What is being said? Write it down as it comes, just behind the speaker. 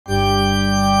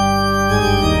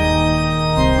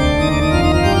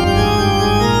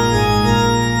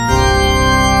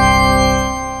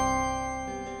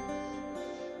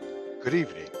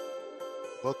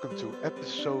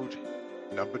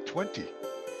number 20.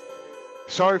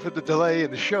 Sorry for the delay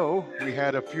in the show. We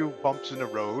had a few bumps in the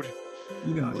road.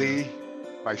 Lee,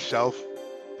 myself,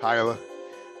 Tyler,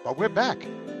 but we're back.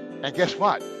 And guess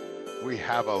what? We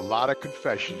have a lot of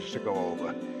confessions to go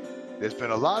over. There's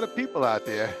been a lot of people out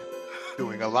there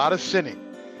doing a lot of sinning.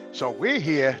 So we're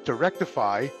here to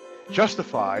rectify,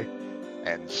 justify,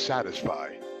 and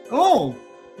satisfy. Oh!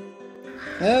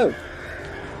 Oh.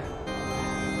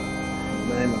 In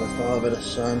the name of the Father, the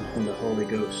Son, and the Holy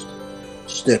Ghost.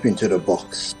 Step into the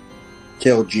box.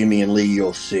 Tell Jimmy and Lee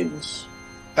your sins.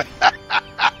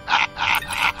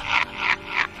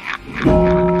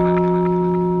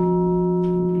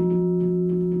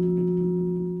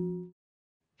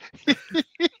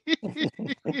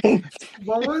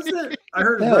 What was it? I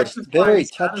heard it was very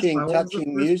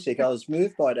touching music. I was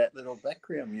moved by that little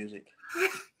background music.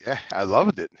 Yeah, I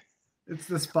loved it. It's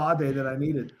the spa day that I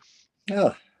needed.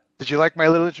 Oh. Did you like my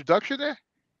little introduction there?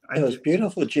 It was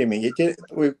beautiful, Jimmy. You did.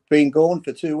 We've been gone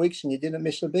for 2 weeks and you didn't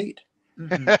miss a beat.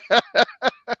 Mm-hmm.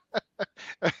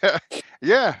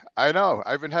 Yeah, I know.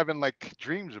 I've been having like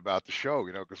dreams about the show,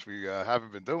 because we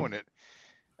haven't been doing it.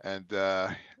 And,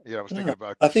 I was thinking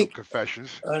about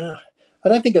confessions. I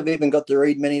don't think I've even got to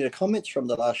read many of the comments from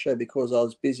the last show because I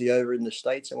was busy over in the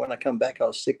States. And when I come back, I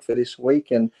was sick for this week.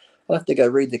 And I'll have to go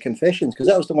read the confessions because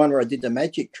that was the one where I did the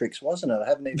magic tricks, wasn't it? I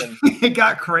haven't even... It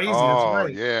got crazy. Oh, that's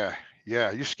right. Yeah.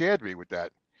 Yeah, you scared me with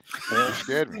that. You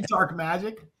scared me. Dark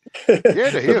magic.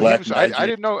 Yeah, I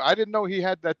didn't know he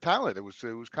had that talent. It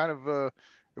was kind of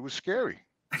it was scary.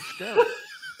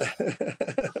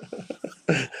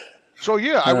 So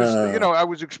yeah, I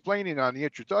was explaining on the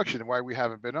introduction why we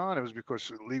haven't been on. It was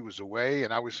because Lee was away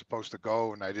and I was supposed to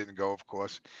go and I didn't go, of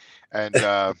course. And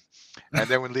and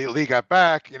then when Lee got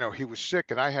back, he was sick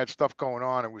and I had stuff going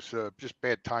on. It was just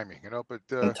bad timing, But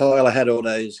and Tyler had all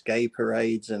those gay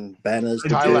parades and banners.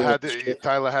 Tyler had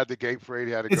the gay parade.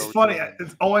 He had to It's funny.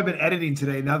 It's all I've been editing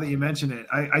today. Now that you mention it,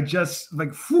 I just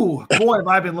boy, have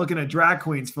I been looking at drag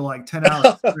queens for like 10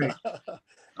 hours straight.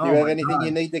 Do you have anything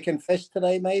you need to confess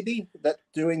today, maybe? That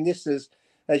doing this as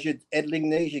you're editing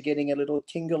these, you're getting a little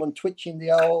tingle and twitch in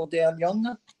the old down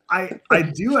yonder? I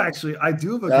do actually. I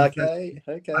do have a confession.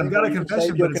 Okay. I've got a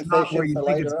confession, but it's not where you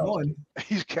think it's going.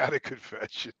 He's got a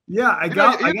confession. Yeah, I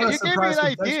got a you gave me an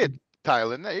idea,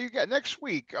 Tyler. Next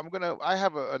week, I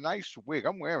have a nice wig.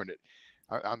 I'm wearing it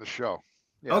on the show.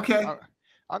 Yeah, okay.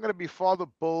 I'm going to be Father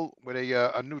Bull with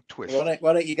a new twist. Why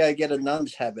don't you go get a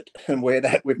nun's habit and wear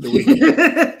that with the wig?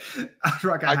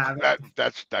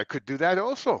 I could do that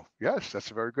also. Yes, that's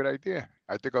a very good idea.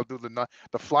 I think I'll do the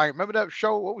flying. Remember that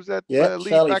show? What was that? Yeah,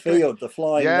 Sally Field, the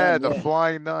flying nun. Yeah, the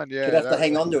flying nun. Yeah, she'd have to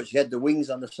hang on to it. She had the wings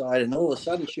on the side, and all of a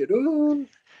sudden she'd. Ooh.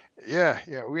 Yeah.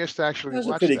 We used to actually watch that.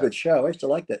 It was a pretty good show. I used to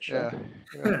like that show.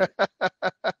 Yeah.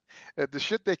 The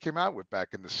shit they came out with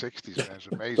back in the 60s, man, is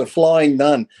amazing. The Flying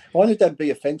Nun. Why would that be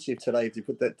offensive today if you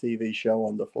put that TV show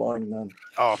on, The Flying Nun?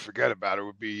 Oh, forget about it. It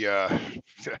would be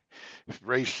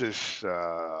racist,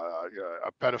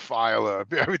 a pedophile,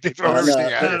 everything. Throw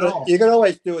everything at it. You can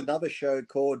always do another show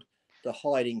called The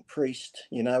Hiding Priest,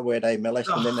 where they molest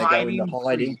and then they go into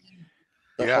hiding.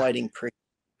 The Hiding Priest.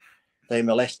 They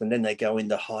molest and then they go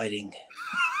into hiding.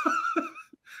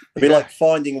 It'd be like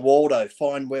Finding Waldo.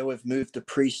 Find where we've moved the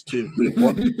priest to.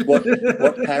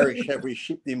 What parish have we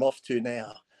shipped him off to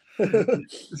now?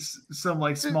 Some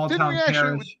like small town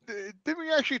parish. Didn't we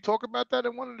actually talk about that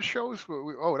in one of the shows?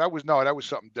 That was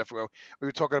something different. We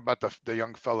were talking about the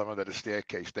young fella under the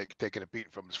staircase taking a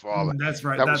beating from his father. That's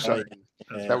right.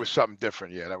 That was something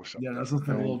different. Yeah, that was something. Yeah, that's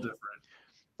something a little different.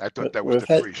 I thought that was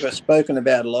the priest. We've spoken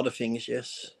about a lot of things.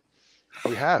 Yes,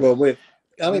 we have. Well,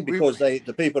 because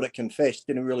the people that confessed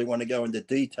didn't really want to go into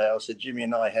detail, so Jimmy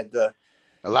and I had to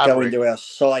go into our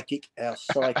psychic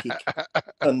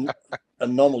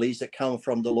anomalies that come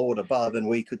from the Lord above, and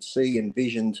we could see and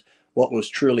visioned what was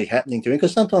truly happening to him.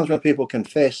 Because sometimes when people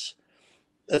confess,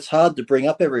 it's hard to bring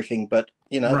up everything, but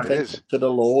thanks to the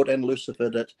Lord and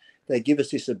Lucifer that they give us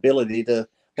this ability to.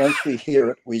 Once we hear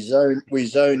it, we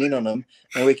zone in on them,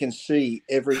 and we can see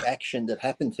every action that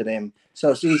happened to them.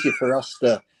 So it's easier for us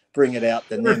to bring it out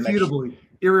than irrefutably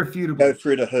go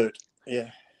through the hurt.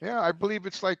 Yeah. Yeah, I believe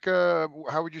it's like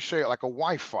how would you say it? Like a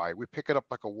Wi-Fi. We pick it up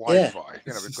like a Wi-Fi.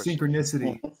 Because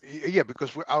synchronicity. Yeah,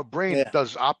 because our brain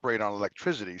does operate on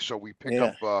electricity, so we pick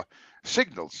up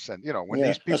signals. And when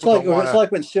these people it's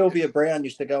like when Sylvia Browne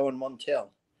used to go on Montel.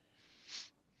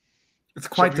 It's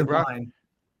quite divine.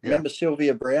 Remember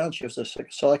Sylvia Browne? She was a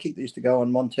psychic that used to go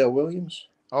on Montel Williams.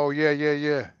 Oh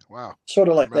yeah. Wow. Sort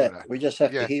of like that. We just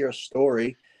have to hear a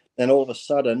story, and all of a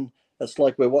sudden, it's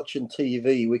like we're watching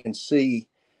TV. We can see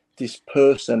this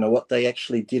person or what they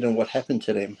actually did and what happened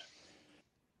to them.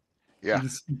 Yeah.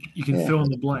 You can fill in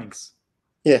the blanks.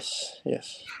 Yes,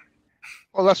 yes.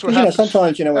 Well, that's what happens.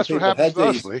 Sometimes, when people have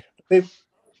these,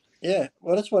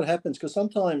 well, that's what happens, because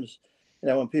sometimes,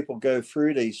 when people go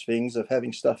through these things of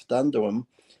having stuff done to them,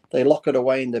 they lock it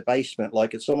away in the basement.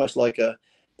 Like it's almost like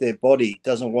their body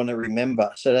doesn't want to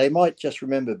remember. So they might just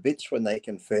remember bits when they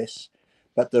confess,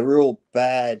 but the real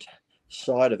bad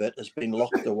side of it has been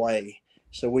locked away.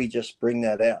 So we just bring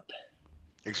that out.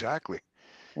 Exactly.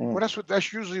 Well,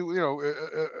 that's usually,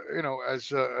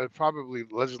 as probably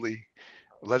Leslie,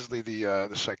 the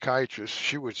psychiatrist,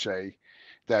 she would say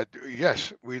that,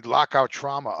 yes, we lock our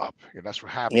trauma up, and that's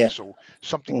what happens. Yeah. So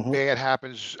something bad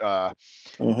happens.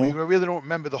 We really don't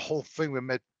remember the whole thing. We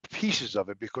met pieces of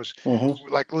it because,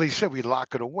 like Lee said, we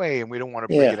lock it away and we don't want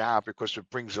to bring it out because it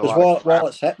brings a lot of crap. While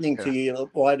it's happening to you, it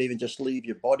might even just leave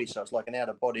your body. So it's like an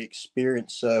out-of-body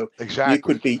experience. So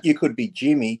exactly. you could be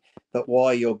Jimmy, but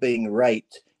while you're being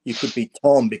raped, you could be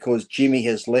Tom because Jimmy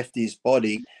has left his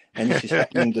body and this is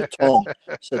happening to Tom.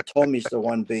 So Tom is the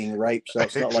one being raped. So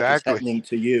it's not like it's happening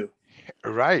to you.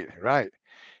 Right.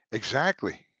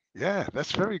 Exactly. Yeah,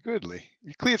 that's very good, Lee.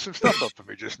 You cleared some stuff up for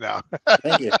me just now.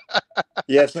 Thank you.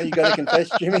 Yeah, so you got to confess,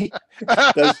 Jimmy.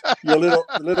 Does your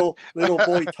little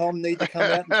boy Tom need to come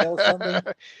out and tell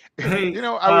something? Hey,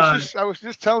 I was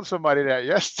just telling somebody that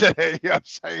yesterday. I'm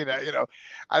saying that,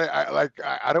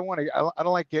 I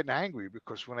don't like getting angry,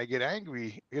 because when I get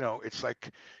angry, it's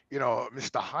like,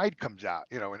 Mr. Hyde comes out,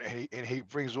 and he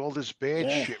brings all this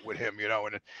bad shit with him,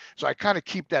 and so I kind of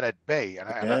keep that at bay, and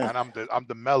I'm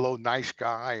the mellow, nice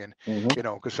guy, and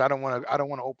because I don't want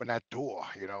to open that door,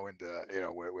 and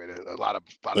where a lot of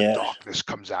darkness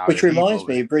comes out. Which reminds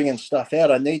me of bringing stuff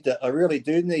out. I really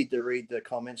do need to read the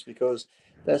comments, because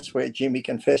that's where Jimmy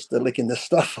confessed to licking the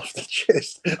stuff off the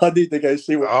chest. I need to go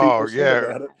see what people said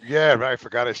about it. Yeah, right. I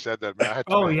forgot I said that, man.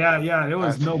 It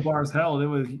was no bars held. It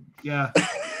was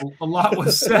a lot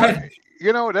was said.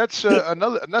 That's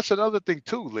another thing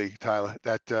too, Lee, Tyler,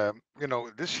 that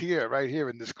this here, right here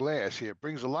in this glass here,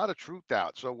 brings a lot of truth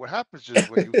out. So what happens is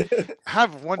when you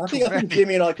have one too many. I think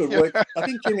Jimmy and I could work. I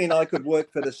think Jimmy and I could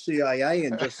work for the CIA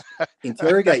and just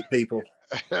interrogate people.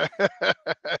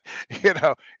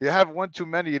 You have one too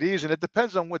many of these, and it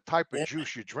depends on what type of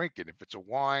juice you're drinking. If it's a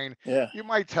wine, you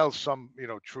might tell some,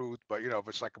 truth, but if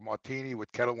it's like a martini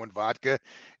with Kettle One vodka,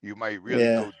 you might really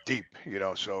go deep,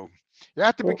 so you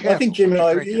have to be careful. I think Jim and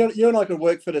I, you and I could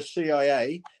work for the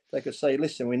CIA. They could say,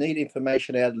 listen, we need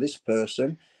information out of this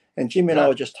person, and Jim and I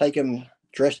would just take them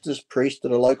dressed as priests to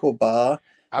the local bar.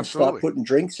 And start putting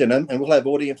drinks in them, and we'll have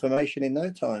all the information in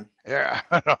no time. Yeah,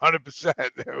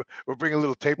 100%. We'll bring a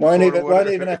little tape. Won't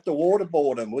even have to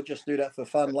waterboard them. We'll just do that for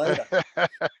fun later.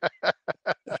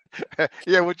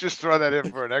 Yeah, we'll just throw that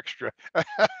in for an extra.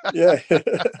 Yeah,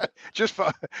 just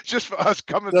for us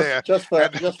coming there, just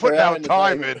putting our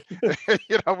time in.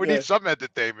 We need some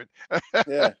entertainment.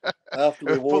 Yeah, after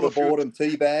we waterboard them,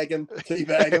 teabag them,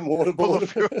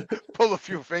 waterboard them. Pull a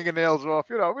few fingernails off.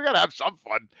 We gotta have some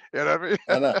fun. You know what I mean?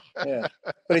 I know. Yeah,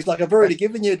 but he's like, I've already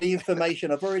given you the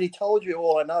information. I've already told you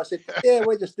all I know. I said, yeah,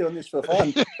 we're just doing this for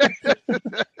fun.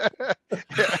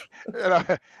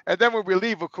 And then when we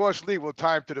leave, of course, we'll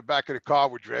tie him to the back of the car.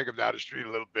 We'll drag him down the street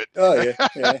a little bit. Oh,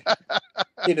 yeah.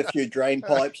 Get a few drain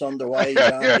pipes on the way.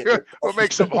 We'll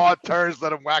make some hard turns,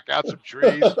 let him whack out some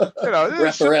trees.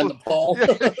 Wrap around the pole.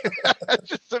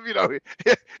 Just some,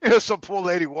 some poor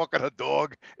lady walking her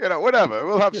dog. Whatever.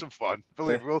 We'll have some fun.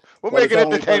 Believe me, we'll make it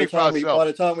entertaining for ourselves. By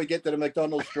the time we get to the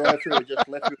McDonald's drive-thru, we're just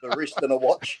left with a wrist and a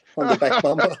watch on the back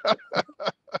bumper.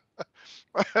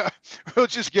 We'll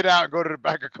just get out and go to the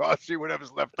back of the car, see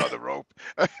whatever's left on the rope.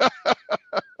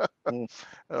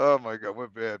 Oh my God, we're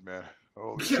bad, man.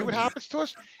 See what happens to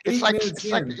us? It's like a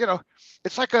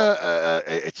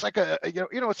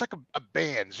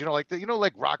bands,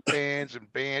 like rock bands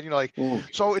and band,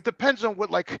 so it depends on what,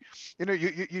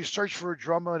 you search for a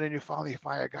drummer and then you finally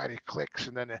find a guy that clicks,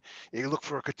 and then you look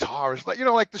for a guitarist,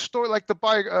 like the story, like the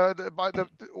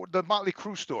Motley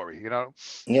Crue story, I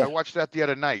watched that the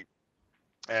other night.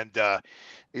 And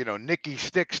Nicky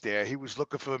Sticks there, he was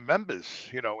looking for members,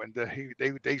 and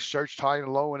they searched high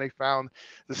and low and they found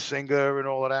the singer and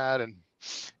all of that, and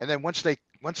then once they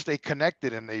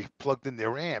connected and they plugged in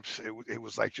their amps, it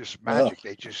was like just magic.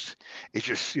 It just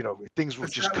things were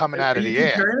just coming out of the air. Are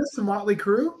you comparing this to Motley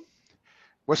Crue?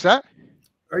 What's that?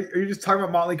 Are you just talking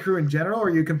about Motley Crue in general, or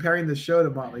are you comparing the show to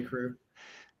Motley Crue?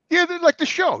 Yeah, they're like the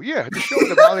show. Yeah, the show,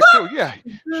 the Motley Crew. Yeah.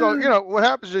 So what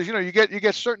happens is you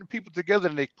get certain people together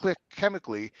and they click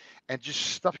chemically, and just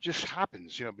stuff just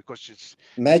happens. Because it's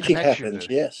magic happens.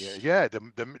 Yes. Yeah. The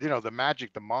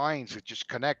magic, the minds that just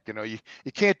connect. You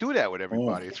can't do that with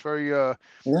everybody. It's very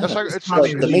that's like it's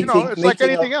like it's like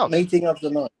anything else. Meeting of the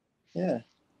night. Yeah.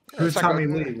 Who's Tommy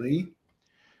Lee?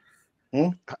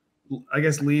 Lee? I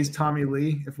guess Lee's Tommy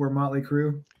Lee. If we're Motley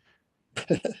Crue.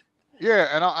 Yeah,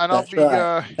 and I'll be.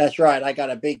 That's right. I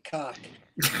got a big cock.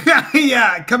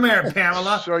 Yeah, come here,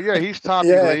 Pamela. So yeah, he's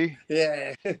Tommy Lee.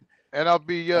 Yeah. And I'll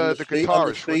be the guitarist.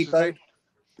 What's his name?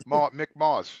 Mick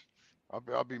Moss. I'll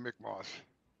be Mick Moss.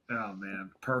 Oh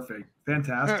man, perfect,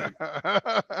 fantastic.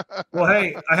 Well,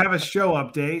 hey, I have a show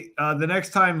update. The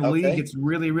next time Lee gets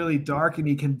really, really dark and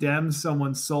he condemns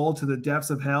someone's soul to the depths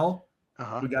of hell,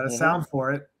 we got a sound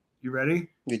for it. You ready?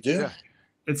 You do. Yeah.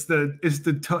 It's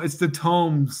the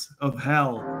tomes of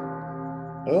hell.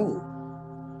 Oh.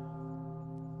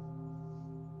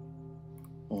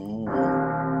 Oh.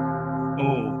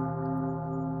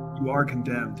 You are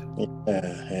condemned.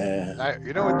 Yeah.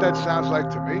 You know what that sounds like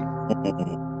to me?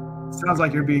 It sounds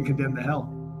like you're being condemned to hell.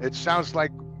 It sounds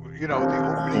like the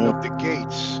opening of the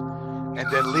gates, and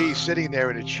then Lee sitting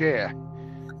there in a chair,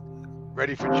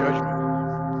 ready for judgment.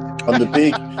 On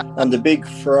the big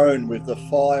throne with the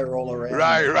fire all around.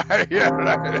 Right, yeah,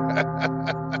 right.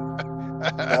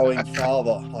 Going,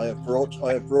 Father, I have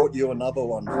brought you another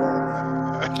one,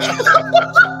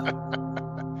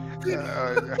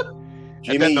 Father.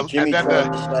 Jimmy tried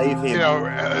to save him.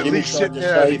 Jimmy tried to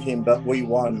save him, but we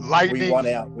won. Lightning, we won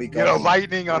out. We got him.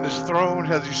 Lightning on his throne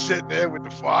as he's sitting there with the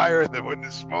fire and with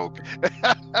the smoke.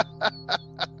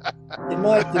 Did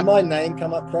my name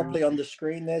come up properly on the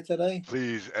screen there today?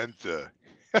 Please enter.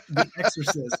 The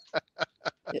Exorcist.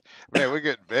 Man, we're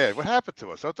getting bad. What happened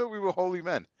to us? I thought we were holy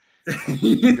men.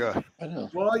 I know.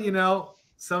 Well,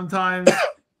 sometimes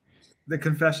the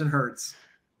confession hurts.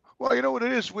 Well, you know what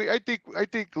it is. I think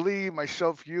Lee,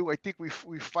 myself, you. I think we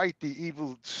fight the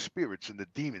evil spirits and the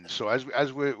demons. So as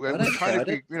we're trying to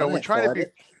be, we're trying to be.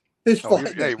 Who's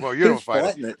fighting? Hey, well, you don't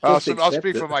fight it. I'll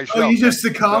speak for myself. Oh, you just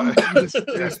succumb?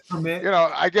 Just permit?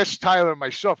 I guess Tyler and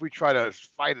myself, we try to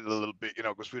fight it a little bit,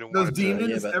 because we don't want those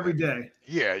demons every day.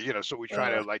 Yeah, so we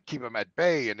try to keep them at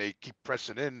bay, and they keep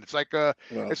pressing in. It's like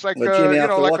Jimmy,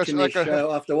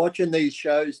 after watching these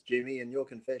shows, Jimmy, and your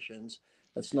confessions,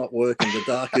 it's not working. The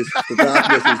darkness is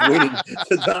winning.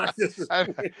 The darkness is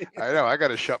winning. I know. I got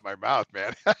to shut my mouth,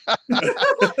 man. I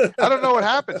don't know what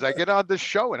happens. I get on this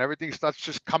show and everything starts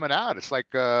just coming out. It's like,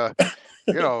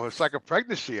 it's like a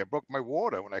pregnancy. I broke my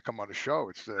water when I come on the show.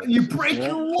 It's you break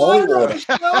your water.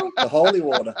 The holy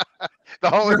water. The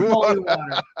holy water.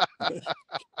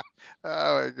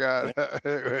 Oh my God,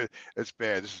 it's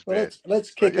bad. This is bad.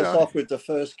 Let's kick us off with the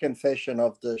first confession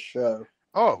of the show.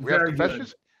 Oh, we have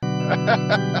confessions.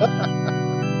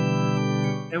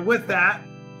 And with that,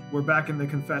 we're back in the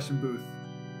confession booth.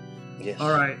 Yes.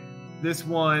 All right. This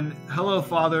one, hello,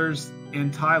 fathers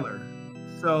and Tyler.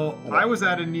 So hello. I was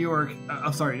at a New York. I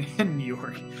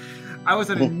was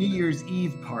at a New Year's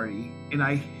Eve party, and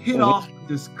I hit off with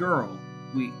this girl.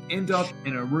 We end up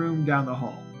in a room down the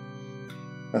hall.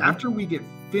 After we get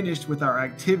finished with our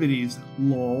activities,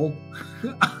 lol,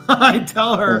 I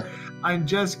tell her I'm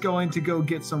just going to go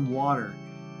get some water.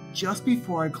 Just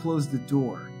before I close the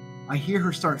door, I hear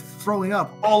her start throwing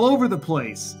up all over the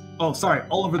place. Oh, sorry,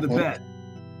 all over the bed.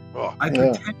 I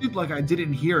pretended like I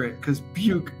didn't hear it because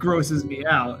puke grosses me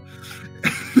out.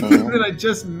 Then I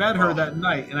just met her that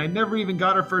night, and I never even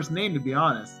got her first name, to be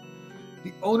honest.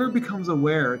 The owner becomes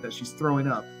aware that she's throwing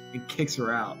up and kicks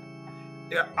her out.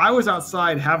 I was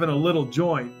outside having a little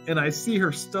joint, and I see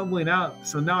her stumbling out,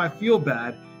 so now I feel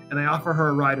bad, and I offer her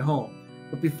a ride home.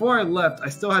 But before I left, I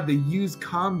still had the used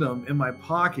condom in my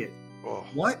pocket.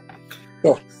 What?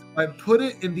 I put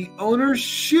it in the owner's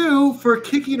shoe for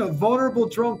kicking a vulnerable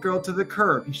drunk girl to the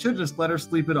curb. He should have just let her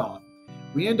sleep it off.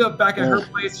 We end up back at her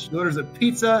place. She orders a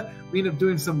pizza. We end up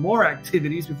doing some more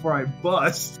activities before I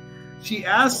bust. She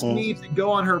asked me to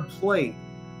go on her plate.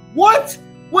 What?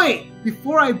 Wait,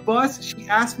 before I bust, she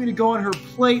asked me to go on her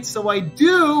plate, so I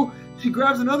do. She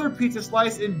grabs another pizza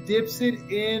slice and dips it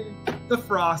in the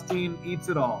frosting, eats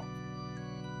it all.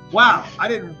 Wow, I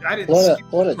didn't.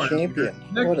 What a champion!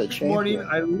 Next morning,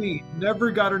 I leave.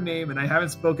 Never got her name, and I haven't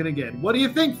spoken again. What do you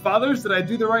think, fathers? Did I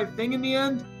do the right thing in the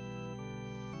end?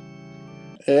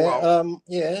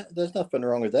 Yeah, there's nothing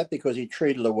wrong with that because he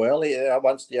treated her well.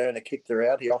 Once the owner kicked her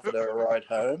out, he offered her a ride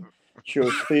home. She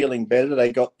was feeling better.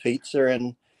 They got pizza,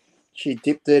 and she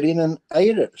dipped it in and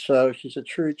ate it. So she's a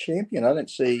true champion. I don't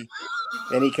see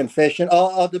any confession.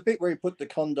 Oh, the bit where he put the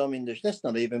condom in that's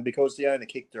not even because the owner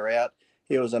kicked her out.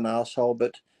 He was an asshole,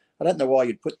 but I don't know why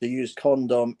you'd put the used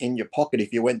condom in your pocket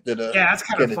if you went to that's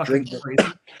kind of fucking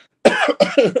crazy.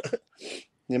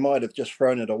 You might have just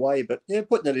thrown it away, but yeah,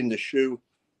 putting it in the shoe,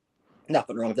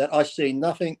 nothing wrong with that. I see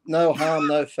nothing, no harm,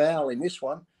 no foul in this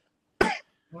one. All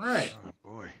right. Oh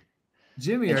boy.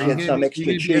 Jimmy, and are she you had some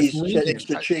extra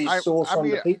cheese sauce on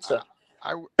the pizza.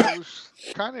 I was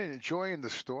kind of enjoying the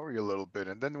story a little bit,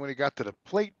 and then when he got to the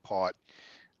plate part,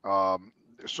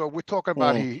 so we're talking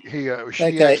about Okay,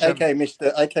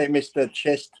 Mr.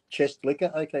 Chest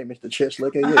Liquor. Okay, Mr. Chest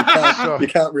Liquor. You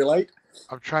can't relate.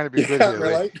 I'm trying to be good here.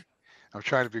 Relate. I'm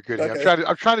trying to be good here.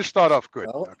 I'm trying to start off good.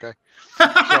 Well, okay.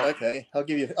 So, okay. I'll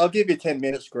give you 10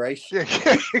 minutes, Grace. Yeah,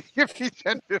 give me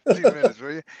 10, 15 minutes,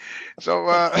 will you?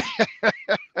 So,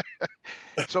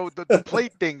 so the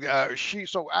plate thing.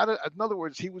 In other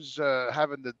words, he was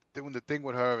doing the thing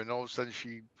with her, and all of a sudden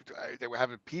they were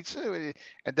having pizza,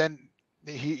 and then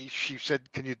she said,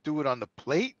 "Can you do it on the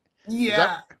plate?"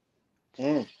 Yeah.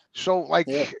 So like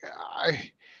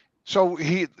So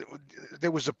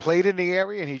there was a plate in the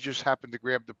area, and he just happened to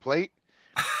grab the plate.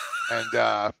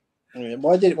 And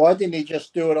why didn't he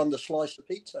just do it on the slice of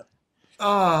pizza?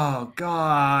 Oh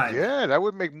God! Yeah, that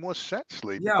would make more sense,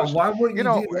 Lee. Yeah, because, why wouldn't you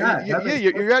do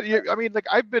that? I mean, like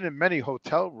I've been in many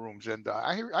hotel rooms, and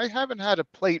I haven't had a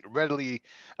plate readily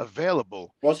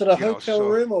available. Was it a hotel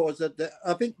room, or was it?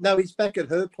 I think no, he's back at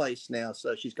her place now,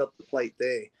 so she's got the plate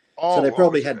there. So they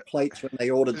probably had plates when they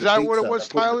ordered the pizza. Is that what it was,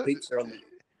 Tyler? Pizza on the,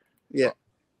 yeah.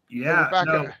 Yeah,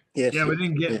 we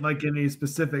didn't get like any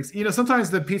specifics.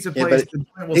 Sometimes the pizza place.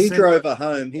 He drove her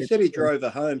home. He said he drove her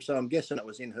home, so I'm guessing it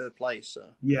was in her place. So.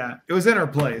 Yeah, it was in her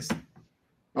place.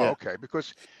 Oh, okay,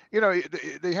 because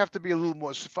they have to be a little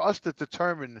more for us to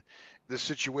determine the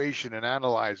situation and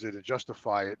analyze it and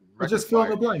justify it. And just fill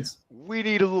in the blanks. We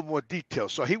need a little more detail.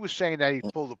 So he was saying that he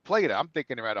pulled a plate. I'm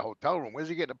thinking they're at a hotel room. Where's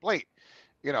he getting a plate?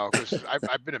 Because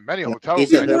I've been in many hotels.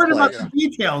 You're worried about the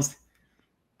details.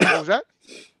 What was that?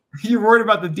 You're worried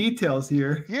about the details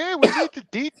here. Yeah, we need the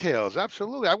details.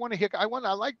 Absolutely. I want to hear. I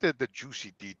like the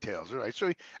juicy details. All right.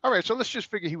 So let's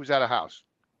just figure he was at a house.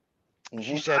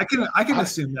 She said, I can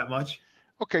assume that much.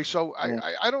 Okay, so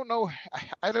I don't know.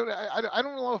 I don't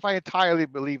know if I entirely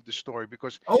believe the story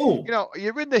because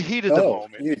you're in the heat of the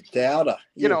moment. You doubter.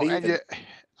 And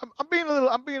I'm being a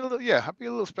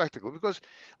little spectacle because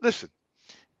listen.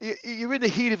 You're in the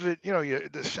heat of it,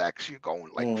 the sex, you're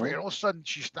going like crazy. All of a sudden,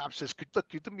 she stops and says, look,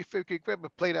 you do me a favor, can you grab a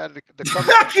plate out of the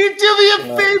cupboard? Can you do me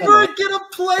a favor and get a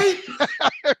plate?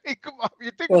 I mean, come on,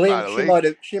 you think about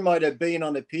it, she might have been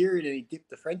on a period and he dipped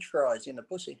the French fries in the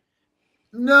pussy.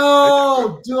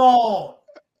 No, don't.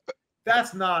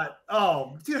 That's not,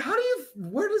 dude,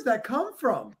 where does that come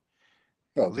from?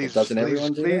 Well, doesn't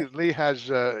everyone do that? Lee has,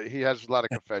 he has a lot of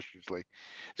confessions, Lee.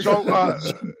 So,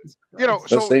 that's why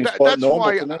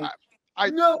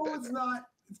no, it's not.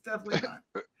 It's definitely not.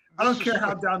 I don't care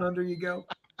how down under you go.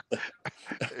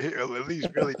 Lee's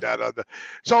really down under.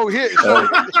 So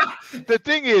the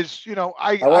thing is,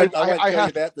 I won't tell you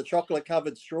about the chocolate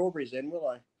covered strawberries, then, will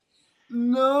I?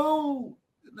 No,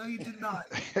 you did not.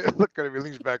 Look at him. He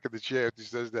leans back in the chair if he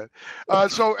says that.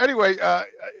 So anyway,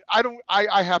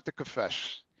 I have to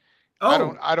confess.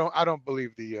 Oh. I don't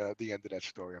believe the end of that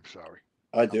story. I'm sorry.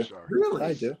 I do. Really?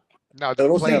 I do. Now, that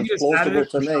all sounds plausible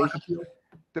to me.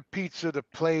 The pizza, the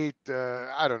plate,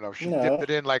 I don't know. She dipped it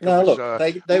in like look,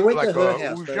 they went to her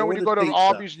house. When you go to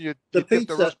Arby's and the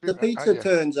pizza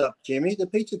turns up, Jimmy. The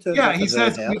pizza turns up. Yeah, he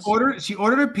says she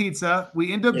ordered a pizza.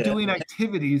 We end up doing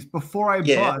activities. Before I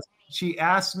bust, she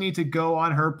asked me to go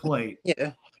on her plate.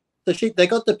 Yeah. So they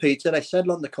got the pizza. They sat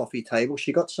on the coffee table.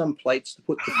 She got some plates to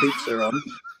put the pizza on.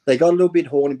 They got a little bit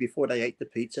horny before they ate the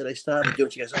pizza. They started doing.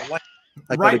 She goes, "Oh, wait.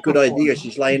 I got a good idea."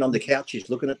 She's laying on the couch. She's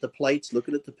looking at the plates,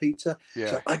 looking at the pizza.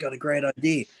 Yeah. So I got a great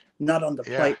idea. Nut on the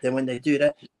plate. Then when they do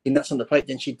that, he nuts on the plate.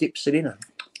 Then she dips it in her.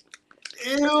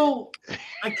 Ew!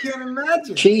 I can't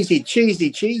imagine.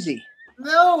 Cheesy.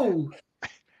 No.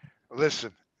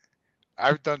 Listen,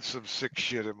 I've done some sick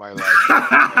shit in my life.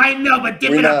 I know, but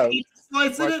dipping a pizza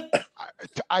slice in it.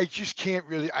 I just can't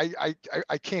really. I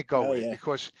can't go with it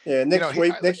because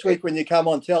next week when you come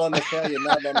on, telling us how you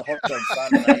nut on the hot dog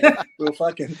Sunday, we'll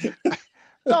fucking.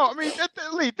 No, I mean,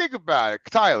 Lee, think about it.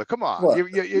 Tyler, come on. A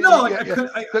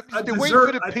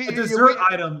dessert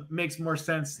item makes more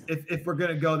sense if we're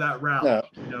gonna go that route.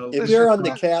 No. If you're on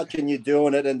the couch and you're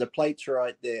doing it and the plate's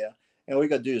right there, and all we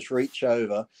got to do is reach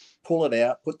over, pull it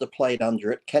out, put the plate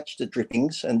under it, catch the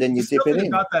drippings, and then you dip it in.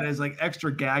 About that is like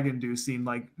extra gag inducing,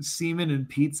 like semen and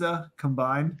pizza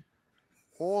combined.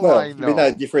 Well, it'd be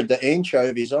no different to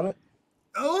anchovies on it.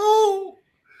 Oh,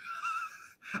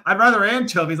 I'd rather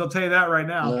anchovies. I'll tell you that right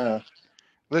now. No.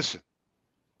 Listen,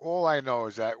 all I know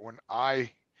is that when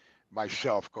I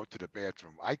myself go to the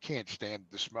bathroom, I can't stand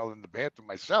the smell in the bathroom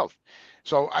myself.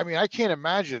 So I mean, I can't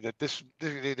imagine that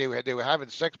they were having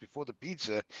sex before the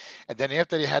pizza, and then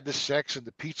after they had the sex and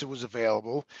the pizza was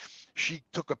available, she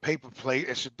took a paper plate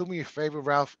and said, "Do me a favor,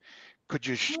 Ralph. Could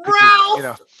you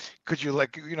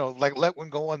let one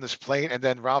go on this plate?" And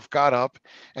then Ralph got up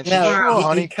and said, "Sure,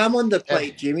 honey." He come on the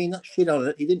plate, Jimmy, not shit on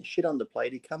it. He didn't shit on the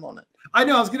plate. He come on it. I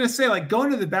know. I was gonna say, like,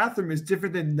 going to the bathroom is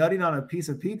different than nutting on a piece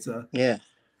of pizza. Yeah.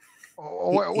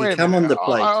 Wait a come minute. On the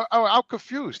plate. I'm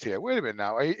confused here. Wait a minute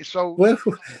now. So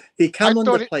he come on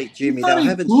the plate, Jimmy. They're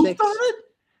having sex. On it?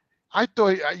 I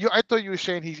thought you were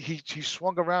saying he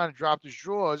swung around and dropped his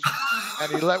drawers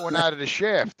and he let one out of the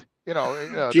shaft.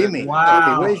 Jimmy,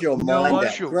 wow. Where's your mind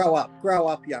at? Grow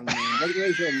up, young man.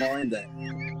 Where's your mind at?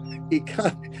 He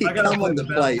come on the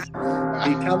plate.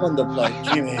 He come on the plate,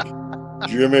 Jimmy.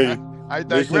 I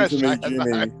digress. Listen to me,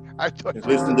 Jimmy. I thought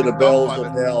listen to the bells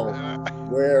of hell.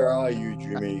 Where are you,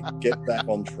 Jimmy? Get back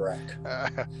on track.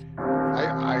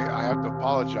 I have to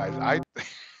apologize.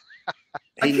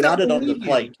 He nutted on the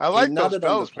plate. I like those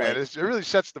bells, man. It really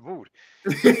sets the mood.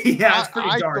 Yeah, it's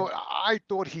pretty dark. I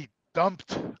thought he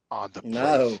dumped on the plate.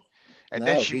 No. And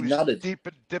then she was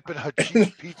dipping her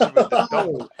cheese pizza in the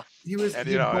dump. He was. And,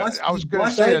 I was going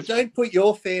to say, don't put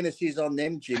your fantasies on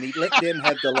them, Jimmy. Let them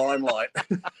have the limelight.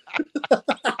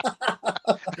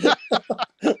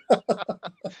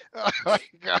 Oh my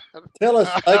God. Tell us,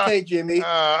 okay, Jimmy.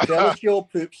 Tell us your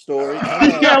poop story.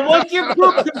 Yeah, what's your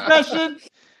poop confession?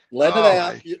 Let it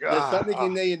out. There's something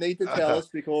in there you need to tell us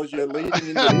because you're leading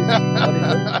into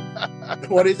this.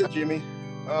 What is it, Jimmy?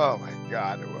 Oh my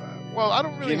God. Well, I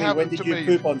don't really Jimmy, have when did you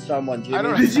poop on someone, Jimmy?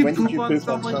 When did you poop on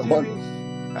someone?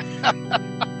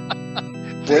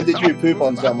 When did you poop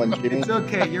on someone, Jimmy? It's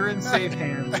okay. You're in safe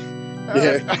hands.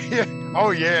 Yeah.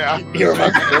 Oh, yeah. You're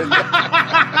my friend.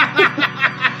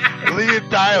 Lee and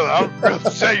Tyler, I'm real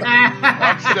safe.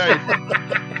 I'm safe.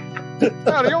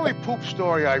 No, the only poop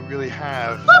story I really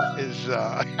have is...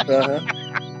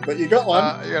 But you got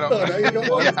one. You got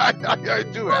one. Yeah, I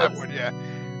do have one, yeah.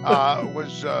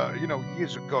 Was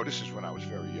years ago. This is when I was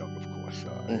very young, of course.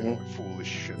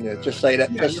 Foolish. And, yeah, just say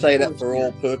that. Just say that for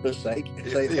all purpose sake.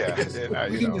 Say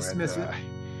that. You can dismiss it.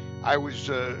 I was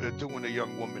doing a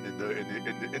young woman in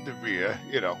the rear,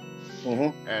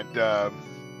 and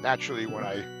naturally when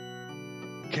I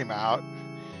came out,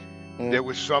 there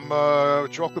was some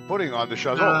chocolate pudding on the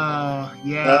chazot.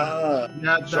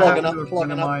 Plugging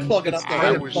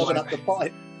up the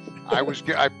pipe.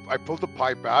 I pulled the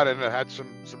pipe out and it had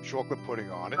some chocolate pudding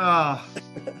on it.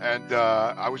 And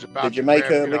I was about Did you make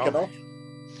her lick it off?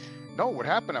 No, what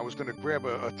happened, I was going to grab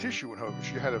a tissue in her.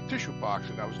 She had a tissue box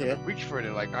and I was going to reach for it.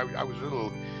 And I was a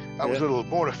little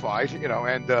mortified,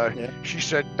 and she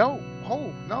said, no.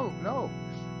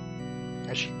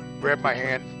 And she grabbed my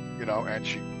hand, and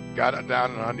she got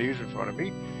down on her knees in front of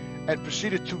me and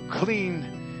proceeded to clean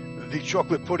the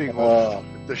chocolate pudding off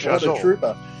the chazot. What a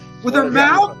trooper. With her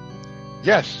mouth?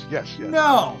 Yes.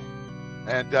 No.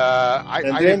 And I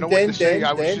didn't know what to say.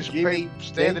 I was just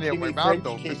standing there with my mouth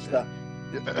open.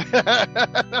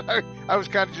 I was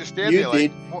kind of just standing there.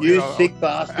 You sick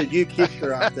bastard. You kissed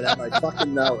her after that. I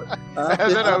fucking know it.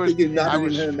 After you nutted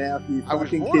in her mouth, you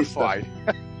fucking kissed her.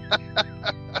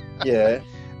 Yeah.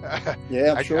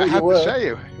 Yeah, I'm sure you were. I have to say,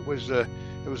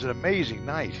 it was an amazing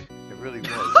night. It really was.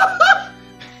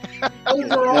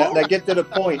 Now get to the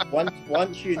point.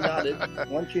 Once you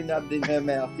nutted in her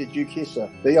mouth, did you kiss her?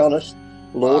 Be honest.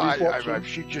 Lord,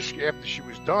 she just after she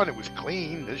was done, it was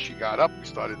clean. Then she got up and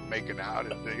started making out,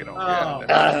 and we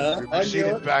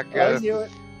proceeded back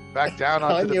down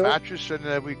onto the mattress,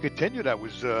 and we continued. I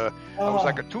was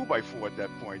like a 2x4 at that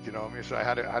point, So I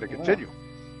had to continue.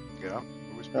 It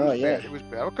was bad. It was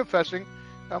bad. I'm confessing.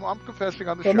 I'm confessing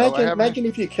on the show. Imagine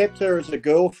if you kept her as a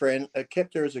girlfriend,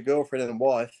 and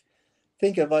wife.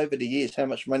 Think of over the years how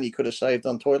much money you could have saved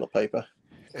on toilet paper.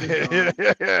 It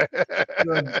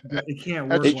can't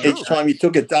work. Each time you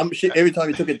took a dump, every time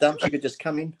you took a dump, she could just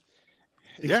come in.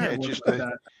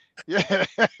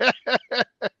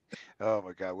 Oh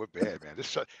my God, we're bad, man.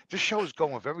 This show is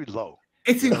going very low.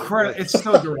 It's incredible. It's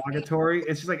so derogatory.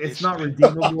 It's just like it's not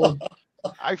redeemable.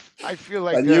 I feel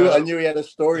like I knew he had a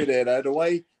story there though. The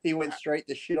way he went straight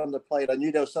to shit on the plate, I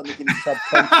knew there was something in his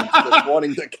subconscious that's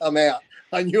wanting to come out.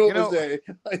 I knew it was there.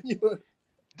 I knew it.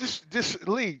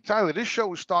 Lee, Tyler, this show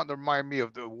was starting to remind me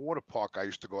of the water park I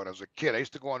used to go on as a kid. I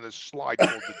used to go on this slide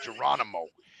called the Geronimo,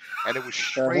 and it was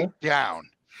straight down.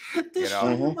 This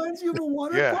show reminds you of a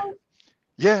water park?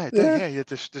 Yeah,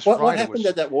 this What happened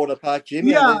at that water park,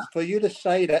 Jimmy? Yeah. For you to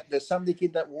say that there's something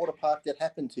in that water park that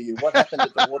happened to you. What happened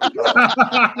at the water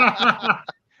park?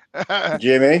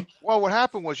 Jimmy? Well, what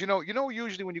happened was,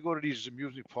 usually when you go to these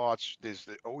amusement parks, there's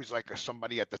always like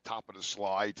somebody at the top of the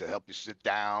slide to help you sit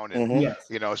down and,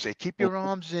 say, keep your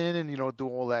arms in and, do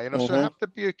all that, so it happened to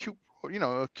be a cute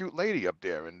lady up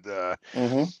there. And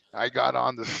I got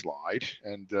on the slide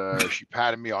and she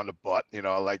patted me on the butt,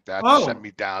 like that, to send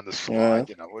me down the slide.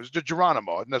 It was the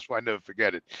Geronimo, and that's why I never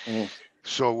forget it.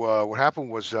 So what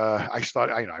happened was I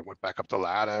started, I went back up the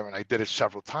ladder and I did it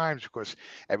several times because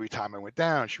every time I went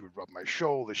down, she would rub my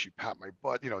shoulder, she'd pat my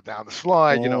butt, down the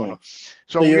slide,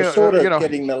 So you're sort of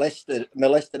getting molested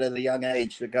at a young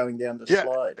age for going down the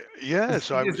slide. Yeah.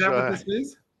 So I was. Is that what this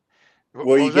is?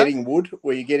 Were you getting wood?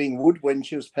 Were you getting wood when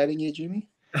she was patting you, Jimmy?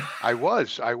 I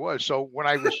was. So when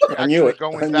I was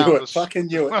going down, fucking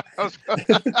knew it.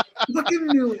 Fucking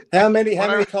knew it. How many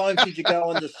times did you go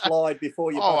on the slide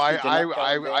before you?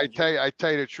 I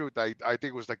tell you the truth. I think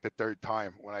it was like the third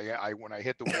time when I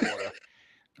hit the water.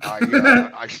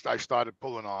 I started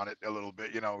pulling on it a little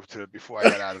bit, before I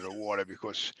got out of the water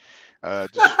because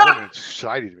this woman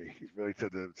excited me really to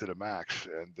the max.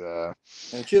 And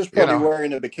she was probably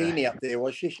wearing a bikini up there,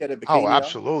 was she? She had a bikini. Oh,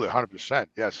 absolutely, 100%.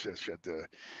 Yes. She had the,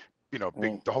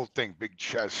 big, the whole thing, big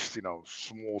chest,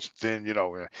 small, thin.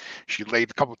 She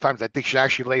laid a couple of times. I think she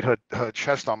actually laid her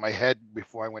chest on my head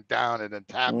before I went down, and then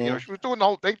tapped. She was doing the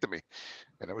whole thing to me.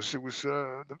 And it was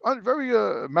very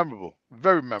memorable,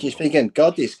 very memorable. Just thinking,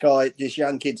 God, this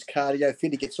young kid's cardio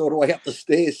fit. He gets all the way up the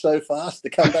stairs so fast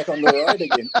to come back on the road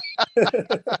again.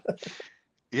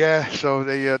 Yeah, so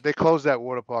they closed that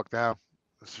water park down.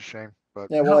 It's a shame, but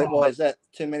now why is that?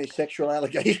 Too many sexual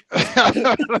allegations.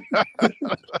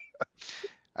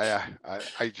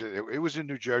 It was in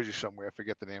New Jersey somewhere. I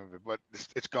forget the name of it, but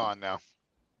it's gone now.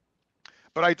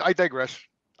 But I digress.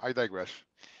 I've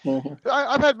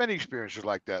had many experiences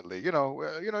like that, Lee. You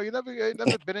never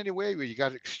been anywhere where you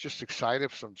got just excited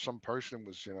if some person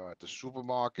was, at the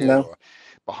supermarket or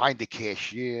behind the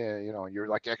cashier, and you're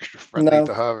like extra friendly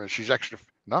to her, and she's extra.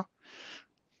 No.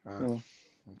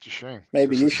 It's a shame.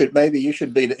 Maybe you should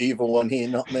be the evil one here,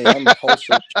 not me. I'm the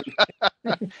wholesome.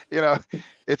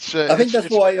 It's. I think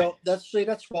that's why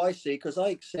I see, because I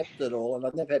accept it all, and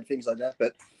I've never had things like that,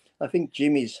 but. I think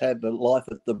Jimmy's had a life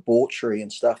of debauchery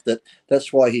and stuff.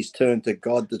 That's why he's turned to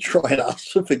God to try and ask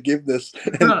for forgiveness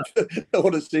and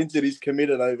all the sins that he's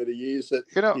committed over the years that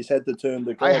he's had to turn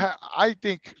to God. I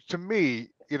think, to me,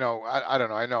 I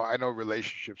don't know. I know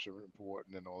relationships are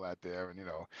important and all that there, and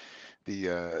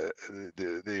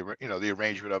the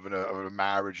arrangement of a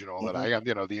marriage and all that.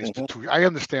 The institution. I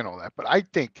understand all that, but I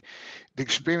think the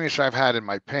experience I've had in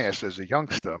my past as a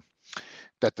youngster,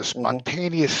 that the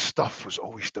spontaneous stuff was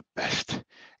always the best,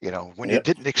 when you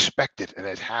didn't expect it and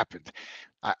it happened.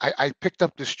 I picked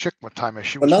up this chick one time and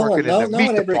she was working in the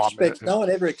meat department. No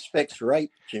one ever expects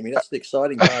rape, Jimmy. That's the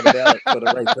exciting part about it for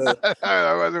the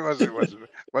rape.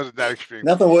 Wasn't that extreme.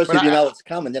 Nothing worse if it's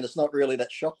coming, then it's not really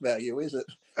that shock value, is it?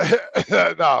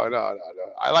 No.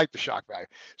 I like the shock value.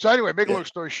 So anyway, make a long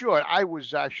story short, I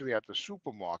was actually at the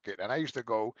supermarket and I used to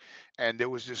go, and there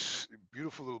was this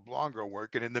beautiful little blonde girl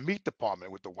working in the meat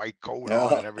department with the white coat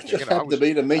on and everything. Just happened to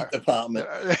be the meat department.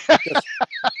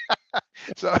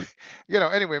 So,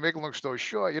 anyway, make a long story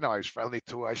short, I was friendly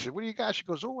to her. I said, "What do you got?" She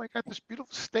goes, "Oh, I got this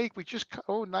beautiful steak. We just cut."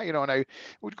 Oh, night, and I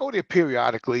would go there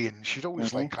periodically, and she'd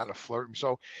always like kind of flirting.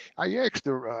 So I asked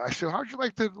her, I said, "How'd you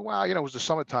like to go out?" It was the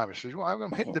summertime. I said, "Well,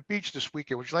 I'm hitting the beach this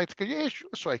weekend. Would you like to go?" "Yeah, sure."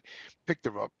 So I picked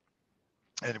her up,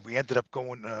 and we ended up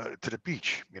going to the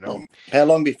beach. How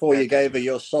long before you gave her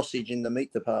your sausage in the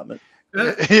meat department?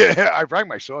 Yeah, I brought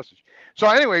my sausage. So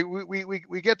anyway,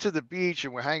 we get to the beach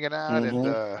and we're hanging out,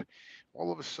 and all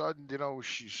of a sudden,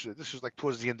 this is like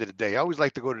towards the end of the day. I always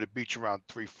like to go to the beach around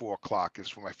 3-4 o'clock.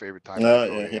 It's my favorite time.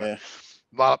 A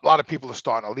lot of people are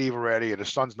starting to leave already, and the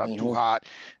sun's not too hot,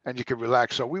 and you can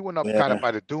relax. So we went up kind of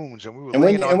by the dunes, and we were. And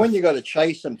when you got to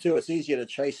chase them too, it's easier to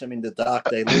chase them in the dark.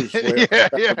 They lose where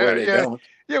they're going.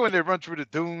 Yeah, when they run through the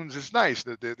dunes, it's nice.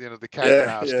 The cat and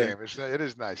mouse game. It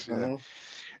is nice.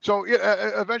 So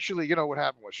eventually, what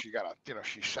happened was she got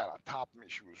she sat on top of me.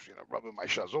 She was, rubbing my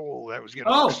shoulders. Oh, that was,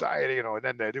 excited, and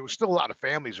then there was still a lot of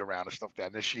families around and stuff like that.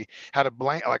 And then she had a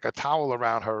blanket, like a towel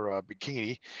around her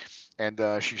bikini, and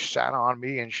she sat on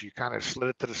me and she kind of slid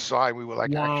it to the side. We were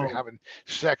like actually having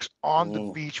sex on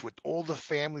the beach with all the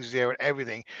families there and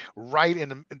everything, right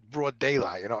in broad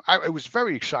daylight. It was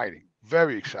very exciting,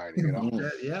 very exciting.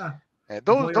 Yeah. And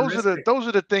those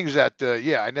are the things that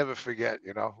yeah, I never forget,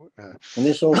 you know. And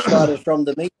this all started from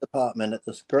the meat department at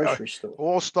the grocery store.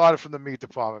 All started from the meat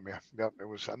department, man. Yep, it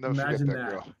was. I'll never Imagine forget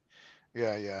that girl.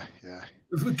 Yeah.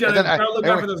 Gotta look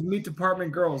out for those meat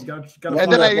department girls.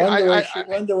 Gotta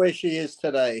wonder where she is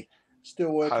today.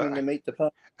 Still working in the meat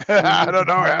department. I don't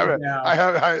know.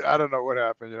 I don't know what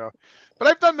happened, you know. But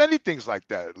I've done many things like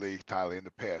that, Tyler, in the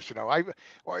past. You know,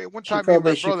 one time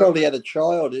she probably had a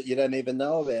child that you don't even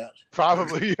know about.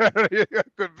 Probably, yeah,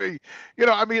 could be. You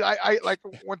know, I mean, I like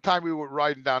one time we were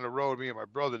riding down the road, me and my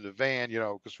brother, in the van. You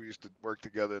know, because we used to work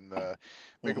together. And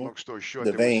make a long story short,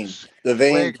 the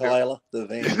van, Tyler, the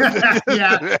van.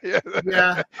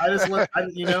 yeah. I just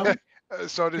you know.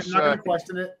 So this. I'm not gonna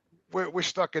question it. We're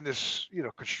stuck in this, you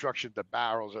know, construction, the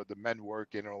barrels of the men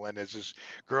work, you know, and there's this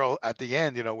girl at the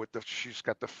end, you know, she's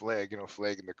got the flag, you know,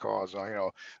 flagging the cars on, you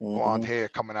know, blonde hair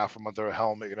coming out from under her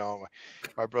helmet, you know.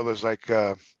 My brother's like,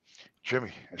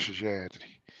 Jimmy. I says, yeah,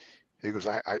 Anthony. He goes,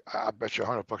 I bet you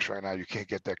 $100 right now you can't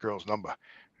get that girl's number.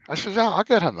 I says, yeah, I'll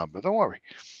get her number. Don't worry.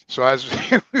 So as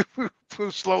we're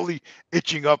slowly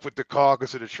itching up with the car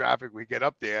because of the traffic, we get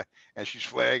up there and she's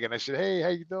flagging. I said, hey, how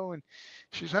you doing?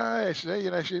 She's hi. I said, hey,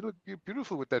 you know, she look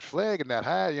beautiful with that flag and that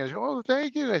hat. You know, she, oh,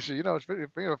 thank you. I said, you know, it's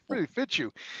really fits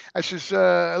you. I says,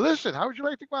 listen, how would you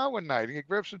like to go out one night and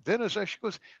grab some dinner? So she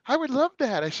goes, I would love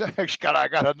that. I said, I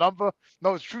got her number.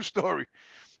 No, it's a true story.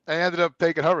 I ended up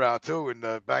taking her out too and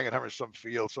banging her in some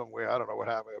field somewhere. I don't know what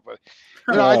happened, but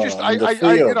you know, I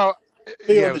you know,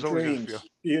 yeah, it was always a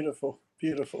field.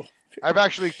 Beautiful. I've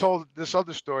actually told this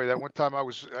other story that one time I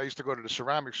used to go to the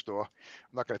ceramic store.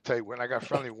 I'm not going to tell you when. I got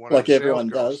friendly with one. Like everyone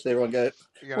does. Everyone go,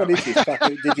 you what is this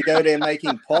fucking? Did you go there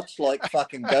making pots like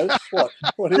fucking ghosts?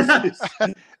 What is this?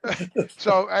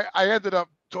 So I ended up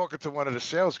talking to one of the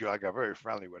sales girls. I got very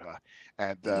friendly with her,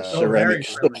 and ceramic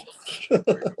store.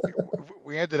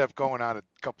 We ended up going on a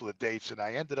couple of dates, and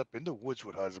I ended up in the woods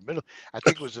with her. I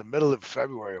think it was the middle of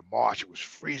February or March. It was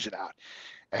freezing out,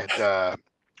 and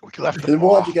we left. Then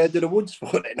why'd you go to the woods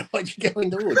for then? Why'd you go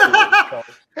in the woods?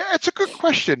 Yeah, it's a good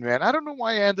question, man. I don't know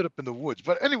why I ended up in the woods,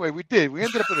 but anyway, we did. We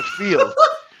ended up in a field.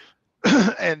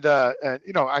 And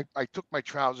you know, I took my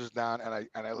trousers down and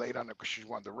I laid on her because she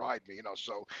wanted to ride me, you know.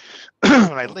 So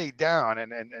when I laid down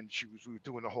and we were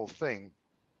doing the whole thing,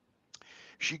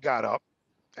 she got up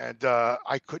and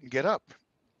I couldn't get up.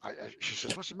 She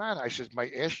says, "What's the matter?" I said, "My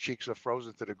ass cheeks are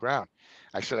frozen to the ground."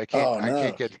 I said, "I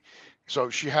can't get." So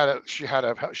she had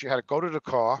to go to the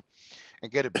car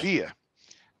and get a beer.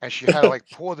 And she had to like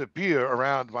pour the beer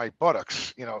around my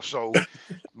buttocks, you know, so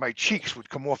my cheeks would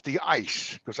come off the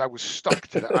ice because I was stuck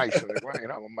to the ice, you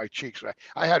know, on my cheeks.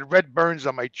 I had red burns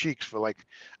on my cheeks for like,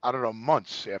 I don't know,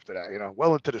 months after that, you know,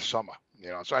 well into the summer, you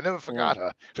know. So I never forgot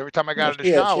her. So every time I got in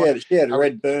the shower, she had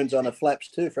red burns on her flaps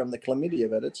too from the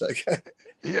chlamydia, but it's okay.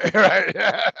 Yeah, right.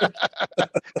 Yeah.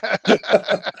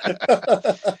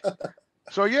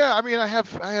 So yeah, I mean, I have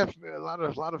a lot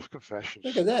of confessions.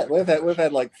 Look at that. We've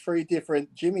had like 3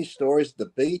 different Jimmy stories: the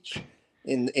beach,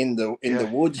 in the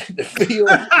woods, in the field.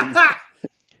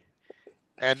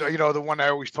 And you know, the one I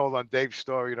always told on Dave's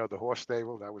story, you know, the horse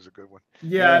stable. That was a good one.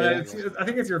 Yeah, I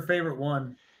think it's your favorite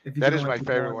one. That is my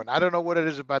favorite one. I don't know what it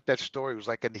is about that story. It was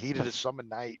like in the heat of the summer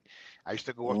night. I used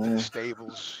to go up to the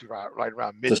stables right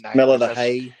around midnight. The smell of the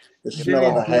hay. The smell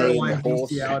of the hay and the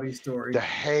horse. Story. The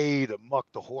hay, the muck,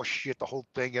 the horse shit, the whole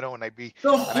thing, you know, and I'd be...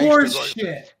 The horse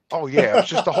shit. Oh, yeah. It was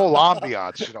just the whole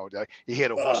ambiance, you know. You hear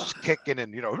the horses kicking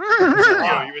and, you know,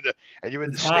 you're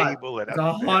in the stable.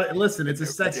 And, listen, it's a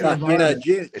sexy environment.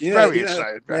 It's very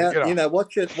exciting. You know,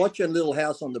 watching Little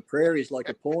House on the Prairie is like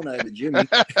a porno to Jimmy.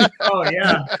 Oh,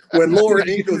 yeah. When Laura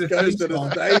Ingalls goes to the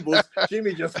stables,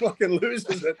 Jimmy just fucking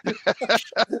loses it.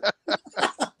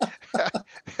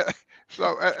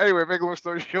 So anyway, make a long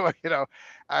story short, you know,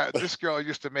 this girl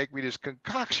used to make me this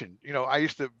concoction. You know, I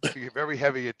used to be very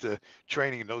heavy into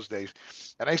training in those days,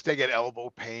 and I used to get elbow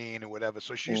pain and whatever.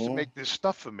 So she used to make this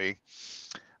stuff for me.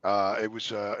 It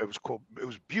was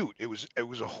Bute. It was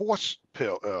a horse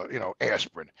pill, you know,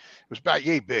 aspirin. It was about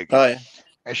yay big. Oh, yeah.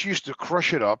 And she used to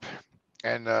crush it up,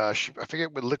 and I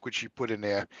forget what liquid she put in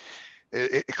there.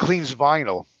 It cleans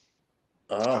vinyl.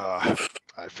 Oh.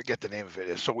 I forget the name of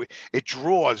it. So it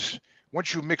draws.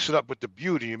 Once you mix it up with the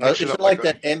beauty, you mix it up like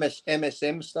that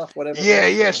MSM stuff, whatever.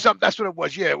 Yeah, that's what it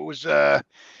was. Yeah, it was.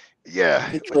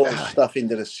 It draws stuff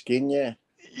into the skin.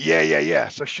 Yeah.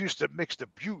 So she used to mix the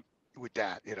Bute with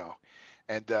that, you know,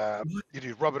 and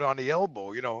you rub it on the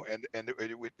elbow, you know, and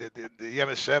with the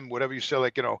MSM, whatever you say,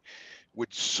 like, you know,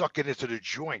 would suck it into the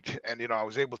joint, and you know, I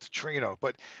was able to train her,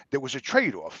 but there was a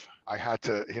trade-off. I had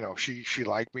to, you know, she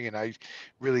liked me, and I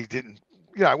really didn't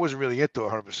I wasn't really into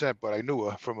 100%, but I knew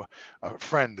her from a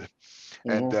friend,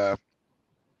 and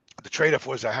the trade-off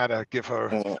was I had to give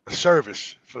her a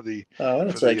service for the. Oh,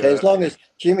 that's okay. As long as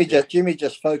Jimmy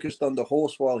just focused on the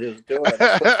horse while he was doing it,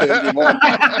 that's what turned him on.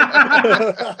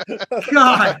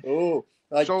 God. Oh.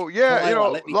 So yeah, Tyler,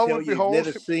 let me tell you, behold,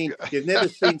 you've never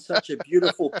seen such a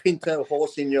beautiful pinto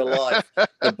horse in your life.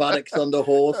 The buttocks on the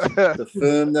horse, the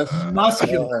firmness,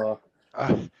 muscular.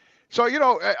 So I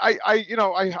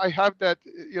have that.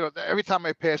 Every time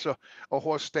I pass a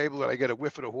horse stable and I get a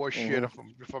whiff of the horse shit,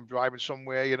 if I'm driving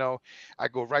somewhere, I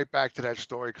go right back to that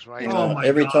story because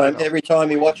every time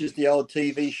he watches the old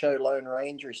TV show Lone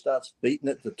Ranger, he starts beating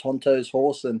it to Tonto's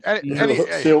horse and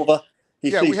Silver. He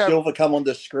sees Silver come on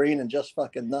the screen and just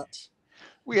fucking nuts.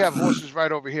 We have horses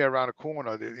right over here around the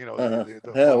corner.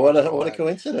 What a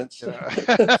coincidence! So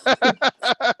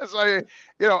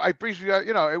I briefly,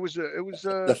 it was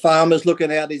the farmer's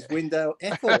looking out his window.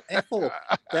 Ethel,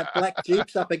 that black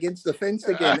Jeep's up against the fence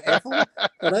again. Ethel, I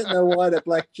don't know why the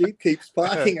black Jeep keeps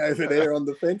parking over there on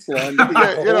the fence line.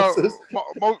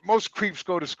 Most creeps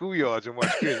go to schoolyards and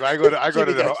watch kids. I go to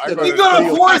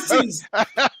horses.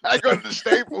 I go to the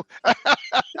stable.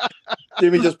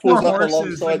 Jimmy just pulls up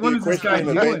alongside the equestrian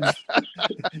event.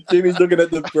 Jimmy's looking at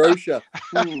the brochure.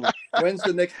 When's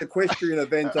the next equestrian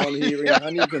event on here in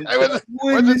Huntington?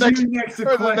 When's the next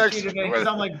equestrian event?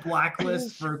 I'm like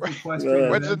blacklist for equestrian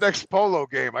When's the next polo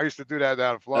game? I used to do that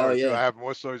down in Florida. I have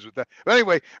more stories with that. But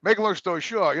anyway, make a long story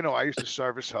short, I used to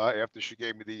service her after she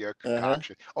gave me the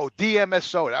concoction. Oh,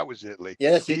 DMSO, that was it, Lee.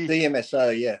 Yes,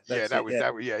 DMSO, yeah. That was.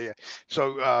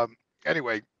 So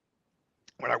anyway,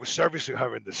 when I was servicing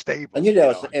her in the stable. I knew there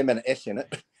was an M and an S in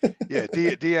it. Yeah,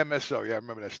 DMSO. Yeah, I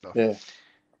remember that stuff. Yeah.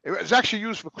 It was actually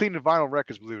used for cleaning vinyl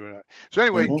records, believe it or not. So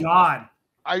anyway, God,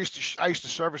 I used to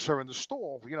service her in the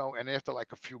stall, and after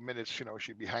like a few minutes,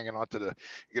 she'd be hanging onto the,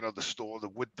 the stall, the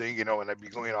wood thing, and I'd be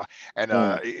going, and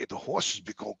the horses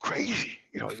be going crazy,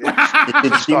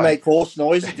 Did she make horse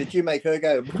noises? Did you make her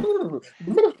go?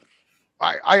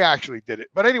 I actually did it,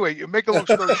 but anyway, you make a long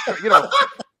story short,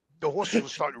 the horses would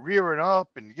start rearing up,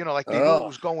 and like they knew what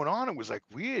was going on. It was like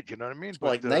weird, you know what I mean?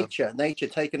 But, like nature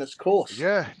taking its course.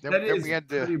 Yeah, that is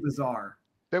pretty bizarre.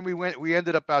 Then we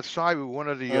ended up outside with one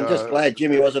of the. I'm just glad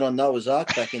Jimmy wasn't on Noah's Ark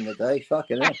back in the day.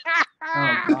 Fucking hell.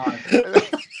 Oh God.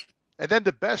 And then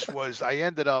the best was I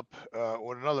ended up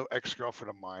with another ex-girlfriend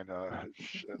of mine. I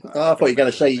thought you were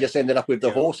going to say you just ended up with the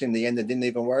horse in the end and didn't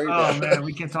even worry about it. Oh man,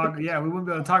 we can't talk. Yeah, we wouldn't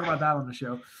be able to talk about that on the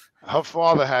show. Her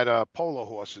father had polo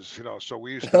horses, so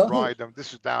we used to ride them.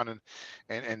 This is down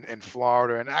in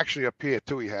Florida, and actually up here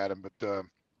too. He had them, but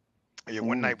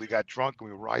one night we got drunk and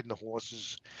we were riding the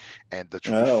horses, and the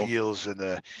fields and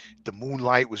the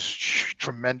moonlight was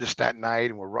tremendous that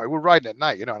night. And we're riding at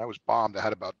night, and I was bombed. I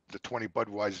had about the 20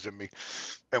 Budweisers in me,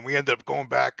 and we ended up going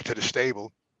back to the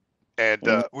stable, and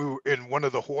we were in one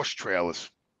of the horse trailers.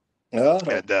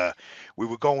 And we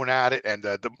were going at it, and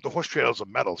the horse trailers are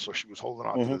metal, so she was holding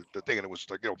on to the thing, and it was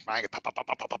like banging,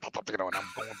 and I'm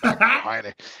going back behind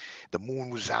it. The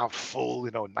moon was out full,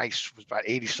 nice. It was about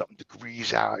 80-something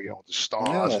degrees out, the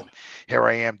stars, and here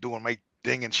I am doing my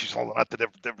thing, and she's holding on to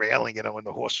the railing, and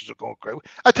the horses are going crazy.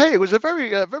 I tell you, it was a very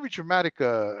very dramatic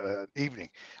evening.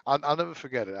 I'll never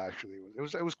forget it. Actually, it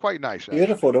was quite nice.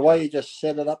 Beautiful, actually. The way you just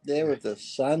set it up there with the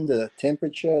sun, the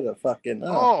temperature, the fucking. It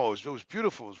was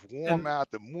beautiful. It was warm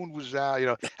out. The moon was out.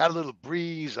 Had a little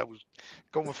breeze. I was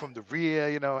going from the rear.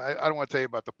 I don't want to tell you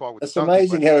about the part with. It's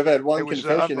amazing how we've had one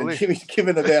confession and Jimmy's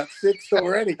given about 6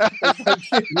 already.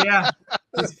 Yeah,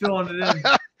 he's filling it in.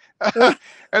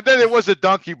 And then it was a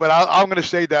donkey, but I'm going to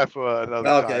save that for another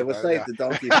time. Okay, we'll save the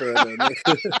donkey for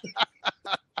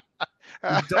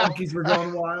the donkeys were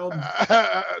going wild.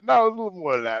 No, a little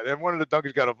more than that. And one of the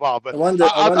donkeys got involved. But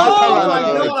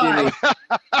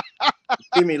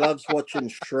Jimmy loves watching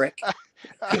Shrek.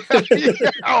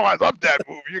 I love that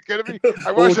movie. You kidding me?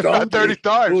 I watched it about 30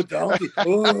 times.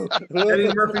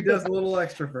 Eddie Murphy does a little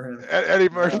extra for him. Eddie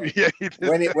Murphy, yeah. He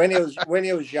did. When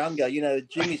he was younger,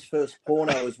 Jimmy's first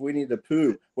porno was Winnie the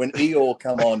Pooh. When Eeyore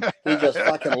come on, he just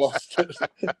fucking lost it.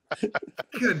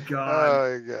 Good God.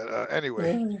 Oh my God.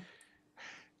 Anyway.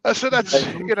 So that's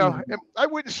I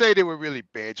wouldn't say they were really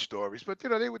bad stories, but they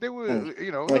were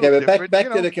Okay, but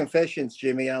back to the confessions,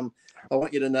 Jimmy. I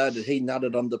want you to know that he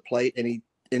nutted on the plate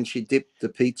and she dipped the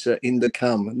pizza in the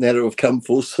cum. Now to have come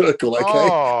full circle, okay?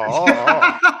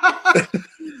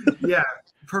 Yeah,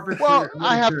 perfect. Well,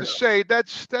 I have to say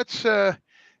that's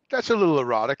That's a little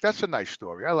erotic. That's a nice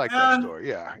story. I like that story.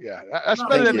 Yeah, yeah. That's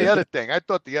better than the other thing. I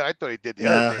thought he did the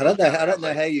other thing. I don't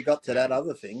know how you got to that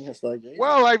other thing. It's like, geez.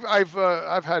 Well,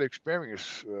 I've had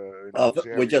experience.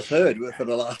 We just heard for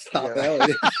the last half hour.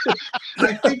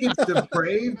 I think it's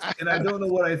depraved, and I don't know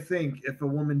what I think if a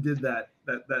woman did that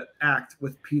act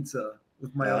with pizza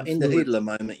with my own. In the heat of the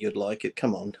moment, you'd like it.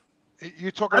 Come on.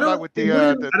 You're talking about with the.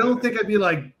 I don't think I'd be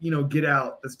like, get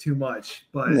out. That's too much.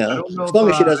 But no, I don't know as long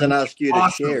as she doesn't ask you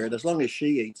to share it, as long as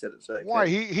she eats it, it's okay. Why?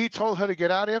 He told her to get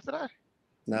out after that?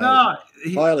 No,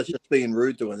 Tyler's just being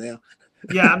rude to her now.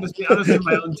 Yeah, I'm just giving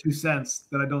my own 2 cents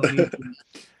that I don't need to.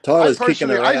 Tyler's kicking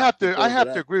her out. I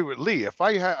have to agree with Lee. If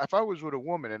I was with a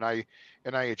woman and I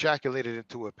ejaculated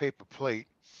into a paper plate,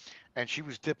 and she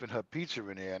was dipping her pizza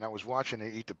in there, and I was watching her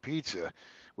eat the pizza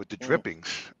with the drippings,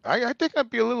 I think I'd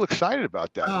be a little excited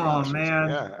about that. Oh man,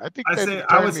 yeah,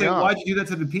 I would say, why'd you do that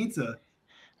to the pizza?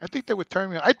 I think that would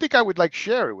turn me on. I think I would like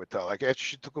share it with her. Like after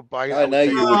she took a bite. I know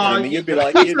you would. I mean, you'd be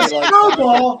like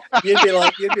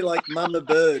Mama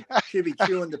Bird. She'd be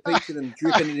chewing the pizza and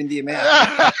dripping it into your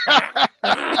mouth.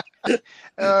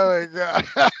 Oh my god.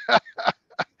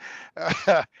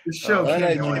 The show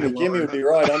Jimmy would be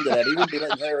right under that. He wouldn't be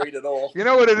letting her eat it all. You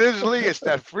know what it is, Lee? It's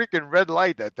that freaking red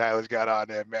light that Tyler's got on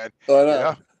there, man. I know. You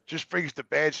know? Just brings the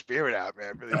bad spirit out,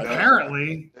 man. Really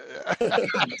apparently. God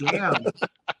damn.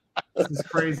 This is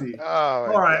crazy. Oh,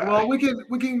 all right. Well, we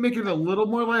can make it a little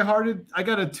more lighthearted. I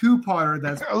got a two-parter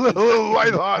that's a little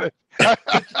lighthearted.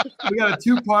 We got a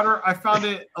two-parter. I found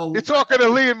it. You're talking to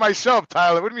Lee and myself,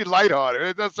 Tyler. What do you mean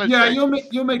lighthearted? Yeah,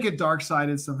 you'll make it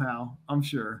dark-sided somehow. I'm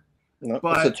sure. No,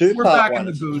 but it's a two-part we're back one.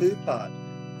 in the booth.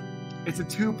 It's a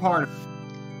two-part.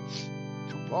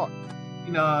 Two-part.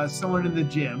 Someone in the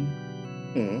gym.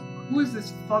 Mm-hmm. Who is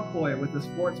this fuckboy with the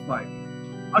sports bike?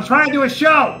 I'm trying to do a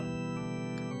show.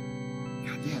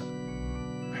 God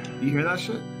damn. Do you hear that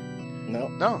shit? No.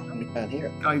 You can't hear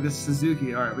it. Oh, this is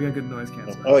Suzuki. All right, we got good noise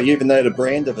canceling. Oh, you even know the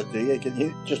brand of it, do you? Can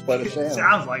you just by the sound?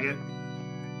 Sounds like it.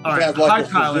 All right. Sounds like Hi, a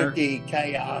Tyler. Suzuki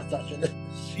KR such a...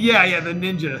 Yeah, the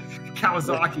Ninja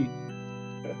Kawasaki.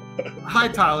 Hi,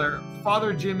 Tyler.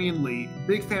 Father Jimmy and Lee.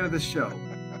 Big fan of the show.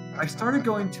 I started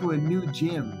going to a new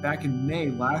gym back in May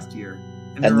last year.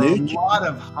 And there are a lot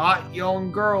of hot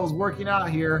young girls working out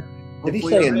here. Did he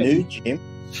say a new gym?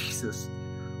 Jesus.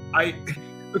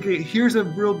 Okay, here's a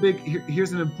real big,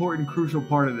 here's an important, crucial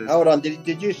part of this. Hold on.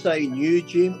 Did you say new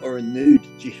gym or a nude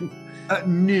gym?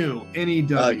 New,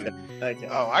 N-E-W. Okay.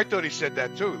 Oh, I thought he said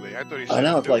that too, Lee. I thought he said I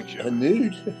know, it's like gym. A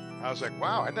nude. I was like,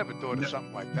 wow, I never thought of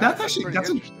something like that. That's actually,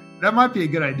 that might be a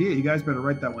good idea. You guys better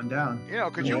write that one down.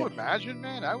 Could you imagine,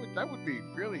 man? That would be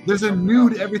really... There's a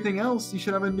nude everything else. You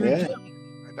should have a nude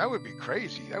gym. That would be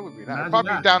crazy. That would be nice.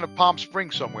 Probably down in Palm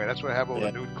Springs somewhere. That's where I have all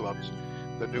the nude clubs.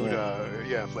 The nude,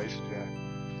 places,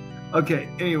 Okay,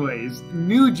 anyways,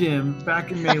 new gym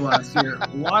back in May last year. A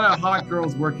lot of hot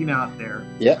girls working out there.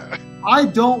 Yeah. I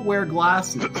don't wear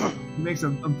glasses. He makes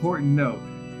an important note.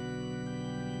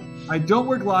 I don't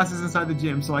wear glasses inside the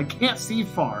gym, so I can't see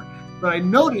far. But I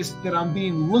noticed that I'm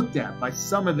being looked at by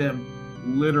some of them,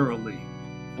 literally.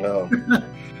 Oh.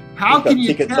 How can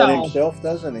you tell? On himself,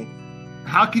 doesn't he?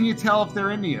 How can you tell if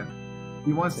they're into you?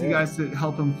 He wants you guys to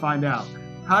help him find out.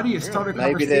 How do you start a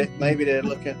conversation? Maybe they're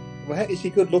looking. Well, is he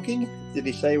good looking? Did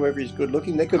he say whether he's good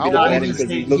looking? They could be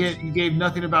he gave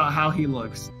nothing about how he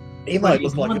looks. He might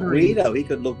look like a weirdo. He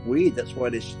could look weird. That's why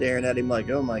they're staring at him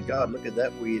like, oh my God, look at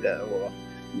that weirdo. Or,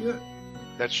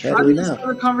 that's true. How do you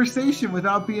start a conversation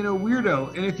without being a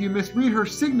weirdo? And if you misread her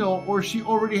signal or she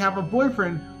already have a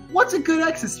boyfriend, what's a good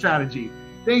exit strategy?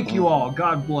 Thank you all.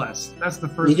 God bless. That's the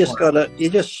first. You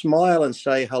just smile and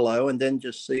say hello, and then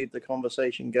just see if the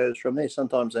conversation goes from there.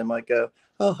 Sometimes they might go,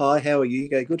 "Oh, hi, how are you?" You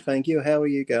go, "Good, thank you. How are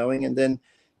you going?" And then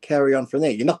carry on from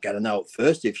there. You're not going to know at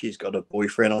first if she's got a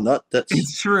boyfriend or not.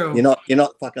 It's true. You're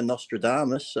not fucking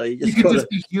Nostradamus, so you can just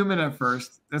be human at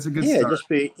first. That's a good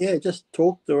start. Just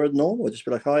talk to her normal. Just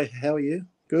be like, "Hi, how are you?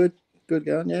 Good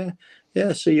going.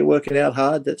 Yeah. See you working out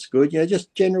hard. That's good.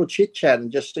 Just general chit chat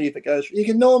and just see if it goes. You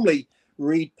can normally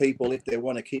read people if they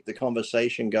want to keep the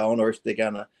conversation going or if they're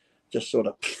gonna just sort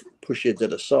of push you to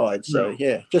the side. So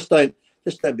just don't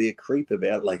be a creep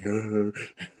about it, like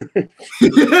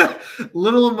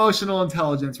little emotional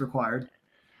intelligence required.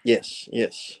 Yes. You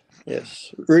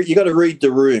got to read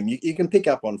the room. You can pick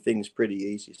up on things pretty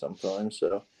easy sometimes.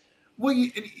 So well,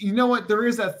 you know what? There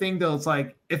is that thing though. It's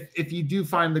like if you do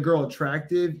find the girl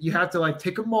attractive, you have to like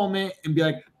take a moment and be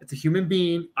like, it's a human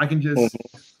being. I can just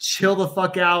chill the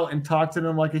fuck out and talk to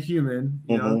them like a human.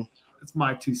 You know, it's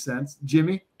my 2 cents.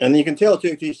 Jimmy? And you can tell too,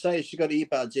 if you say she's got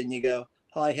earbuds in, you go,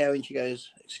 "Hi, how?" And she goes,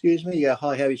 "Excuse me." You go,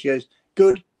 "Hi, how?" And she goes,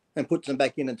 "Good." and puts them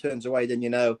back in and turns away, then you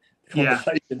know the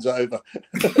conversation's over.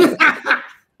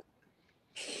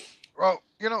 Well,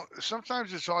 you know,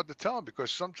 sometimes it's hard to tell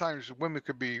because sometimes women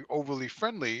could be overly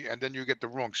friendly and then you get the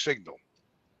wrong signal.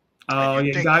 Oh,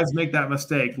 yeah, guys make that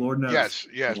mistake, Lord knows.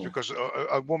 Yes, because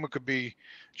a woman could be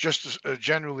just a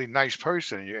generally nice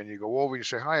person, and you go over and you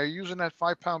say, "Hi, are you using that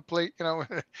 5-pound plate?" You know,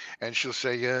 and she'll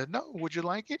say, "No, would you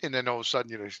like it?" And then all of a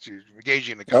sudden, you know, she's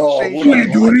engaging in a conversation. Would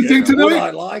you do anything tonight? Would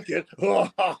I like it?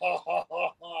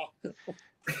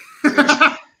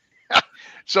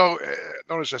 So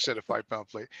notice I said a 5-pound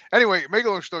plate. Anyway, make a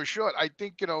long story short, I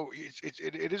think, you know,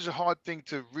 it is a hard thing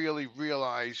to really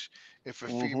realize if a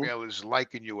female is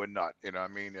liking you or not. You know, I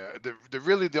mean,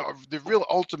 the real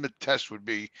ultimate test would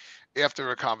be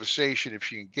after a conversation, if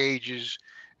she engages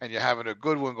and you're having a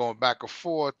good one going back and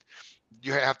forth,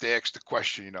 you have to ask the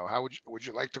question, you know, how would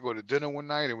you like to go to dinner one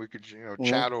night and we could, you know,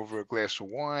 chat over a glass of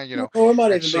wine, you know. Or it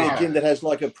might even be a gym that has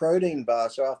like a protein bar,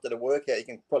 so after the workout you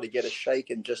can probably get a shake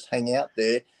and just hang out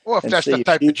there. Well, if that's the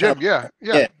type of gym,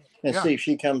 see if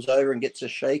she comes over and gets a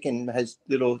shake and has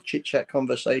little chit-chat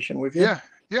conversation with you.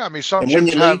 Yeah, I mean, some and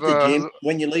gyms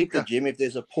when you leave the gym, if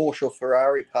there's a Porsche or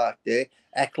Ferrari parked there,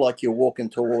 act like you're walking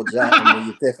towards that, and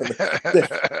you definitely.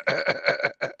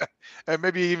 And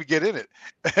maybe even get in it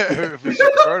if it's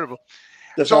convertible.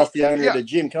 Just ask the owner of the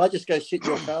gym, can I just go sit in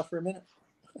your car for a minute?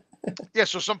 Yeah,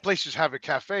 so some places have a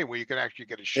cafe where you can actually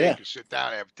get a shake and sit down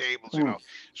and have tables, you know.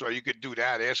 So you could do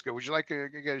that. Ask her, would you like to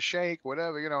get a shake,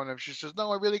 whatever, you know. And if she says,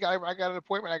 no, I got an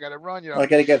appointment, I got to run, you know. I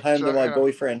got to get home to my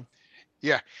boyfriend.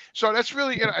 Yeah, so that's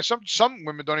really, you know, some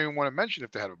women don't even want to mention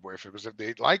if they have a boyfriend, because if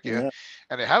they like you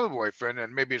and they have a boyfriend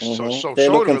and maybe it's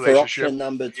they're looking relationship. for option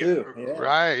number 2.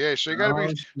 Right, yeah. So you got to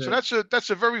be. So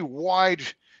that's a very wide,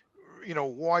 you know,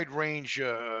 wide range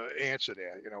answer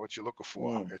there. You know what you're looking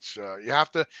for. It's you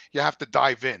have to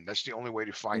dive in. That's the only way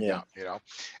to find out. You know,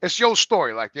 it's the old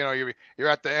story. Like, you know, you're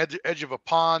at the edge of a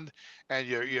pond and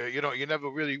you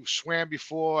never really swam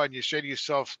before, and you say to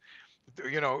yourself,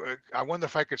 you know, I wonder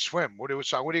if I could swim. What are you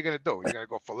going to do? You're going to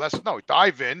go for lessons? No,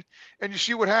 dive in and you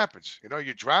see what happens. You know,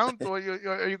 you drowned or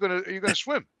are you going to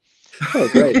swim? Oh,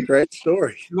 great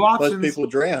story. Most people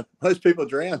drown.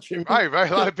 Jimmy.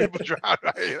 Right. A lot of people drown.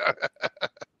 Right?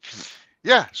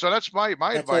 Yeah. So that's my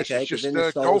advice. Okay, just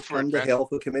go for it, man. Hell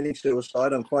for committing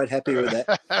suicide. I'm quite happy with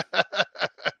that.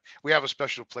 We have a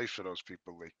special place for those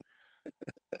people, Lee.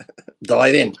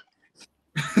 Dive in.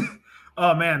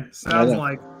 Oh man, sounds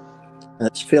like.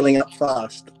 It's filling up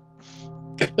fast.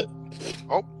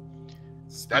 Oh,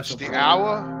 that's the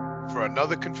hour for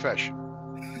another confession.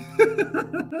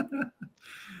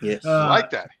 Yes, like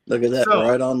that. Look at that,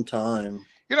 right on time.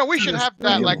 You know, we should have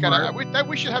that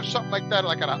we should have something like that,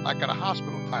 like at a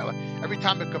hospital, Tyler. Every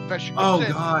time a confession comes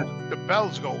in, the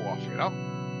bells go off. You know,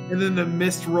 and then the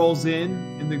mist rolls in,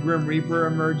 and the Grim Reaper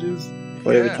emerges.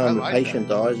 Or every time the patient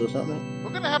dies or something. We're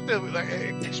gonna have to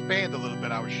expand a little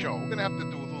bit our show. We're gonna have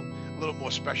to do a little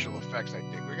more special effects. I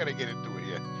think we're gonna get into it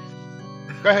here.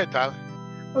 Go ahead, Tyler.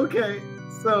 Okay,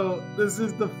 so this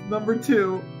is the number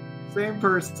 2, same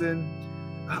person.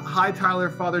 Hi, Tyler,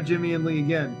 Father Jimmy, and Lee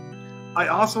again. I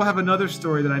also have another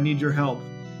story that I need your help.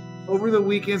 Over the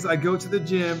weekends, I go to the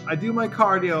gym, I do my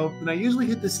cardio, and I usually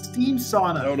hit the steam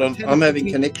sauna. Hold on, I'm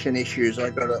having connection issues.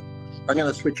 I'm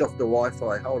gonna switch off the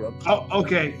Wi-Fi. Hold on. Oh,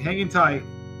 okay, hanging tight.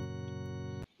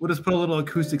 We'll just put a little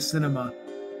acoustic cinema.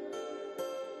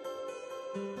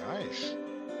 Nice.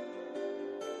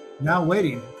 Now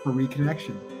waiting for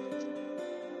reconnection.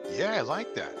 Yeah, I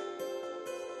like that.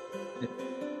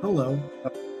 Hello.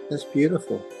 That's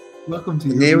beautiful. Welcome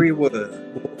to there we were.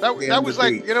 That was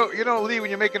like, you know, Lee,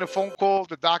 when you're making a phone call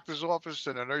to the doctor's office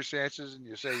and the nurse answers and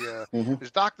you say,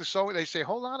 is Dr. So? They say,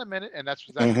 hold on a minute, and that's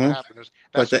what happened.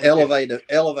 That's like the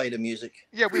elevator music.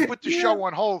 Yeah, we put the show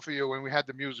on hold for you when we had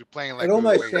the music playing. Like it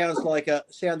almost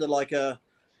sounded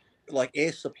like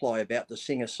Air Supply about to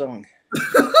sing a song.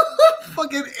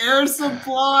 Fucking Air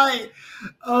Supply.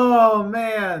 Oh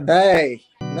man. Hey,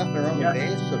 nothing wrong with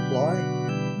Air Supply.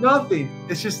 Nothing.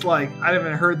 It's just like I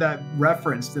haven't heard that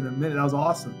referenced in a minute. That was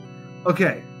awesome.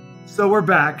 Okay, so we're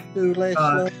back. Two less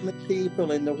lonely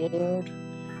people in the world.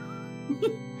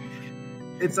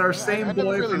 It's our same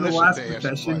boy from the last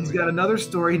confession. He's got another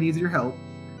story. He needs your help.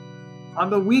 On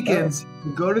the weekends,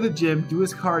 we go to the gym, do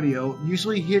his cardio.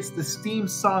 Usually he hits the steam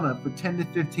sauna for 10 to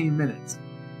 15 minutes.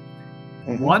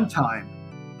 One time,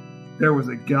 there was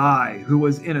a guy who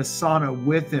was in a sauna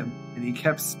with him, and he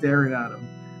kept staring at him.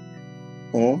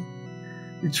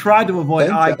 He tried to avoid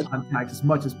eye contact as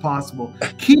much as possible.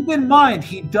 Keep in mind,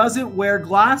 he doesn't wear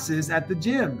glasses at the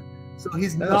gym, so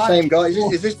he's not the same guy.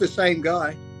 Is this the same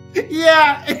guy?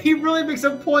 Yeah, and he really makes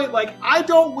a point. Like, I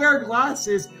don't wear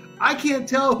glasses. I can't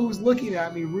tell who's looking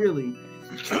at me, really.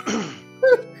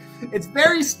 It's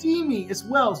very steamy as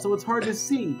well, so it's hard to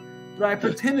see. But I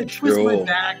pretend to twist my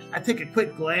back. I take a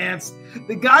quick glance.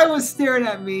 The guy was staring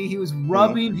at me. He was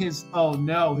rubbing his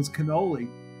cannoli.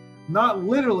 Not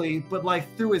literally, but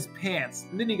like through his pants.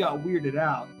 And then he got weirded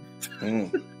out.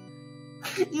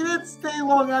 He didn't stay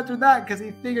long after that because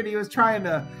he figured he was trying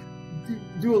to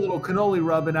do a little cannoli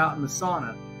rubbing out in the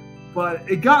sauna. But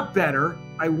it got better.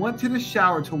 I went to the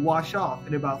shower to wash off,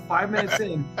 and about 5 minutes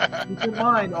in, keep in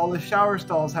mind all the shower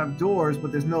stalls have doors,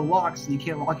 but there's no locks, so you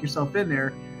can't lock yourself in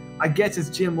there. I guess it's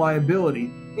gym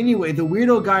liability. Anyway, the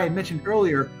weirdo guy I mentioned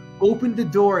earlier opened the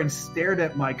door and stared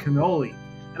at my cannoli.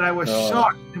 And I was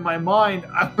shocked. In my mind,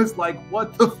 I was like,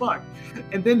 what the fuck?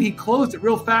 And then he closed it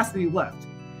real fast and he left.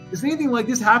 Does anything like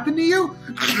this happen to you?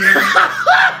 It's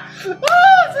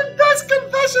the best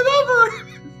confession ever!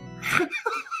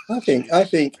 I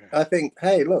think,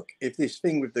 hey, look, if this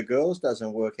thing with the girls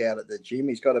doesn't work out at the gym,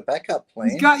 he's got a backup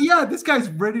plan. This guy's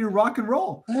ready to rock and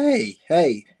roll. Hey,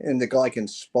 and the guy can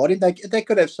spot him. They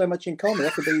could have so much in common.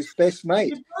 That could be his best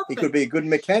mate. He could be a good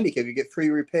mechanic if you get free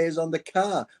repairs on the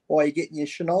car while you're getting your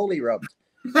cannoli rubbed.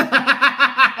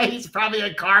 He's probably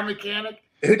a car mechanic.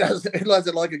 Who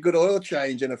doesn't like a good oil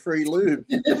change and a free lube?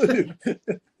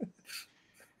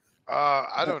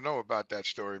 I don't know about that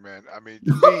story, man. I mean,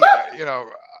 to me,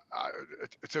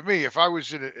 to me, if I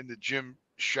was in the gym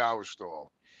shower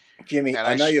stall, Jimmy,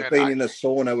 I know you've been in a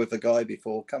sauna with a guy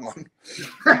before. Come on.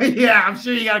 Yeah, I'm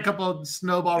sure you got a couple of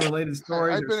snowball-related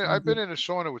stories. I've been in a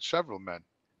sauna with several men.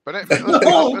 But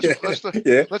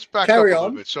let's back up a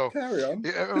little bit. So carry on.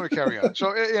 Yeah, I'm gonna carry on.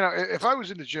 So if I was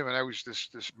in the gym and I was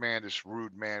this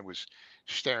rude man was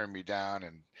staring me down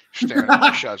and staring at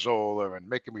my chazola and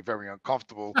making me very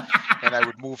uncomfortable, and I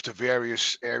would move to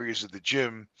various areas of the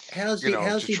gym. How's he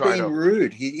being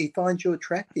rude? He finds you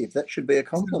attractive. That should be a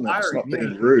compliment. It's not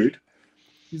being rude.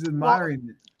 He's admiring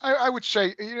it. I would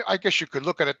say, I guess you could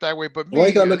look at it that way, but why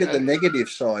you gotta look at the negative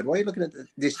side? Why are you looking at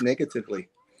this negatively?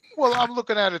 Well, I'm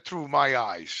looking at it through my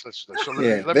eyes. Let me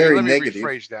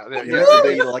rephrase that.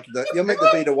 You're meant to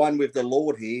be the one with the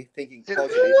Lord here, thinking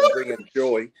positive and bringing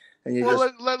joy. And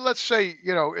let's say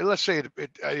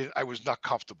I was not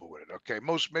comfortable with it. Okay,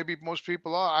 most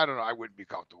people are. I don't know. I wouldn't be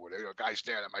comfortable with it. A guy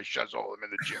staring at my chazola. I'm in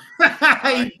the gym.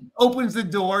 He opens the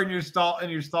door in your stall and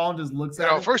just looks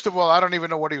at it. First of all, I don't even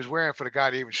know what he was wearing for the guy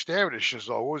to even stare at his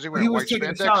chazola. What was he wearing? He was taking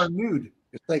a shower nude.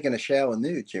 He was taking a shower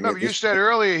nude, Jimmy. No, but you said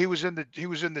earlier he was in the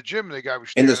gym. And the guy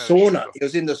was in the sauna. He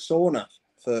was in the sauna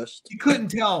first. He couldn't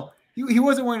tell. He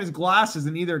wasn't wearing his glasses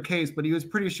in either case, but he was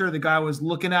pretty sure the guy was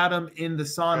looking at him in the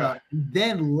sauna. Yeah. And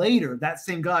then later, that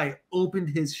same guy opened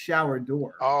his shower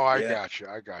door. Oh, I got you.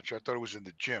 I thought it was in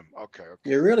the gym. Okay.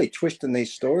 You're really twisting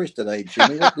these stories today,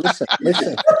 Jimmy.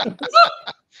 Listen.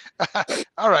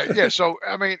 All right. Yeah. So,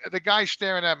 I mean, the guy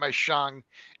staring at my shang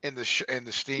in the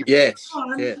steam. Yes.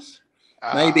 Yes.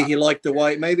 Maybe he liked the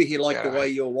way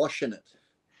you're washing it.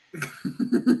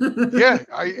 Yeah.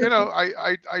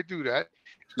 I do that.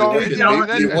 So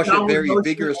you wash it very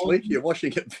vigorously. You're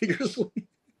washing it vigorously.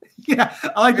 Yeah,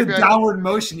 I like the downward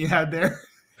motion you had there.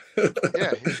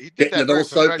 Yeah, he did getting that it all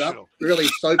soaked up, really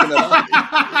soaking it up.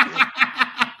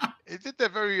 He did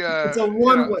that very. It's a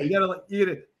one way. You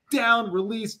gotta down,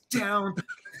 release, down.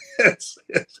 Yes.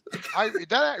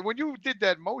 When you did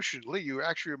that motion, Lee, you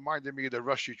actually reminded me of the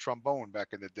rusty trombone back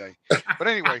in the day. But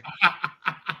anyway,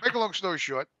 make a long story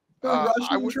short,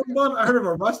 trombone. I heard of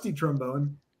a rusty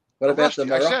trombone. What about the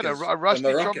maracas? I said a rusty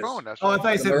trombone. I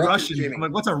thought you said Russian. Jimmy. I'm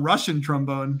like, what's a Russian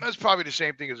trombone? That's probably the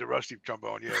same thing as a rusty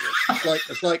trombone. Yeah.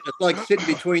 It's like sitting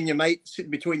between your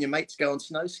mates going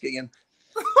snow skiing.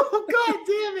 Oh, God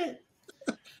damn it!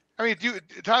 I mean,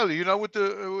 Tyler, you know what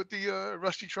the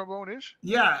rusty trombone is?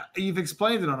 Yeah, you've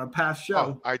explained it on a past show.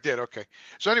 Oh, I did. Okay.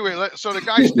 So anyway, so the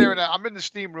guy's staring at. I'm in the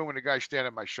steam room and the guy's staring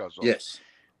at my chazola. Yes.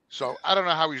 So I don't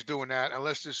know how he's doing that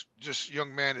unless this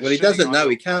young man is. Well, he doesn't know.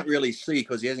 He can't really see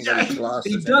because he hasn't got his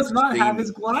glasses. He does not have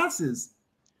his glasses.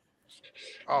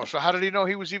 Oh, so how did he know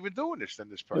he was even doing this then?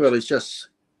 This person. Well, he's just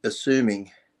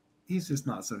assuming. He's just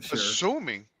not so sure.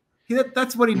 Assuming.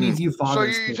 That's what he needs you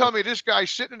fathers. So you tell me this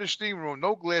guy's sitting in the steam room,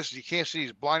 no glasses, he can't see,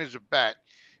 he's blind as a bat,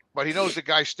 but he knows the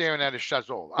guy's staring at his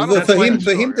chazola. For him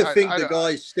to think the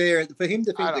guy's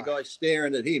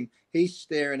staring at him, he's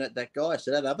staring at that guy.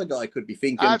 So that other guy could be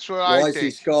thinking, why is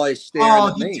this guy staring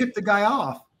at me? Oh, he tipped the guy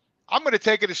off. I'm going to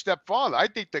take it a step farther. I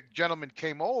think the gentleman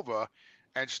came over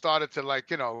and started to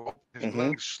his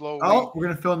legs slowly. Oh, we're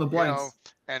going to fill in the blanks.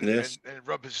 And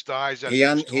rub his thighs. He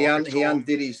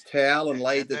undid his towel and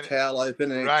laid the towel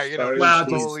open and right, exposed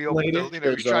slowly opened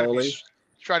he's trying to be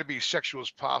try to be as sexual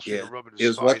as possible. Yeah. Rubbing his he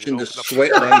was thighs watching the and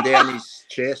sweat run down his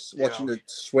chest, watching know, the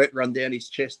sweat run down his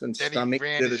chest and then stomach. he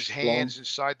ran his hands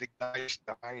inside the guy's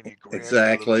thigh and he grabbed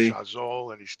exactly. a little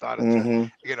chazole and he started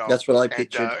to, you know. That's what I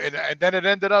pictured. And then it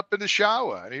ended up in the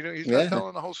shower. And he's not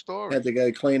telling the whole story. Had to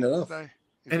go clean it off.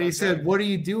 And he said, "What are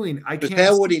you doing? I can't."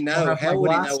 How would he know? How would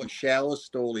he know what shower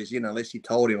stall is? You know, unless he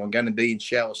told him, "I'm going to be in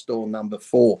shower stall number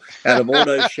 4." Out of all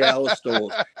those shower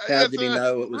stalls, how did he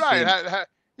know it was him?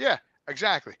 Yeah,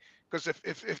 exactly. Because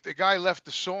if the guy left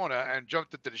the sauna and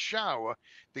jumped into the shower,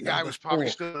 the guy was probably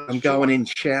still. I'm going in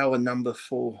shower number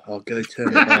 4. I'll go turn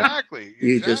it on. Exactly.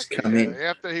 You just come in.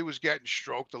 After he was getting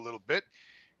stroked a little bit,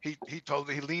 he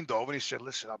leaned over and he said,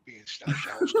 "Listen, I'll be in shower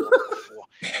stall number 4."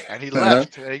 And he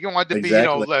left. He wanted to be,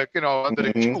 under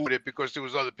the queue with it because there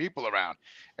was other people around,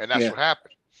 and that's what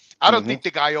happened. I don't think the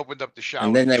guy opened up the shower.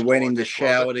 And then they went in the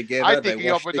shower together. I think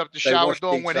he opened up the shower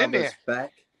door and went in there.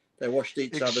 They washed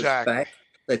each other's back.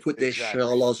 They put their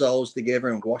shalozols together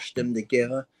and washed them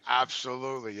together.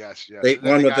 Absolutely, yes.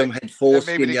 One of them had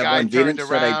foreskin, the other one didn't. So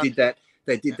they did that.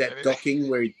 They did that docking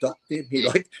where he docked him. He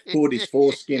like poured his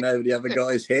foreskin over the other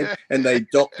guy's head, and they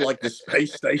docked like the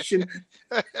space station.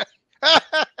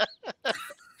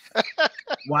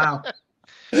 Wow.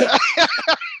 God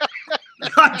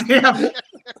damn it.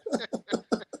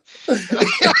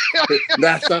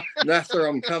 NASA,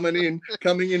 I'm coming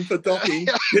in for docking.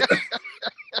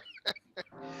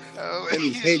 And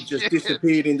his head just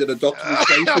disappeared into the docking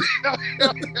station.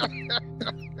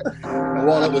 And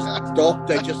while it was docked,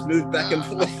 they just moved back and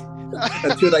forth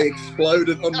until they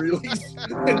exploded on release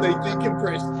and they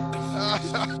decompressed.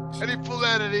 And he pulled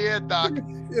out of the air, Doc.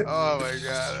 Yeah. Oh my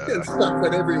God! And stuff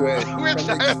went everywhere from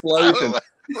the explosion.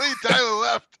 Tyler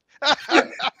left.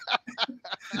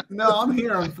 No, I'm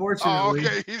here, unfortunately. Oh,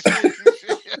 okay. He's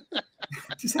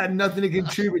just had nothing to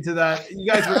contribute to that. You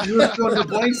guys were filling the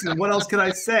blanks in. What else could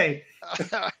I say?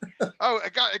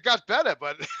 It got better,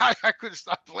 but I couldn't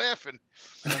stop laughing.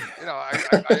 You know, I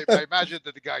imagined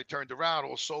that the guy turned around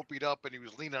all soapied up and he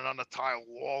was leaning on a tile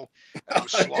wall. And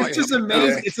was it's just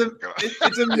amazing. It's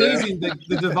amazing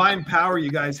the divine power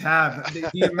you guys have.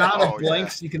 The amount of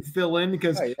blanks you can fill in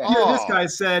because this guy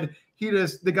said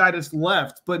the guy just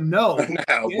left, but no.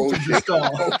 Bullshit.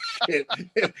 Bullshit.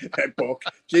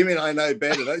 Jimmy and I know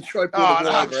better. Don't try to put it all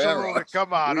over our eyes.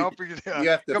 Come on. You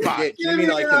have to forget. Jimmy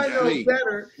and I can see.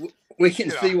 Better. We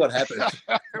can see what happens.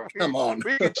 Come on.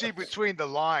 We can see between the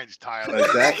lines, Tyler.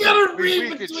 Exactly. You gotta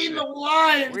read between the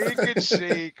lines. We can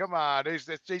see. Come on.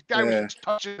 The guy was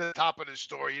touching the top of the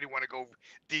story. He didn't want to go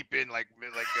deep in like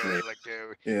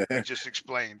he just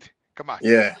explained. Come on.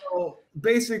 Yeah. So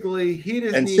basically, he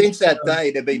just since that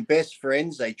day, they've been best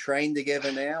friends. They train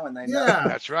together now, and they know. Yeah,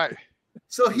 that's right.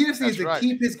 So he just needs to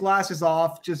keep his glasses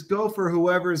off. Just go for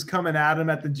whoever's coming at him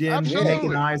at the gym,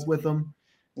 making eyes with them.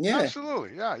 Yeah,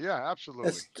 absolutely. Yeah,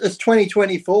 absolutely. It's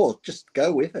 2024. Just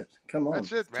go with it. Come on.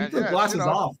 That's it, man. Keep the glasses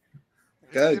off.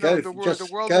 Go. Just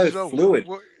go fluid.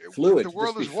 Fluid. The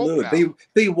world just is be fluid.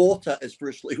 Be water, as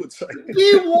Bruce Lee would say.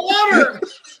 Be water.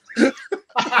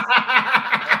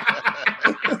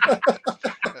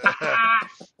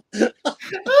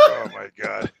 Oh my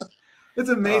God. It's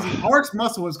amazing.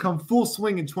 RxMuscle has come full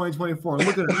swing in 2024.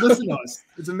 Look at it. Listen to us.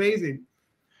 It's amazing.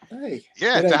 Hey,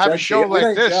 to have a show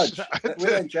like this. We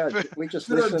don't judge. We just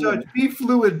listen. Be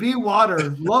fluid. Be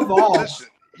water. Love all. Listen,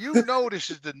 you know this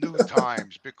is the new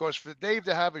times because for Dave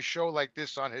to have a show like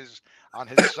this on his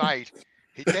site,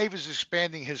 Dave is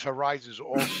expanding his horizons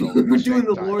also. We're doing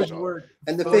the Lord's work.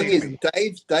 And the thing is,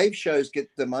 Dave's shows get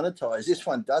demonetized. This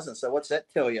one doesn't. So what's that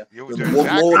tell you?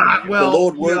 The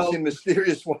Lord works in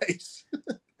mysterious ways.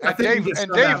 And Dave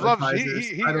loves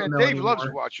Dave loves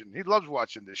watching. He loves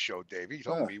watching this show, Dave. He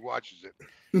told me he watches it.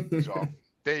 So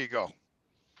there you go.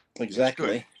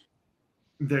 Exactly.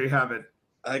 There you have it.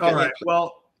 All right.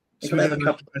 Well, should we have a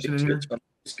couple of in here?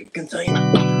 Container.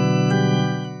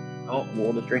 Oh,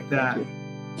 water drink. That.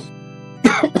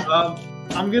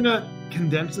 I'm gonna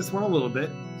condense this one a little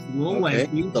bit. It's a little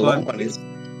lengthy, but it's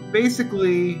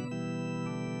basically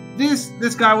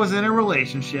this guy was in a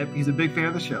relationship. He's a big fan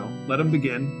of the show. Let him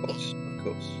begin. Of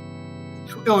course.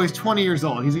 Oh, he's 20 years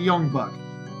old. He's a young buck.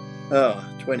 Oh,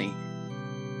 20.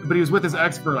 But he was with his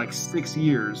ex for like 6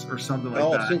 years or something like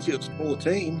that. Oh, since he was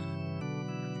 14.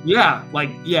 Yeah,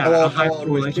 How old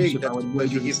was she? Did you give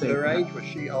her age? Was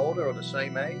she older or the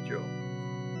same age? Or?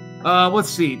 Let's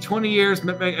see. 20 years,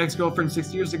 met my ex-girlfriend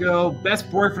 6 years ago. Best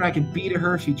boyfriend I could be to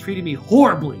her. She treated me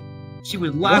horribly. She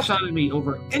would lash out at me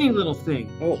over any little thing.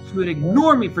 She would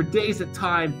ignore me for days at a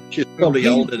time. She's probably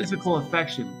older. Physical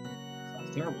affection.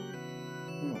 Sounds terrible.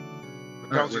 What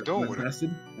the hell's he doing with her?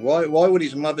 Why would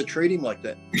his mother treat him like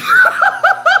that?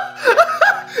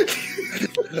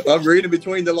 I'm reading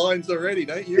between the lines already.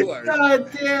 Don't you worry. God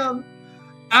damn.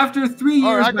 After 3 years,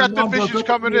 all right, I got the fishes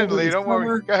coming in, Lee. Don't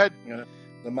worry. Go ahead.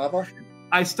 The mother?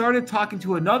 I started talking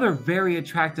to another very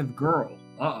attractive girl.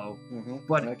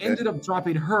 But ended up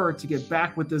dropping her to get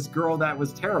back with this girl that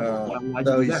was terrible.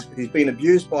 So he's been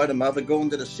abused by the mother, gone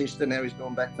to the sister, now he's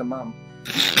gone back to mum.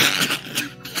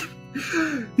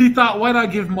 He thought, why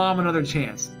not give mom another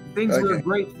chance? Things were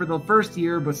great for the first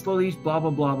year, but slowly, blah,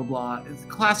 blah, blah, blah, blah. It's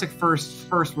classic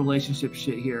first relationship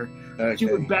shit here. She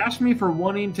would bash me for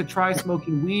wanting to try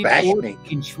smoking weed or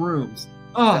taking shrooms.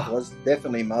 That was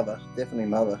definitely mother. Definitely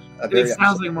mother. It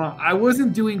sounds like mom. I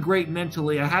wasn't doing great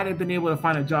mentally. I hadn't been able to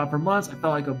find a job for months. I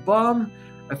felt like a bum.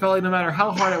 I felt like no matter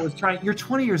how hard I was trying, you're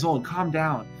 20 years old, calm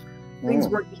down. Things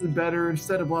weren't getting better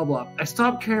instead of blah, blah. I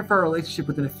stopped caring for our relationship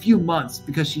within a few months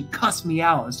because she cussed me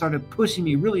out and started pushing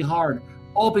me really hard,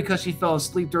 all because she fell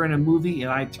asleep during a movie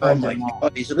and I turned him off.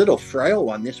 God, he's a little frail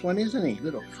one, this one, isn't he?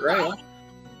 Little frail.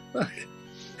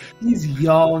 He's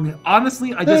young.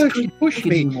 Honestly, I just she pushed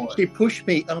me. She pushed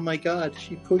me. Oh my God,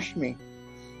 she pushed me.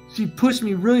 She pushed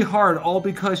me really hard, all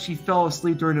because she fell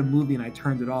asleep during a movie and I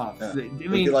turned it off. I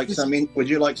mean, would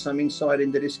you like some insight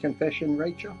into this confession,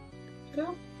 Rachel?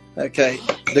 No. Okay,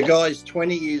 the guy's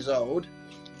 20 years old.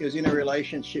 He was in a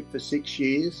relationship for 6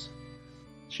 years.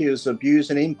 She was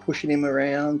abusing him, pushing him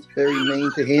around, very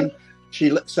mean to him.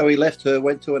 So he left her,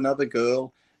 went to another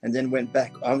girl, and then went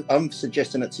back. I'm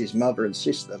suggesting it's his mother and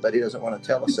sister, but he doesn't want to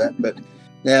tell us that. But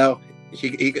now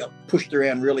he got pushed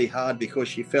around really hard because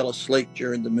she fell asleep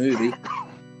during the movie.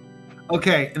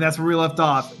 Okay, and that's where we left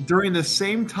off. During the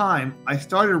same time, I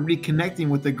started reconnecting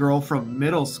with the girl from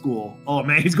middle school. Oh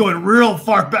man, he's going real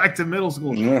far back to middle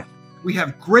school. Yeah. We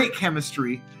have great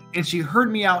chemistry, and she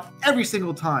heard me out every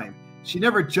single time. She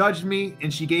never judged me,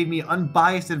 and she gave me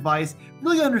unbiased advice,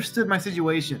 really understood my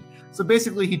situation. So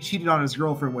basically, he cheated on his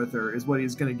girlfriend with her, is what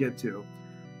he's going to get to.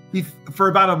 For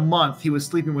about a month, he was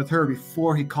sleeping with her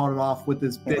before he called it off with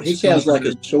this bitch. He sounds like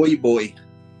a soy boy.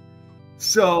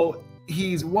 So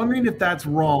he's wondering if that's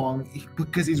wrong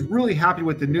because he's really happy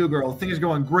with the new girl. Things are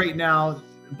going great now,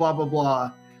 blah, blah,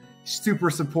 blah. Super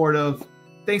supportive.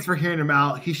 Thanks for hearing him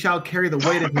out. He shall carry the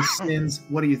weight of his sins.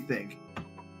 What do you think?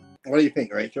 What do you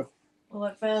think, Rachel? Well,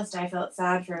 at first I felt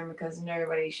sad for him because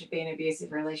nobody should be in an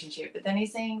abusive relationship. But then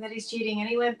he's saying that he's cheating and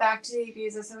he went back to the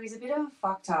abuser, so he's a bit of a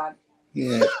fucktard.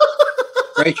 Yeah.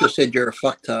 Rachel said you're a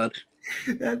fucktard.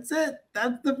 That's it.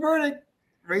 That's the verdict.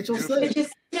 Rachel said.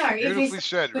 Just, if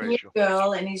he's a new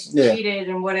girl and he's cheated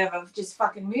and whatever, just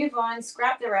fucking move on,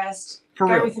 scrap the rest,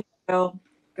 go with the girl,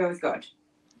 go with God.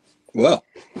 Well,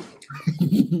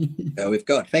 go with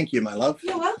God. Thank you, my love.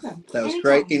 You're welcome. That was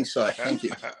great insight. Thank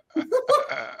you.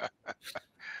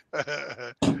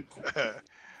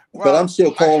 But I'm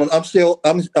still calling.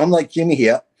 I'm like Jimmy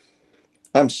here.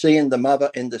 I'm seeing the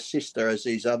mother and the sister as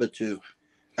these other two.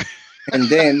 And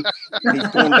then he's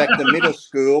gone back to middle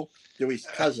school to his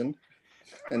cousin.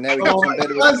 And now he got some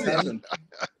better with his cousin.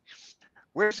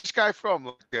 Where's this guy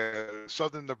from?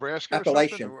 Southern Nebraska?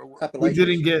 Appalachian. We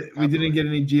didn't get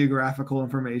any geographical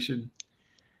information.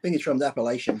 I think it's from the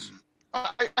Appalachians.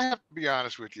 I have to be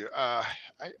honest with you. I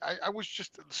was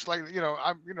just slightly,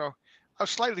 I was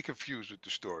slightly confused with the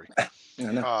story.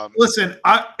 Listen,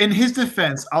 in his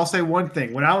defense, I'll say one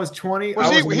thing. When I was 20,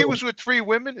 he was with 3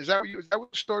 women. Is that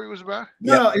what the story was about?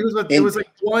 No, he was with. It was like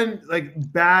one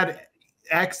bad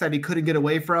ex that he couldn't get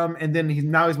away from, and then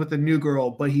now he's with a new girl.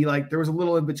 But there was a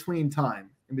little in between them.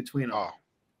 Oh,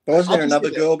 wasn't there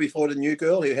another girl before the new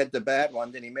girl? He had the bad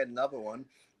one, then he met another one,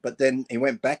 but then he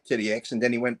went back to the ex, and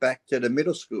then he went back to the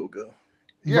middle school girl.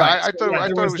 Yeah, right. I thought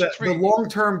it was 3. The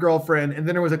long-term girlfriend, and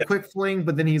then there was a quick fling,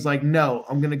 but then he's like, "No,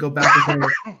 I'm going to go back with her."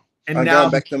 And I'm now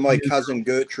going back to my cousin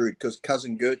Gertrude because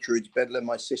cousin Gertrude's better than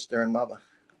my sister and mother.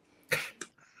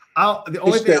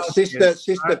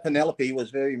 Sister Penelope was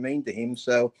very mean to him.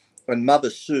 So when Mother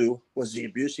Sue was the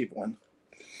abusive one,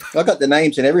 I got the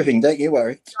names and everything. Don't you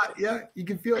worry. Yeah, you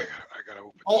can feel it.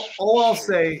 All I'll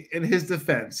say in his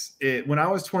defense, when I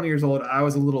was 20 years old, I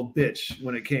was a little bitch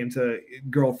when it came to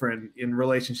girlfriend in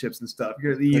relationships and stuff.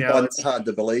 It's hard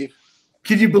to believe.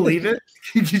 Could you believe it?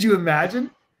 Could you imagine?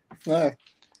 No,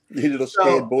 you little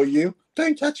scared boy, you.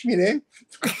 Don't touch me then.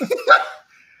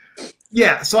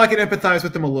 Yeah, so I can empathize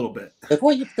with them a little bit. That's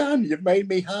what you've done. You've made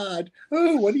me hard.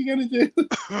 Oh, what are you going to do?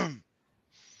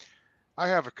 I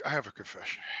have a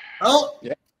confession. Oh,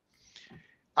 yeah.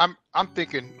 I'm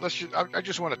thinking. I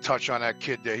just want to touch on that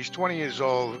kid there. He's 20 years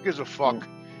old. Who gives a fuck?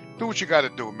 Do what you got to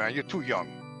do, man. You're too young.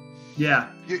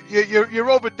 Yeah. You're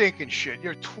overthinking shit.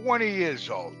 You're 20 years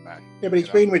old, man. Yeah, but he's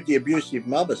been with the abusive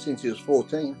mother since he was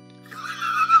 14.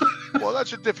 Well,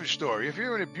 that's a different story. If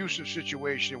you're in an abusive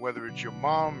situation, whether it's your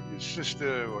mom, your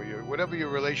sister, or your whatever your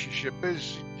relationship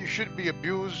is, you shouldn't be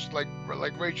abused. Like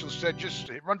Rachel said, just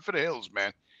run for the hills,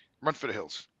 man. Run for the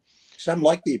hills. Some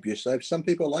like the abuse, though. Some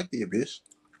people like the abuse.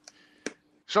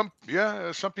 Some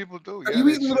people do. Are you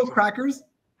eating little crackers?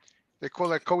 They call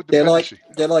that codependency.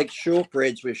 They're like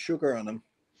shortbreads with sugar on them.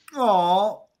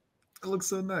 Oh, it looks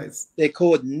so nice. They're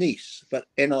called Nice, but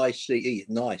Nice.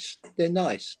 Nice. They're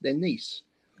nice. They're Nice.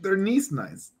 They're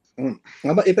nice.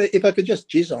 If I could just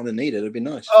jizz on and eat it, it'd be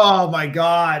nice. Oh my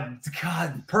God!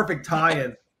 Perfect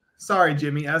tie-in. Sorry,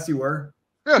 Jimmy, as you were.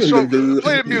 Yeah. So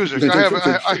play the music.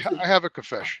 I have a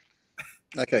confession.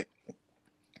 Okay.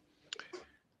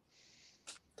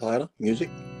 Tyler, music.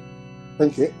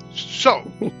 Thank you. So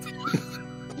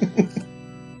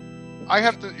I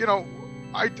have to,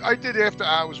 I did After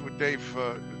Hours with Dave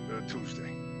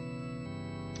Tuesday,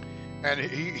 and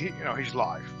he he's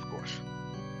live, of course.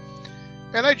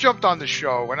 And I jumped on the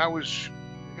show, and I was,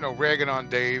 ragging on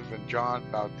Dave and John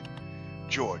about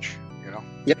George,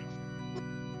 Yep.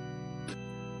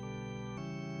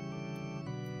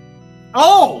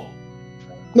 Oh!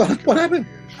 What happened?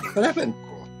 What happened?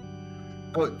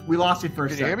 Oh, we lost you for a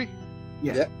second. Can you hear me?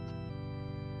 Yeah. Yep.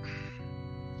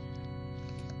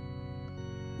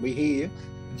 We hear you.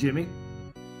 Jimmy?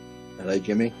 Hello,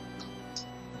 Jimmy.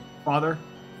 Father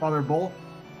Bull?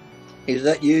 Is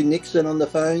that you, Nixon, on the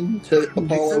phone to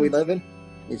Apollo 11?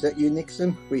 Is that you,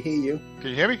 Nixon? We hear you. Can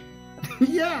you hear me?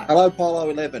 Yeah. Hello, Apollo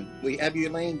 11. We have you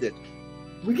landed.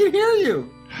 We can hear you.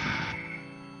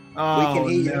 Oh, we can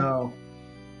hear no.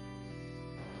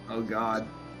 Oh, God.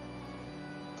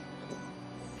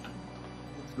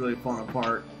 It's really falling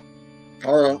apart.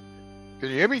 All right. Can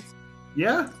you hear me?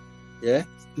 Yeah. Yeah.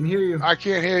 Can hear you. I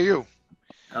can't hear you.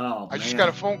 Oh, I just got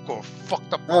a phone call.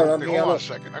 Fucked up. Oh, Hold on a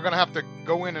second. I'm gonna have to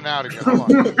go in and out again.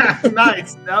 Hold on.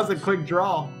 Nice. That was a quick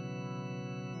draw.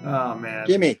 Oh man.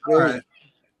 Jimmy. All right.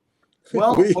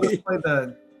 Well, we'll just play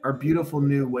our beautiful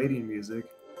new waiting music.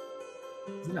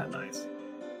 Isn't that nice?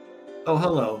 Oh,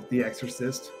 hello, The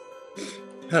Exorcist.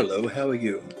 Hello, how are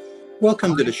you?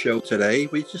 Welcome to the show today.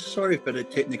 We're just sorry for the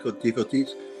technical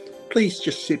difficulties. Please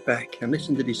just sit back and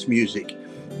listen to this music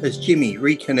as Jimmy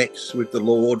reconnects with the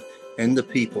Lord and the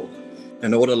people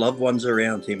and all the loved ones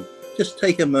around him. Just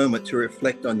take a moment to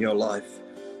reflect on your life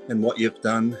and what you've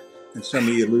done, and some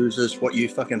of you losers, what you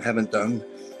fucking haven't done.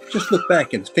 Just look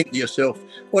back and think to yourself,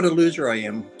 what a loser I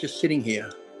am, just sitting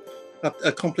here. I've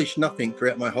accomplished nothing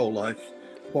throughout my whole life.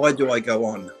 Why do I go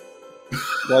on?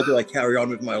 Why do I carry on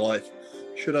with my life?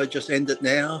 Should I just end it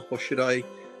now, or should I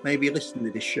maybe listen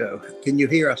to this show? Can you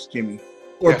hear us, Jimmy?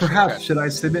 Or perhaps should I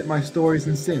submit my stories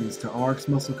and sins to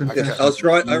RxMuscle Confessional? I was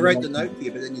right. I wrote the note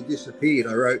here, but then you disappeared.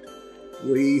 I wrote,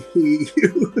 "We hear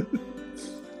you."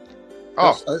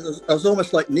 Oh, I was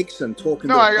almost like Nixon talking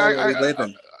to Apollo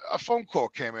 11. A phone call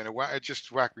came in. It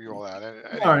just whacked me all out.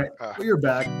 Anyway, all right, well, you're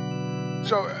back.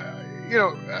 So,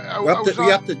 we're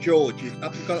up to George. You've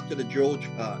got up to the George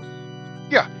part.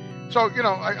 Yeah. So,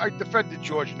 I defended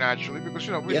George naturally because,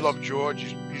 we love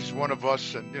George. He's one of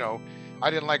us. And, I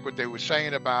didn't like what they were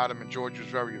saying about him. And George was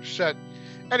very upset.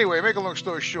 Anyway, make a long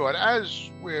story short,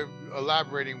 as we're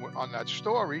elaborating on that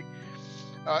story,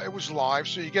 it was live.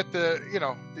 So you get the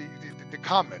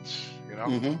comments,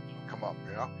 come up,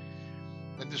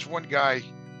 And this one guy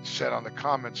said on the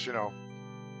comments,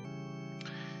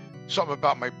 something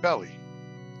about my belly.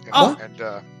 And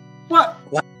what?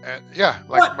 And yeah,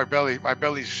 like what? my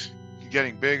belly's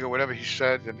getting big or whatever he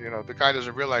said, and the guy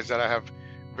doesn't realize that I have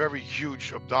very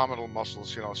huge abdominal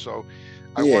muscles, So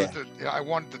I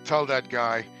wanted to tell that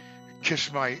guy,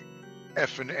 kiss my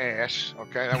effing ass.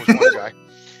 Okay, that was one guy.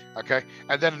 Okay,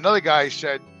 and then another guy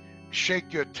said,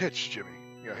 shake your tits, Jimmy.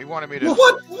 He wanted me to.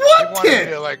 What? He wanted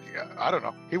me to I don't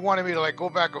know. He wanted me to go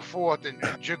back and forth and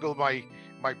jiggle my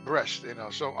breast,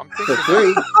 So I'm thinking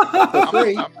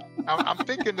I'm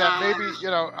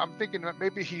thinking that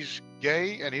maybe he's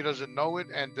gay and he doesn't know it,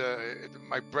 and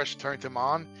my breast turned him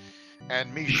on,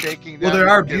 and me shaking them. Well, there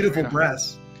are beautiful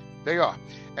breasts. They are,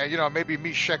 and maybe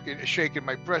me shaking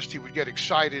my breast, he would get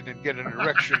excited and get an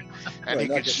erection, and he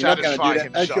could satisfy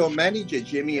himself. As your manager,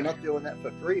 Jimmy, you're not doing that for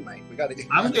free, mate. We got to.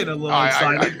 I'm getting a little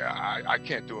excited. I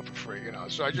can't do it for free,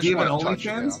 So I just want to touch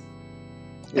it.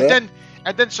 Yeah.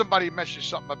 And then somebody mentioned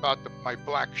something about my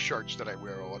black shirts that I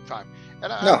wear all the time,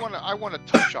 and I want to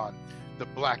touch on the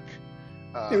black.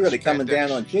 They were really coming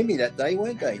down on Jimmy that day,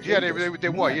 weren't they? Yeah, they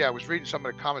were. Yeah, I was reading some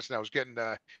of the comments and I was getting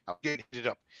heated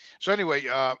up. So anyway,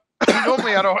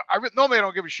 normally I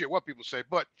don't give a shit what people say,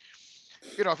 but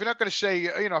you know, if you're not going to say,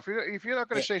 you know, if you're not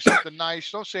going to say something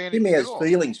nice, don't say anything. Timmy has at all.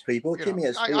 feelings, people. You Timmy know,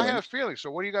 has feelings. I have feelings.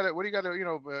 So what do you got to, you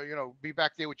know, be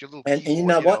back there with your little. And you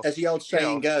know what? As the old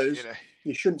saying goes,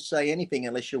 you shouldn't say anything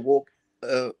unless you walk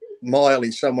a mile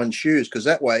in someone's shoes, because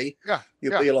that way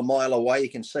you'll be a mile away. You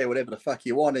can say whatever the fuck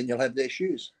you want, and you'll have their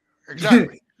shoes.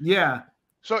 Exactly. Yeah.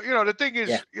 So, you know, the thing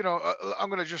is, you know, I'm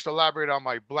going to just elaborate on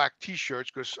my black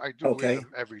T-shirts because I do wear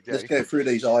them every day. Let's go through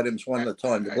these items one at a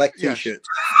time. The black T-shirts.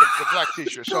 The black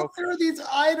T-shirts. So, through these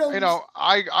items. You know,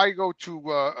 I go to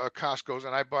Costco's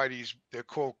and I buy these. They're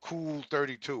called Cool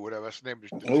 32, whatever. That's the name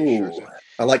of the T-shirts.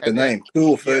 I like the name.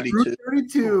 Cool 32. Cool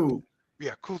 32.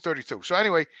 Yeah, Cool 32. So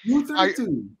anyway. Cool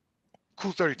 32.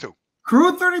 Cool 32.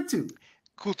 Cool 32.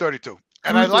 Cool 32.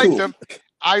 And I like them.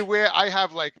 I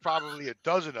have like probably a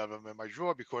dozen of them in my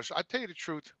drawer because I tell you the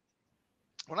truth,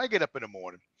 when I get up in the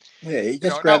morning. Yeah, you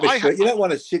just grab a shirt. You don't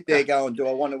want to sit there going, do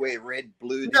I want to wear red,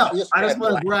 blue? No, I just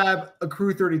want to grab a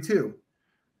Crew 32.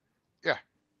 Yeah.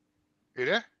 You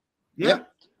there? Yeah.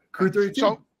 Crew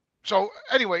 32. So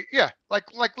anyway,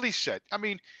 like Lee said, I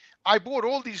mean, I bought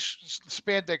all these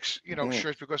spandex, you know,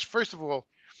 shirts because first of all,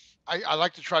 I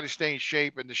like to try to stay in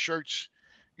shape, and the shirts,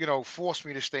 you know, force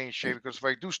me to stay in shape because if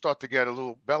I do start to get a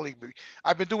little belly,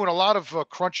 I've been doing a lot of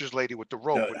crunches lately with the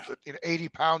rope, with 80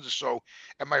 pounds or so,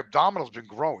 and my abdominals been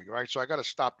growing, right? So I got to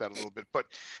stop that a little bit. But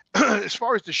as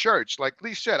far as the shirts, like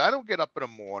Lee said, I don't get up in the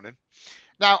morning.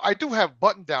 Now I do have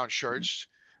button-down shirts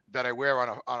that I wear on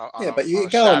a but you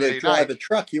go and drive a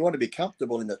truck. You want to be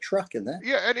comfortable in the truck and that.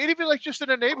 Yeah, and even like just in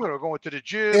the neighborhood, or going to the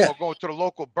gym, or going to the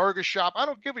local burger shop. I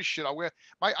don't give a shit.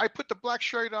 I put the black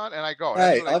shirt on and I go.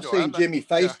 Hey, I've seen Jimmy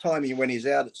FaceTiming when he's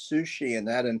out at sushi and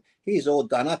that, and he's all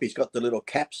done up. He's got the little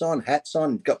caps on, hats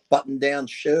on, got button-down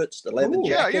shirts, the leather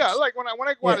jackets. Yeah. Like when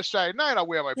I go out on Saturday night, I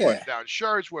wear my button-down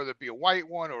shirts, whether it be a white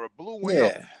one or a blue one.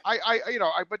 Yeah.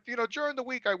 But during the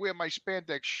week I wear my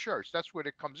spandex shirts. That's where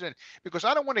it comes in because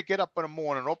I don't want to get up in the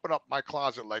morning, open up my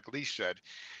closet like Lee said,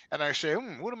 and I say,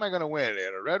 what am I going to wear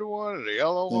there? The red one, or the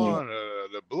yellow one,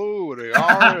 the blue, or the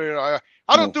orange?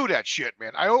 I don't do that shit,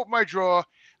 man. I open my drawer,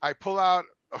 I pull out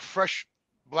a fresh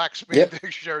black spandex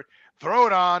shirt, throw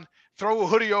it on, throw a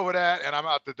hoodie over that, and I'm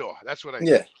out the door. That's what I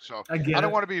do. So I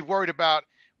don't want to be worried about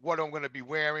what I'm going to be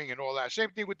wearing and all that. Same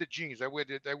thing with the jeans. I wear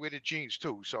the jeans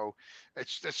too. So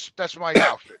that's my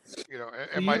outfit, you know,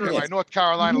 and my North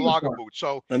Carolina logger boots.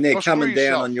 So and they're coming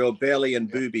down on your belly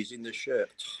and boobies in the shirt.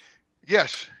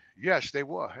 Yes, they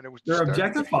were, and it was. They're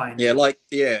objectifying. Yeah,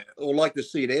 or like to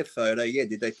see their photo. Yeah,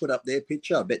 did they put up their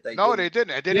picture? I bet they. No, they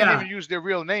didn't. They didn't even use their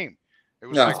real name. It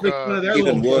was like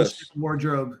even worse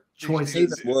wardrobe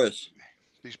choices. Even worse.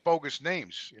 These bogus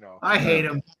names, you know. I hate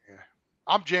them. Yeah.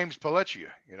 I'm James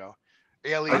Pelletier, you know.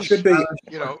 Alias, should be,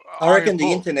 you know. I reckon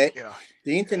the internet,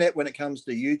 the internet, when it comes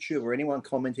to YouTube or anyone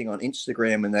commenting on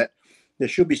Instagram and that, there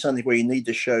should be something where you need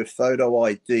to show photo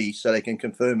ID so they can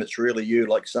confirm it's really you,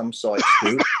 like some sites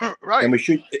do. Right. And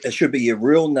it should be your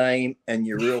real name and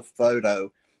your real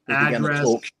photo if you're going to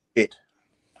talk shit.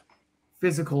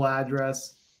 Physical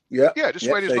address. Yeah. This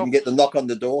way there's so you can get the knock on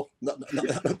the door.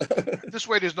 This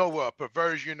way there's no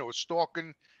perversion or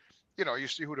stalking. You know, you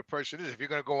see who the person is. If you're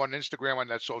going to go on Instagram, on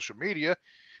that social media,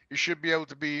 you should be able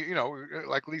to be, you know,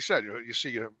 like Lee said, you see,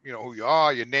 you know, who you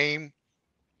are, your name.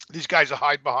 These guys are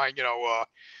hide behind,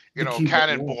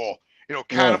 Cannonball,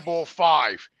 Cannonball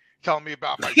 5. Telling me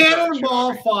about my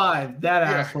Cannonball 5, that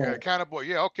asshole. Yeah, Cannonball.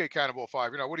 Yeah, okay, Cannonball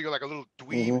 5. You know, what are you, like a little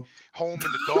dweeb home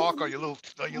in the dark on your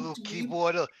little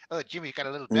keyboard? Oh, Jimmy's got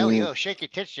a little belly. Oh, shake your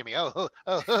tits, Jimmy. Meanwhile,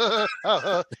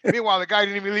 the guy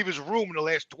didn't even leave his room in the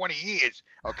last 20 years.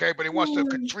 Okay, but he wants to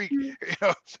contrive.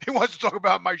 He wants to talk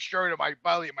about my shirt and my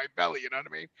belly. You know what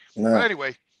I mean? No. But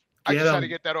anyway, I just had to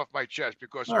get that off my chest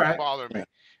because it was bothering me.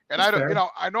 And I don't,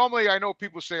 I know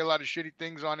people say a lot of shitty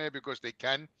things on there because they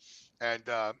can, and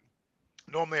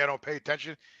normally I don't pay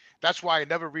attention. That's why I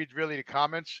never read really the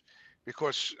comments,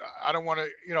 because I don't want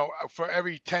to, for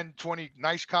every 10, 20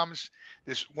 nice comments,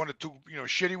 there's one or two,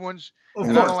 shitty ones.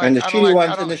 And the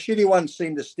shitty ones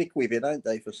seem to stick with you, don't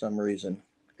they, for some reason?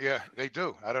 Yeah, they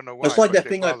do. I don't know why. It's like that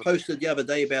thing I posted the other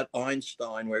day about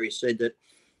Einstein, where he said that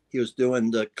he was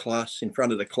doing the class in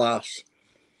front of the class.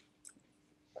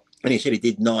 And he said he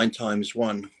did 9 times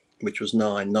 1, which was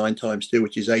 9. 9 times 2,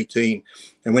 which is 18.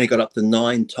 And when he got up to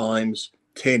 9 times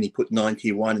 10, he put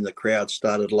 91, and the crowd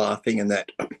started laughing and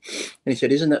that. And he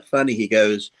said, isn't that funny? He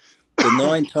goes, the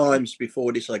 9 times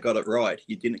before this, I got it right.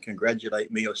 You didn't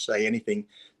congratulate me or say anything.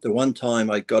 The one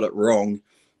time I got it wrong,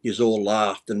 you all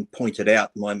laughed and pointed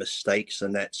out my mistakes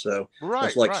and that. So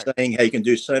it's like saying, hey, you can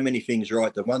do so many things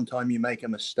right. The one time you make a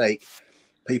mistake,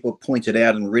 people point it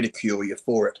out and ridicule you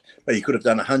for it, but you could have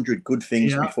done 100 good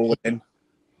things before then.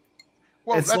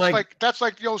 Well, that's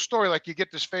like the old story. Like you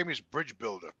get this famous bridge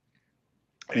builder,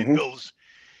 and he builds,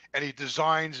 and he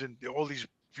designs and all these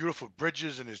beautiful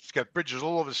bridges, and he's got bridges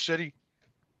all over the city.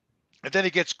 And then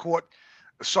he gets caught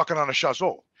sucking on a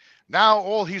chazole. Now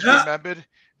all he's remembered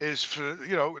is for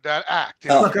that act.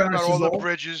 About all the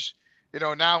bridges.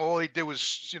 Now all he did was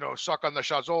suck on the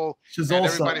chazole, and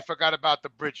everybody forgot about the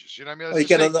bridges. You know what I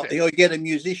mean? You get a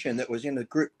musician that was in a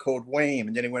group called Wham,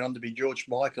 and then he went on to be George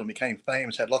Michael and became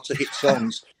famous, had lots of hit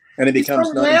songs, and he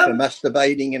becomes known for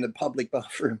masturbating in a public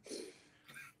bathroom.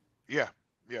 Yeah.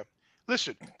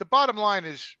 Listen, the bottom line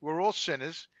is we're all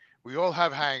sinners. We all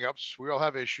have hang-ups. We all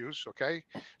have issues, okay?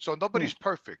 So nobody's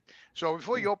perfect. So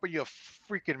before you open your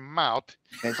freaking mouth,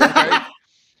 okay,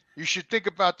 you should think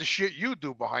about the shit you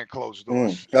do behind closed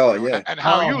doors. And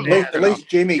how you look. At least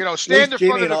Jimmy, stand in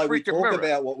front of the and we talk mirror.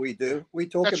 about what we do. We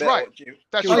talk That's about right. what you.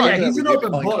 That's right. Yeah, he's an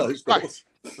open book. Right.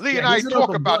 Lee and I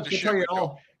talk about the shit we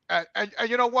do. And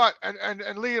you know what?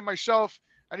 And Lee and myself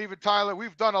and even Tyler,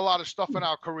 we've done a lot of stuff in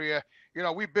our career.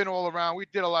 We've been all around. We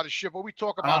did a lot of shit, but we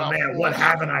talk about our faults. What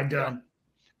haven't I done?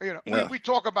 We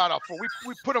talk about our faults.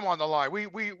 We put them on the line.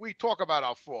 We talk about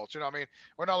our faults. You know what I mean?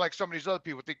 We're not like some of these other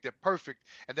people think they're perfect,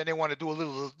 and then they want to do a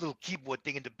little keyboard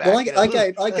thing in the back.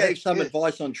 Well, I gave some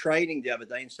advice on training the other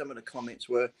day, and some of the comments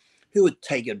were, "Who would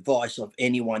take advice of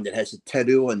anyone that has a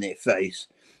tattoo on their face?"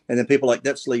 And then people like,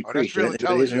 "That's Lee Priest,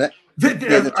 isn't that?"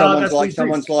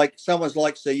 Someone's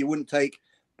like, "So you wouldn't take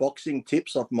boxing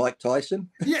tips off Mike Tyson?"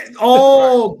 Yeah.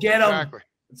 Oh, get him. Exactly.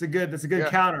 That's a good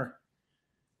counter.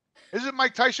 Isn't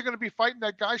Mike Tyson going to be fighting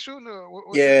that guy soon?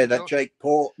 That Jake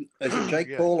Paul. Is it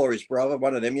Jake Paul or his brother?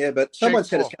 One of them, yeah. But someone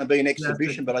said it's going to be an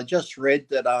exhibition. But I just read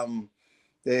that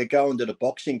they're going to the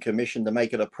boxing commission to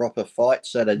make it a proper fight,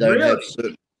 so they don't have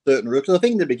certain rules. I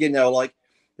think in the beginning they were like,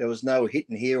 there was no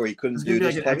hitting here, or he couldn't do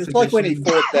this. It's like when he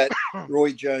fought that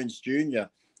Roy Jones Jr.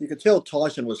 You could tell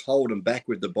Tyson was holding back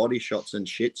with the body shots and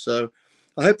shit. So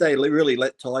I hope they really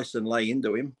let Tyson lay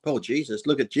into him. Oh, Jesus.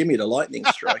 Look at Jimmy, the lightning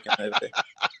striking over there.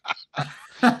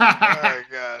 Oh, my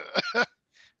God.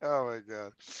 Oh, my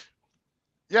God.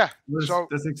 Yeah.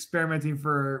 That's experimenting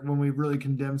for when we really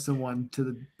condemn someone to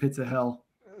the pits of hell.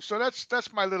 So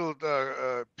that's my little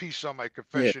piece on my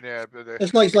confession. Yeah.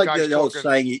 It's like the old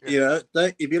saying,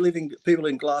 if you're living, people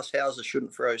in glass houses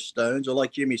shouldn't throw stones, or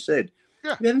like Jimmy said, you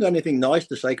haven't got anything nice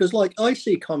to say. Because like I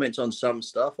see comments on some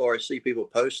stuff, or I see people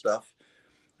post stuff,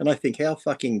 and I think, how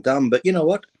fucking dumb. But you know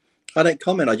what? I don't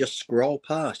comment. I just scroll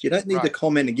past. You don't need to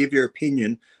comment and give your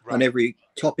opinion on every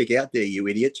topic out there, you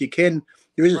idiots. You can.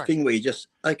 There is a thing where you just,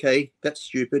 okay, that's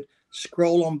stupid.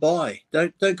 Scroll on by.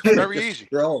 Don't comment. Very just easy.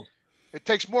 Scroll. It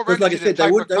takes more energy. Like I said,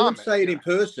 they wouldn't say it in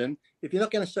person. If you're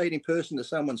not going to say it in person to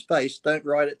someone's face, don't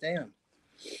write it down.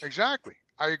 Exactly.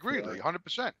 I agree, Lee,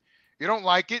 100%. You don't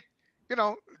like it,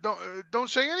 don't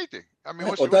say anything. I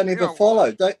mean, don't even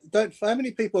follow. Don't. How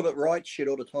many people that write shit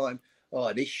all the time?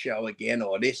 Oh, this show again,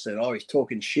 or this, and he's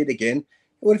talking shit again.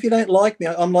 What if you don't like me?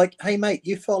 I'm like, hey mate,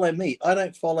 you follow me. I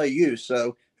don't follow you.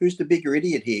 So who's the bigger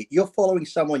idiot here? You're following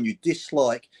someone you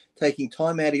dislike, taking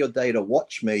time out of your day to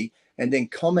watch me, and then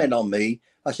comment on me.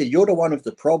 I said, you're the one of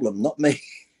the problem, not me.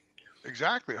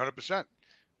 Exactly, 100%.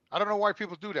 I don't know why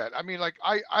people do that. I mean, like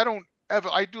I don't ever.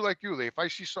 I do like you, Lee. If I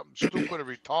see something stupid or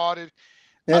retarded,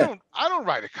 I don't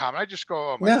write a comment. I just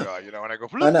go, oh my God, and I go,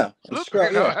 bloop, I know.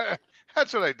 Bloop,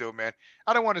 that's what I do, man.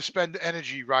 I don't want to spend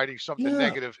energy writing something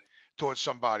negative towards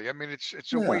somebody. I mean, it's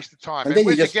a waste of time. And then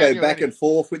you just go back and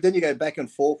forth with. Then you go back and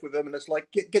forth with them, and it's like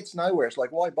gets nowhere. It's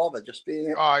like, why bother? Just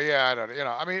being. Oh yeah, I don't.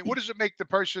 I mean, what does it make the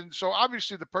person? So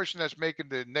obviously, the person that's making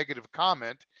the negative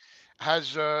comment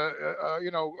has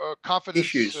confidence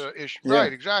issues.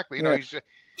 Right? Exactly. He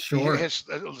has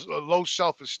a low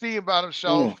self-esteem about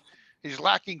himself. He's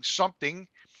lacking something,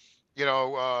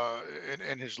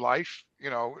 in his life.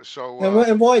 So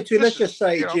and why too? Let's just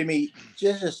say Jimmy.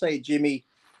 Just say Jimmy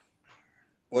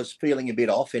was feeling a bit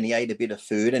off, and he ate a bit of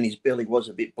food, and his belly was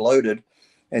a bit bloated,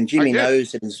 and Jimmy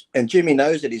knows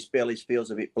that his belly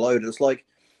feels a bit bloated. It's like,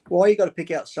 why you got to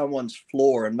pick out someone's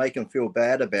flaw and make them feel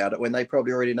bad about it when they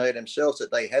probably already know themselves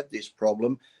that they have this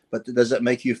problem? But does it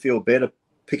make you feel better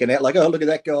picking out, like, oh, look at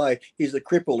that guy, he's the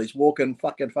cripple, he's walking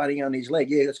fucking funny on his leg?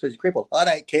 Yeah, that's because he's crippled. I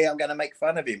don't care, I'm going to make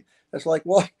fun of him. It's like,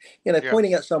 why?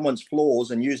 Pointing out someone's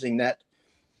flaws and using that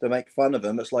to make fun of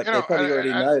them, it's like they probably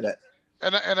already know that.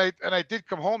 And I did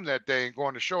come home that day and go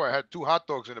on the show. I had 2 hot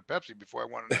dogs and a Pepsi before I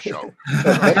went on the show.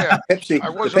 Pepsi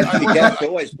gas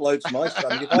always bloats my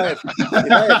stomach. If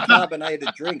I have carbonated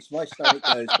drinks, my stomach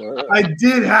goes for it. I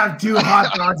did have 2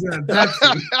 hot dogs and a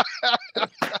Pepsi.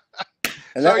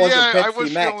 And that wasn't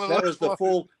Pepsi Max. That was the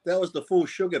full. That was the full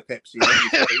sugar Pepsi.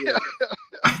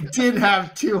 I did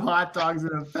have 2 hot dogs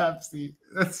and a Pepsi.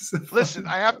 That's so listen.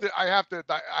 I have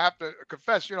to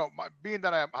confess. Being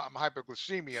that I'm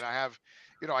hypoglycemia and I have,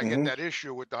 I get that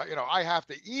issue with the, I have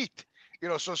to eat.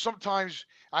 So sometimes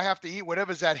I have to eat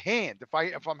whatever's at hand.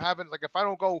 If I'm having, like, if I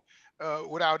don't go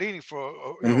without eating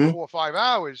for 4 or 5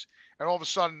 hours, and all of a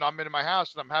sudden I'm in my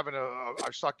house and I'm having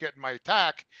I start getting my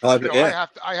attack. I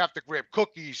have to grab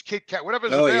cookies, Kit Kat,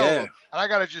 whatever's available, and I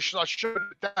gotta just shove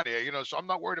it down here. So I'm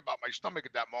not worried about my stomach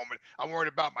at that moment. I'm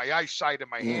worried about my eyesight and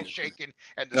my hands shaking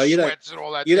and the sweats and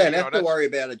all that. You don't have to worry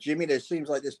about it, Jimmy. There seems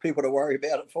like there's people to worry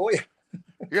about it for you.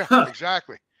 Yeah,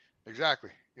 exactly.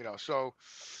 So.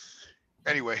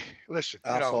 Anyway, listen,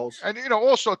 and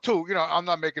also too, I'm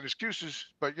not making excuses,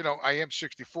 but I am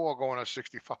 64 going on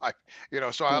 65,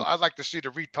 so I'd like to see the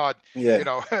retard,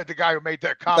 the guy who made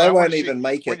that comment. They won't even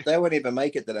make it. They won't even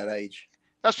make it to that age.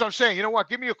 That's what I'm saying. You know what?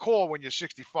 Give me a call when you're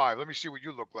 65. Let me see what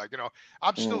you look like.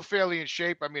 I'm still fairly in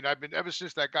shape. I mean, I've been, ever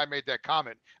since that guy made that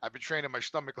comment, I've been training my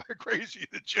stomach like crazy in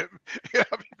the gym.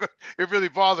 It really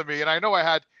bothered me. And I know I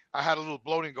had a little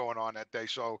bloating going on that day.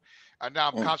 So now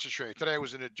I'm concentrating. Today I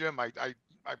was in the gym. I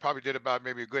probably did about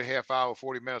maybe a good half hour,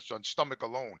 40 minutes on stomach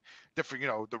alone. Different,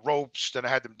 the ropes. Then I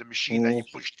had the machine that you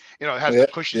pushed, it has the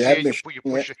cushions here. You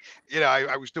push it.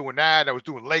 I was doing that. I was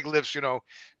doing leg lifts,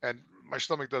 and my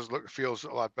stomach feels a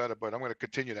lot better, but I'm going to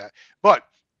continue that. But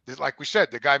like we said,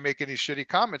 the guy making these shitty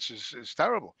comments is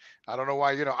terrible. I don't know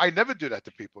why, I never do that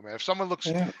to people, man. If someone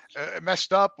looks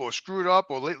messed up or screwed up,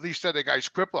 or at least said the guy's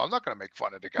crippled, I'm not going to make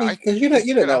fun of the guy. Because you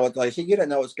don't know what they say. You don't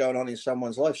know what's going on in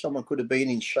someone's life. Someone could have been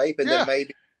in shape and then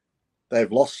maybe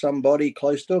they've lost somebody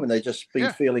close to them and they've just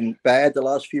been feeling bad the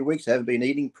last few weeks. They haven't been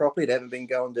eating properly. They haven't been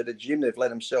going to the gym. They've let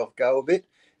themselves go a bit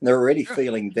and they're already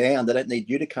feeling down. They don't need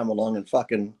you to come along and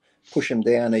fucking push them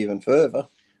down even further.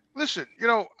 Listen,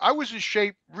 I was in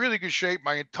shape, really good shape,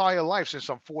 my entire life since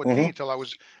I'm 14 until I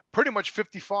was pretty much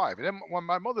 55. And then when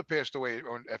my mother passed away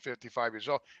at 55 years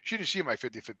old, she didn't see my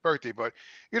 55th birthday. But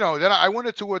then I went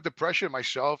into a depression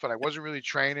myself, and I wasn't really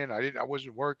training. I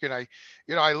wasn't working.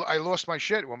 I lost my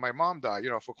shit when my mom died.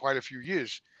 For quite a few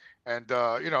years, and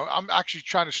I'm actually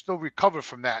trying to still recover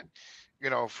from that.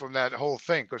 From that whole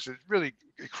thing, because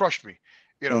it crushed me.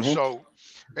 So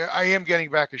I am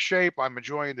getting back in shape. I'm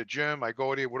enjoying the gym. I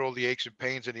go there with all the aches and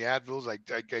pains and the Advils. I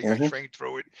train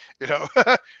through it,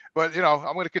 but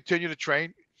I'm going to continue to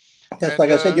train. That's like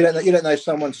I said, you don't know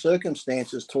someone's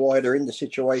circumstances to why they're in the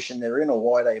situation they're in, or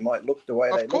why they might look the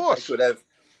way they look.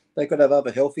 They could have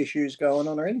other health issues going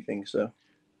on or anything. So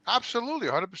absolutely,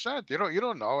 100%. You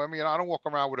don't know. I mean, I don't walk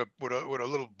around with a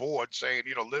little board saying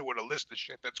with a list of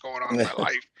shit that's going on in my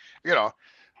life.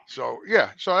 So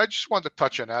so I just wanted to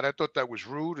touch on that. I thought that was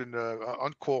rude and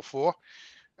uncalled for,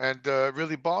 and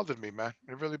really bothered me, man.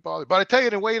 It really bothered. But I tell you,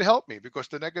 in a way, it helped me because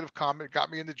the negative comment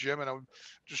got me in the gym, and I'm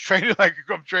just training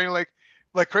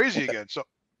like crazy again. So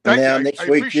next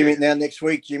week,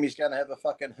 Jimmy's going to have a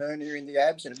fucking hernia in the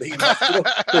abs and be in hospital.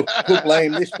 We'll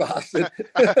blame this bastard.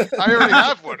 I already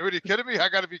have one. Are you kidding me? I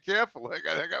got to be careful. I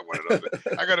got one of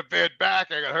those. I got a bad back.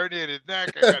 I got herniated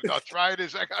neck. I got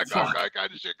arthritis. I got all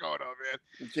kind of shit going on, man.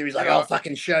 Jimmy's like, I'll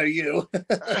fucking show you.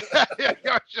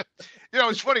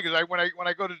 It's funny because when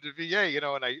I go to the VA,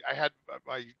 and I had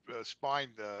my spine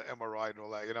MRI and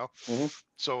all that,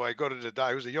 So I go to the guy.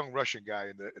 He was a young Russian guy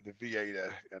in the VA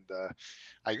there, and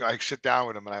I sit down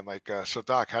with him and I'm like, so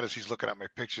Doc, he's looking at my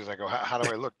pictures. I go, how do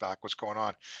I look, Doc? What's going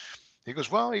on? He goes,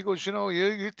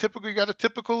 you typically got a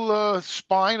typical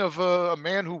spine of a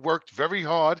man who worked very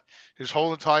hard his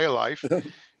whole entire life.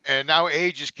 And now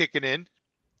age is kicking in.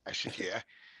 I said, yeah.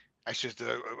 I said,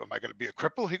 am I going to be a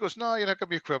cripple? He goes, no, you're not going to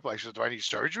be a cripple. I said, do I need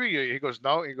surgery? He goes,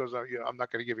 no. He goes, I'm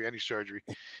not going to give you any surgery.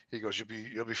 He goes,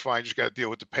 you'll be fine. Just got to deal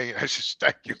with the pain. I said,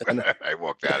 thank you. I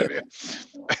walked out of there.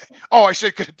 I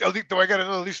said, do I got at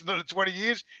least another 20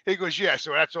 years? He goes, yeah.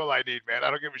 So that's all I need, man. I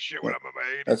don't give a shit what I'm in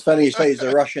my age. It's funny you say he's a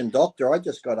Russian doctor. I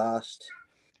just got asked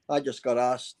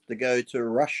to go to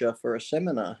Russia for a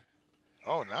seminar.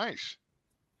 Oh, nice.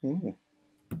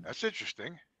 That's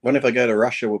interesting. When if I go to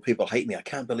Russia, will people hate me? I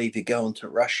can't believe you're going to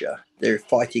Russia. They're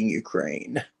fighting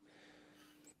Ukraine.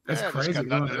 That's crazy.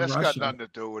 That's got nothing to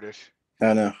do with it.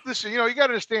 I know. Listen, you got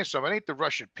to understand something. It ain't the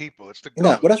Russian people. It's the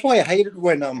government. No, but that's why I hated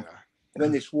when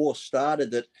this war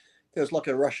started, that there was like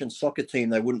a Russian soccer team.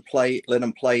 They wouldn't let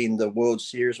them play in the World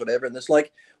Series, whatever. And it's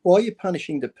like, why are you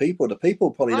punishing the people? The people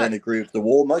probably don't agree with the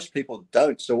war. Most people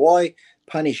don't. So why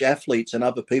punish athletes and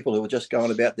other people who are just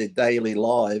going about their daily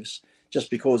lives just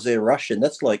because they're Russian?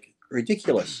 That's like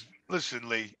ridiculous. Listen,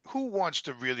 Lee, who wants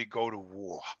to really go to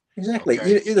war? Exactly.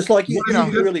 Okay? It's like you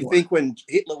really think when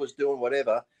Hitler was doing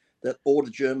whatever that all the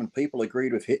German people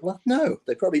agreed with Hitler? No,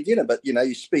 they probably didn't. But,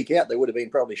 you speak out, they would have been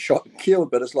probably shot and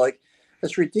killed. But it's like,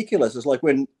 it's ridiculous. It's like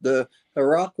when the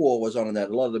Iraq war was on and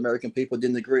that, a lot of the American people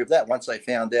didn't agree with that once they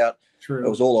found out it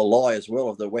was all a lie as well,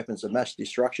 of the weapons of mass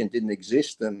destruction didn't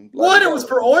exist. And what? It was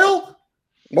for oil?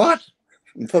 What?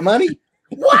 For money?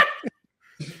 What?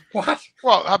 What?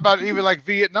 Well, how about even like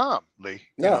Vietnam, Lee?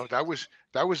 That was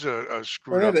a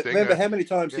screwed up thing. Remember how many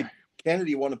times did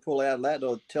Kennedy want to pull out of that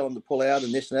or tell him to pull out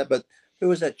and this and that? But who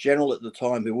was that general at the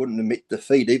time who wouldn't admit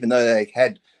defeat, even though they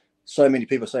had so many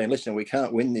people saying, listen, we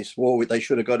can't win this war. They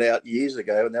should have got out years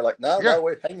ago. And they're like, no,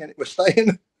 we're hanging. We're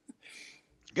staying.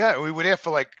 Yeah, we were there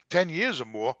for like 10 years or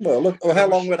more. Well, look, how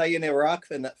long were they in Iraq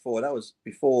and that for? That was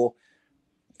before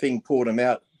Biden pulled them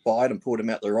out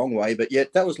the wrong way. But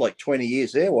yet that was like 20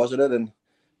 years there, wasn't it? And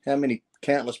how many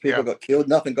countless people got killed?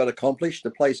 Nothing got accomplished.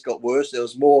 The place got worse. There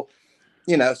was more,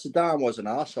 Saddam was an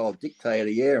arsehole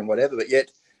dictator, and whatever. But yet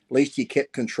at least he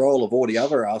kept control of all the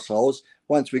other assholes.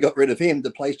 Once we got rid of him,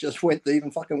 the place just went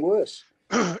even fucking worse.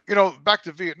 Back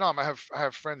to Vietnam, I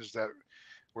have friends that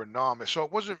were Nam. So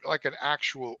it wasn't like an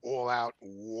actual all-out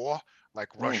war like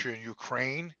Russia and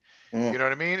Ukraine. You know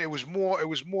what I mean? It was more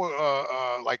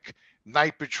like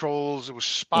night patrols. It was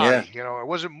spotty.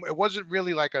 It wasn't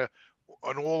really like an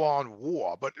all-on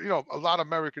war. But a lot of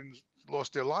Americans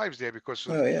lost their lives there because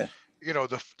of,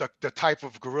 the type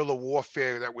of guerrilla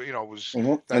warfare that was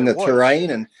and the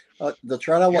terrain and the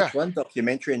trying to watch one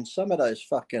documentary, and some of those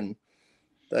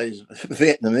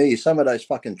Vietnamese, some of those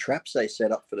fucking traps they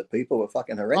set up for the people were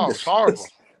fucking horrendous. Oh, it's horrible.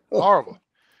 Horrible.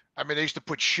 I mean, they used to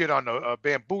put shit on the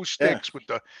bamboo sticks with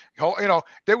the whole,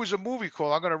 there was a movie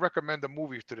called, I'm going to recommend the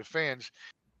movie to the fans.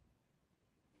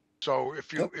 So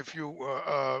if you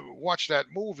watch that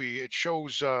movie, it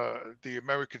shows the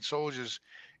American soldiers,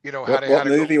 what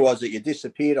movie was it? You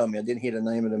disappeared on me. I didn't hear the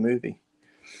name of the movie.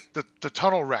 The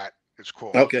Tunnel Rat, it's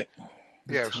called. Okay.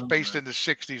 Yeah, it was based in the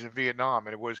 60s in Vietnam,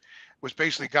 and it was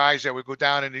basically guys that would go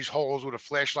down in these holes with a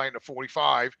flashlight and a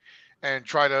 45 and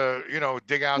try to,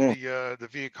 dig out the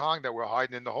Viet Cong that were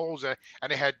hiding in the holes, and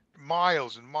they had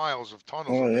miles and miles of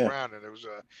tunnels underground, and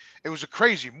it was a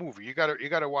crazy movie. You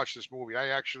gotta watch this movie. I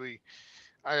actually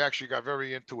got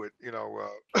very into it. Is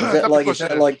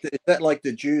that like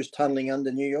the Jews tunneling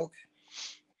under New York?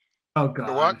 Oh God.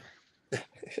 The what?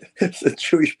 It's the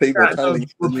Jewish people tunneling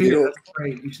under New York.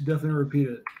 Great. You should definitely repeat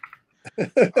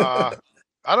it.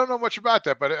 I don't know much about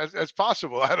that, but it's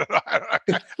possible. I don't know.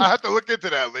 I have to look into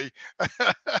that, Lee.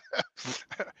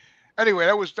 Anyway,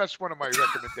 that's one of my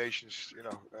recommendations.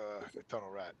 The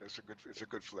Tunnel Rat. It's a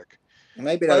good flick.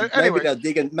 Maybe they're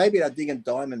digging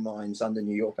diamond mines under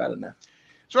New York. I don't know.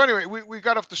 So anyway, we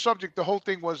got off the subject. The whole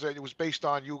thing was that it was based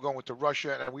on you going to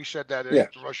Russia, and we said that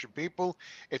it's the Russian people,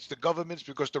 it's the governments,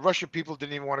 because the Russian people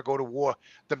didn't even want to go to war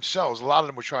themselves. A lot of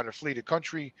them were trying to flee the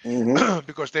country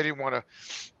because they didn't want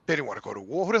to go to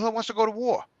war. Who the hell wants to go to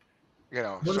war?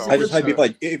 So, I just hope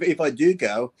if I do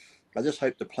go, I just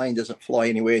hope the plane doesn't fly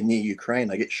anywhere near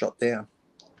Ukraine. I get shot down.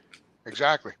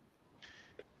 Exactly.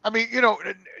 I mean,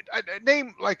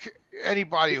 name like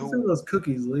anybody who. Some of those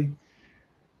cookies, Lee.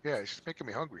 Yeah, it's making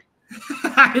me hungry.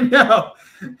 I know.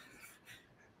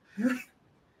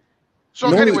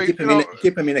 So anyway,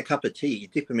 dip them in a cup of tea.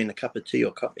 Dip them in a cup of tea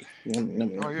or coffee.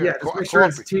 Oh yeah, sure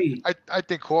it's tea. I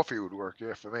think coffee would work.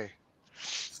 Yeah, for me.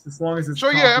 As long as it's.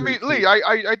 So yeah, I mean, Lee,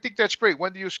 I think that's great.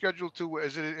 When do you schedule to?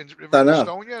 Is it in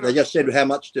stone yet? They just said how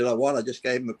much did I want. I just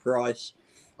gave them a price,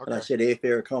 and I said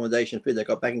airfare, accommodation, food. They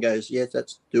got back and goes, yes,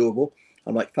 that's doable.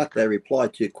 I'm like, fuck, they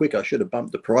replied too quick. I should have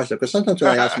bumped the price up. Because sometimes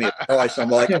when they ask me a price, I'm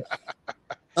like,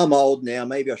 I'm old now.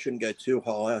 Maybe I shouldn't go too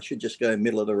high. I should just go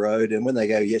middle of the road. And when they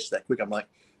go, yes, that quick, I'm like,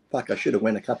 fuck, I should have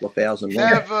went a couple of thousand more.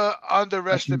 Never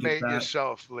underestimate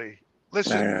yourself, Lee.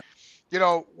 Listen,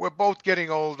 we're both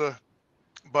getting older,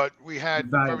 but we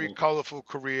had very colorful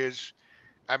careers.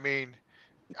 I mean,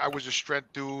 I was a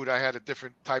strength dude. I had a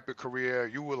different type of career.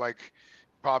 You were like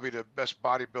probably the best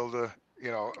bodybuilder,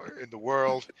 in the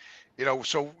world.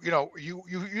 So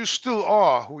you still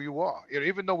are who you are.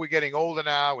 Even though we're getting older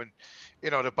now, and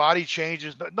the body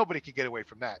changes, nobody can get away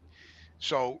from that.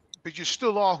 So, but you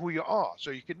still are who you are. So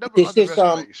you can never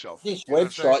underestimate yourself. This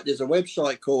website, there's a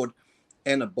website called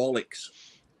Anabolics,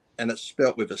 and it's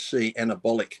spelt with a C,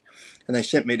 Anabolic, and they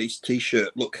sent me this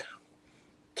T-shirt. Look,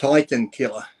 Titan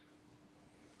Killer.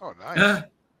 Oh, nice.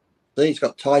 See, he's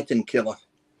got Titan Killer.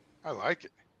 I like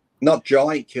it. Not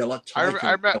Giant Killer.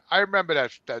 I remember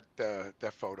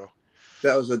that photo.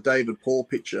 That was a David Paul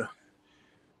picture.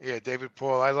 Yeah, David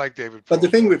Paul. I like David Paul. But the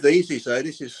thing with these is, though,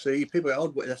 people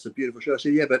go, oh, that's a beautiful shirt. I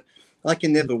said, yeah, but I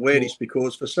can never wear this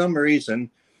because for some reason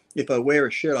if I wear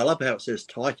a shirt, I love how it says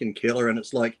Titan Killer and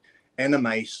it's like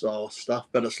anime style stuff,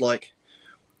 but it's like,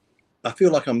 I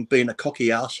feel like I'm being a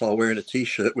cocky asshole wearing a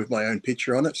t-shirt with my own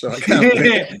picture on it, so I can't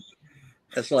wear it.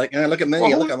 It's like, oh, look at me,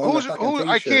 look, I'm on the fucking t-shirt.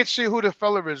 I can't see who the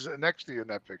fella is next to you in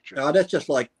that picture. Oh, that's just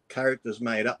like characters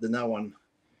made up to no one.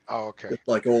 Oh, okay. Just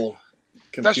like all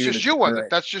that's just you on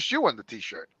that's just you on the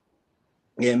t-shirt.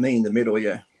 Yeah, me in the middle,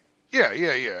 yeah.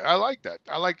 Yeah. I like that.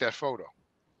 I like that photo.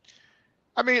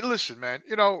 I mean, listen, man,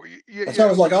 you know, it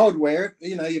sounds like I would wear it.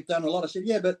 You know, you've done a lot of stuff.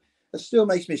 Yeah, but it still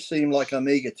makes me seem like I'm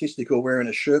egotistical wearing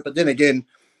a shirt. But then again,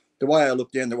 the way I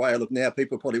look then, the way I look now,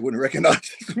 people probably wouldn't recognize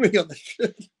me on the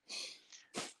shirt.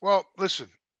 Well, listen,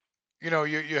 you know,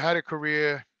 you had a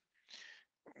career.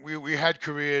 We had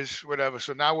careers, whatever.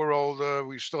 So now we're older.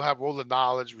 We still have all the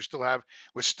knowledge.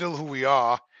 We're still who we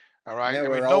are. All right. Now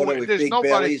we're older with big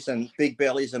bellies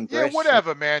and breasts. Yeah,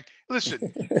 whatever, man.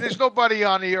 Listen, there's nobody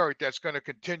on the earth that's going to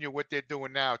continue what they're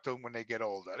doing now till when they get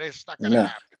older. It's not going to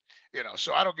happen. You know,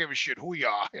 so I don't give a shit who you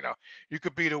are. You know, you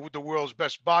could be the world's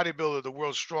best bodybuilder, the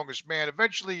world's strongest man.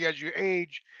 Eventually, as you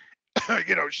age,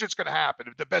 you know, shit's gonna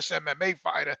happen. The best MMA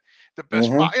fighter, the best,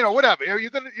 you know, whatever. You're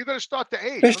gonna start to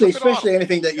age. Especially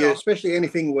anything that especially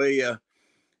anything where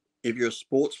if you're a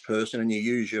sports person and you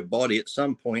use your body, at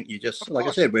some point you just, like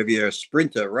I said, whether you're a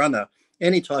sprinter, runner,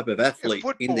 any type of athlete,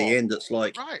 in the end, it's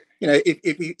like, you know,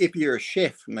 if you're a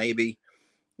chef, maybe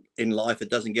in life it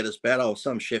doesn't get as bad. Oh,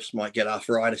 some chefs might get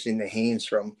arthritis in their hands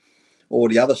from all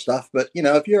the other stuff, but you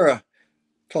know, if you're a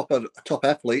top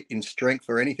athlete in strength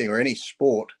or anything or any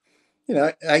sport, you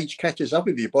know, age catches up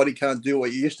with you. Your body can't do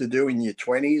what you used to do in your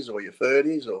 20s or your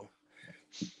 30s. Or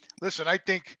listen, I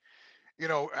think, you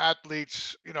know,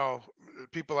 athletes, you know,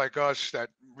 people like us that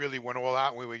really went all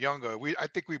out when we were younger, I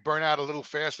think we burn out a little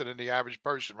faster than the average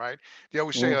person, right? They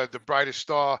always say the brightest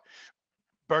star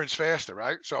burns faster,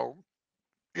 right? So,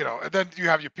 you know, and then you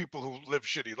have your people who live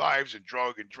shitty lives and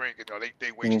drug and drink, and you know,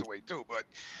 they waste away too. But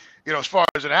you know, as far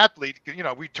as an athlete, you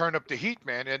know, we turn up the heat,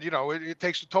 man, and you know, it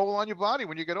takes a toll on your body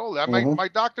when you get older. My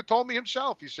doctor told me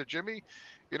himself. He said, Jimmy,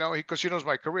 you know, because he knows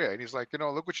my career, and he's like, you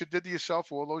know, look what you did to yourself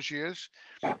for all those years.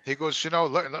 He goes, you know,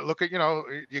 look at, you know,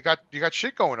 you got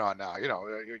shit going on now. You know,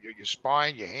 your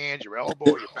spine, your hands, your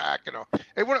elbow, your back. You know,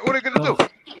 hey, what are you gonna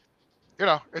do? You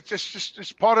know,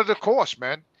 it's part of the course,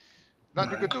 man.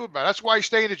 Nothing you can do about it. That's why I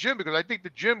stay in the gym, because I think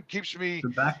the gym keeps me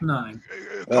going.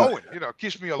 You know,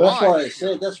 keeps me alive.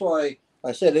 That's why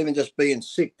I said even just being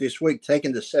sick this week,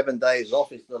 taking the 7 days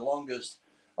off is the longest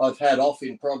I've had off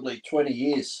in probably 20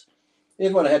 years.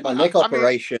 Even when I had my neck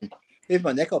operation, and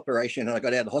I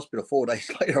got out of the hospital 4 days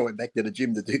later, I went back to the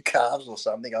gym to do calves or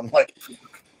something. I'm like,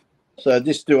 so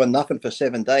just doing nothing for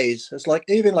 7 days. It's like,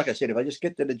 even like I said, if I just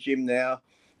get to the gym now,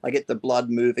 I get the blood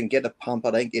moving, get a pump,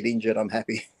 I don't get injured, I'm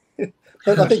happy.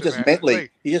 But I think just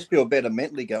mentally, you just feel better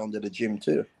mentally going to the gym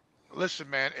too. Listen,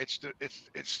 man, it's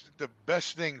the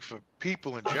best thing for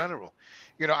people in general.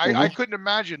 You know, I couldn't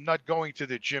imagine not going to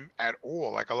the gym at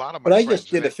all. Like a lot of my friends. But I just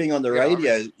did a thing on the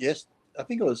radio. Yes, I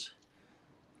think it was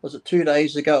it 2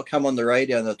 days ago? It come on the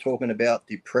radio and they're talking about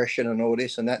depression and all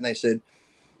this and that, and they said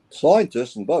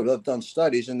scientists and blah, they've done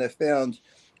studies and they found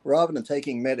rather than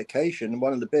taking medication,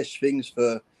 one of the best things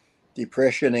for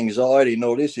depression, anxiety, and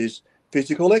all this is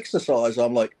physical exercise.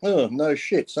 I'm like, oh, no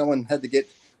shit. Someone had to get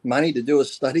money to do a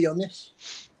study on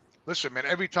this. Listen, man,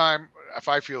 every time if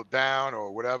I feel down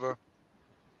or whatever,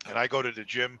 and I go to the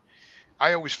gym,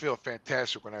 I always feel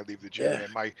fantastic when I leave the gym. Yeah.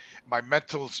 And my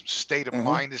mental state of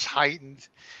mind is heightened.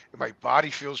 My body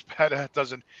feels better. It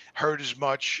doesn't hurt as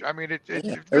much. I mean, it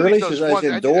really releases those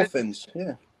endorphins.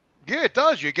 Yeah, it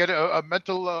does. You get a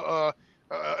mental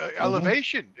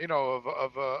elevation, you know,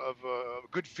 of a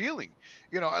good feeling.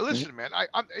 You know, listen, man,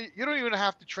 you don't even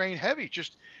have to train heavy.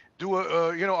 Just do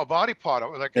a body part,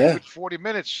 like a good 40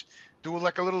 minutes. Do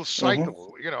like a little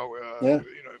cycle. You know,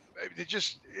 it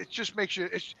just makes you.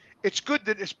 It's good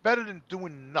that it's better than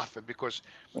doing nothing, because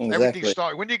everything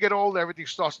starts when you get old. Everything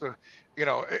starts to, you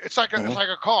know, it's like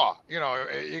a car. You know,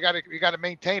 you got to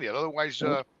maintain it. Otherwise,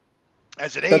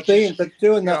 as it ages. But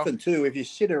doing nothing too. If you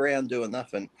sit around doing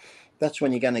nothing, that's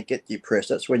when you're going to get depressed.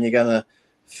 That's when you're going to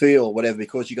feel whatever,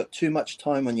 because you've got too much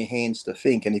time on your hands to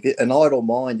think. And if you're an idle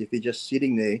mind, if you're just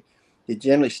sitting there, you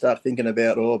generally start thinking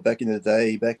about, back in the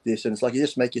day, back this, and it's like you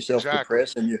just make yourself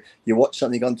depressed, and you watch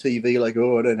something on TV like,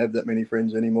 I don't have that many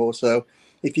friends anymore. So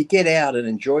if you get out and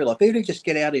enjoy life, even just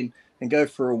get out and go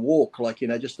for a walk, like, you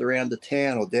know, just around the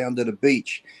town or down to the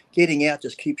beach, getting out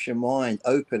just keeps your mind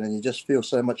open, and you just feel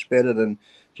so much better than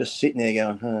just sitting there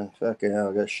going, fucking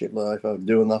hell, I got shit life. I'm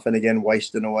doing nothing again,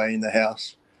 wasting away in the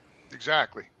house.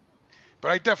 Exactly.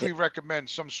 But I definitely recommend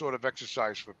some sort of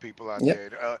exercise for people out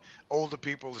there, older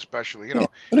people especially. You know,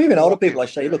 and even older people, I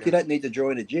say, look, you don't need to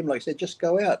join a gym. Like I said, just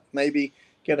go out. Maybe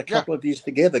get a couple of yous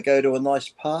together, go to a nice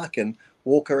park and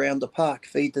walk around the park,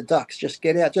 feed the ducks. Just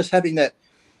get out. Just having that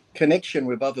connection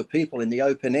with other people in the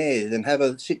open air,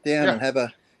 and sit down and have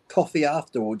a coffee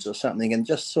afterwards or something, and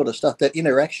just sort of stuff, that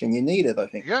interaction you needed, I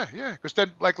think. Yeah, because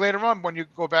then, like, later on when you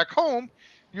go back home,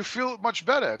 you feel much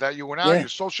better that you went out, you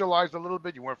socialized a little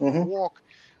bit, you went for a walk,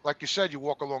 like you said, you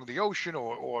walk along the ocean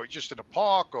or just in a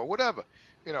park or whatever.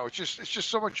 You know, it's just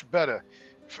so much better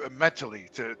mentally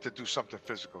to do something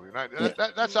physical. You know,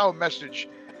 that's our message,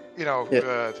 you know,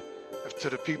 to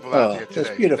the people out there today.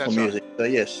 It's beautiful music. So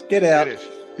yes, get out,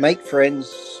 make friends,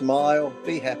 smile,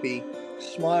 be happy,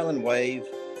 smile and wave,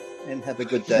 and have a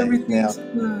good day. Now,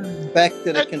 back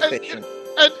to the confession.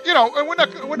 And you know, and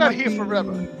we're not here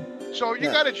forever. So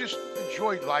you got to just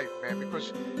enjoy life, man,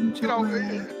 because, you know,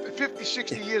 50,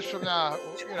 60 years from now,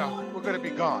 you know, we're going to be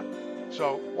gone.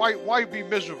 So why be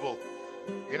miserable?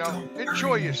 You know,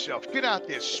 enjoy yourself. Get out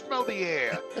there, smell the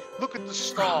air, look at the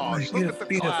stars, look at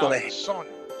the clouds, the sun.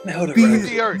 Look at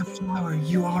the earth. Flower.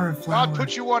 You are a flower. God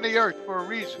put you on the earth for a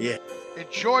reason. Yeah.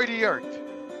 Enjoy the earth.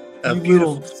 A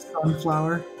beautiful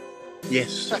sunflower.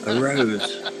 Yes, a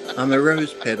rose. I'm a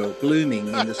rose petal blooming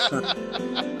in the sun.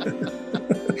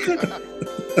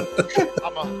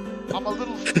 I'm a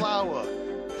little flower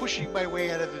pushing my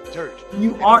way out of the dirt.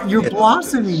 You're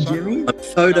blossoming, Jimmy. I'm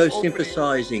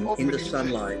photosynthesizing in the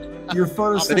sunlight. You're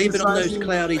photosynthesizing. But even on those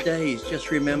cloudy days,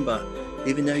 just remember,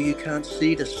 even though you can't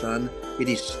see the sun, it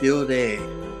is still there.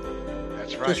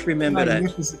 That's right. Just remember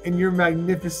that. And you're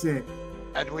magnificent.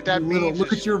 And what that means,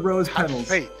 look at your rose petals.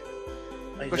 Faith.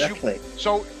 Exactly.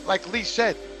 So, like Lee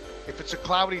said, if it's a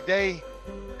cloudy day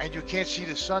and you can't see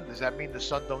the sun, does that mean the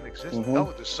sun don't exist?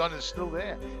 No, the sun is still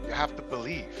there. You have to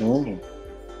believe.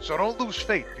 So don't lose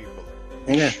faith, people.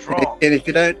 Be strong. And if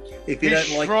you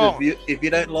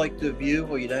don't like the view,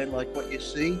 or you don't like what you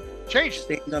see,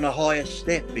 stand on a higher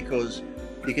step, because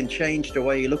you can change the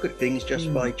way you look at things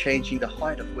just by changing the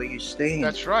height of where you stand.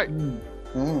 That's right.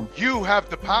 You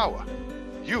have the power.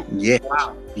 You. Yeah.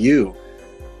 Wow. You.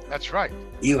 That's right.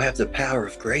 You have the power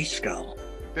of Grayskull.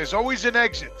 There's always an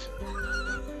exit.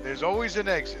 There's always an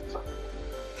exit.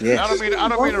 Yes. I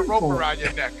don't mean a rope around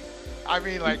your neck. I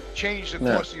mean, like, change the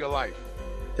course of your life.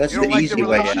 That's the easy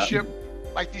way out.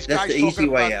 Like these That's guys the easy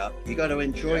way about. out. You got to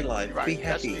enjoy life. Right. Be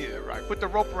happy. Right. Put the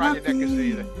rope around your neck is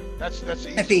the that's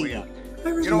the easy way out.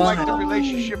 You don't like the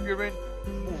relationship you're in,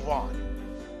 move on.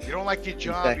 You don't like your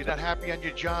job, you're not happy on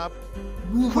your job,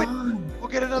 quit. We'll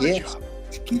get another job.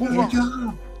 Get a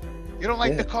job. You don't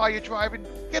like the car you're driving,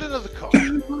 get another car.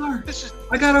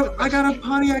 I got a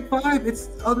Pontiac Vibe. It's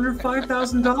under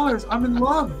 $5,000. I'm in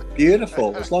love.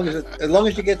 Beautiful. As long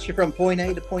as it gets you from point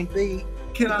A to point B,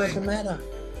 it doesn't matter.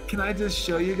 Can I just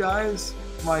show you guys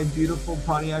my beautiful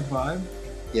Pontiac Vibe?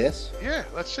 Yes. Yeah,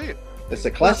 let's see it. It's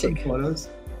a classic. Photos.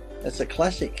 It's a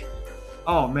classic.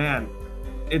 Oh man,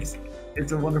 it's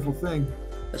a wonderful thing.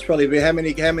 That's probably how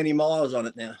many miles on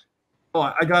it now? Oh,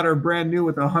 I got her brand new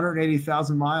with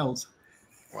 180,000 miles.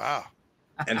 Wow.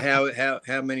 And how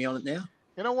many on it now?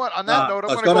 You know what? On that note,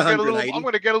 I'm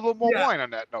going to get a little more wine on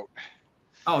that note.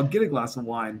 Oh, get a glass of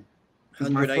wine.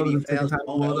 180,000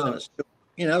 miles.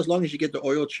 You know, as long as you get the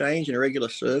oil change and a regular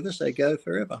service, they go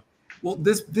forever. Well,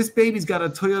 this baby's got a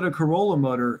Toyota Corolla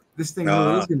motor. This thing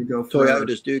really is going to go forever.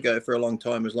 Toyotas do go for a long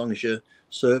time as long as you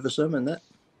service them and that.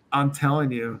 I'm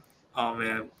telling you. Oh,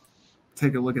 man.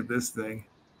 Take a look at this thing.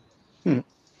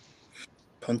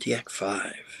 Pontiac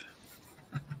 5.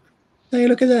 Hey,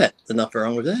 look at that. There's nothing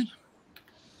wrong with that.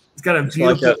 It's got a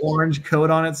beautiful orange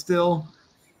coat on it still.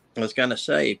 I was going to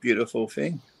say, beautiful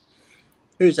thing.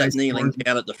 Who's that kneeling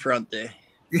down at the front there?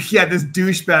 Yeah, this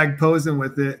douchebag posing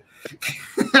with it.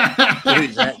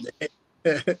 Who's that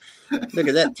there? Look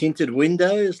at that. Tinted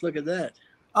windows. Look at that.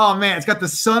 Oh, man. It's got the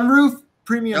sunroof.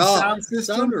 Premium sound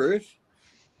system.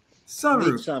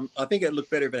 Sunroof. I think it'd look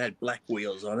better if it had black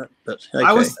wheels on it. But okay.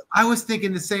 I was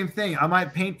thinking the same thing. I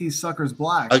might paint these suckers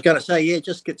black. I was going to say,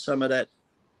 just get some of that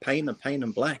paint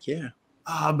them black. Yeah.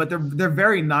 But they're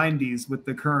very 90s with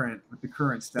the current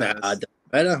status. Nah, don't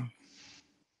matter.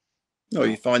 Oh,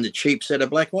 you find a cheap set of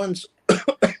black ones?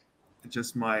 It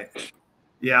just might.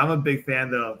 Yeah, I'm a big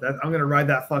fan though. I'm going to ride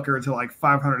that fucker until like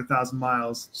 500,000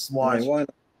 miles. Swatch. Why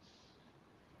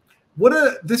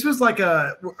not? This was like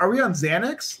are we on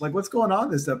Xanax? Like, what's going on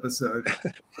this episode?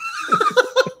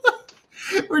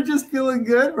 We're just feeling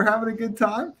good. We're having a good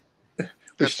time.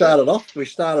 We started off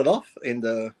in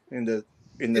the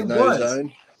no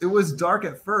zone. It was dark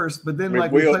at first, but then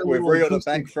we've reeled it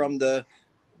back from the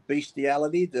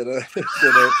bestiality, the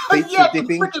pizza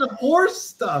dipping. Freaking horse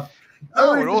stuff.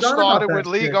 No, it all started with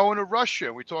Lee going to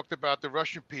Russia. We talked about the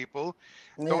Russian people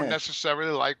don't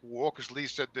necessarily like war because Lee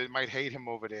said they might hate him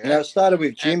over there. Now, it started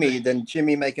with Jimmy, then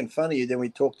Jimmy making fun of you. Then we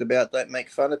talked about don't make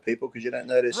fun of people because you don't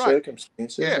know their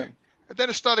circumstances. Yeah. And then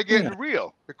it started getting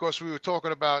real because we were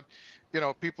talking about,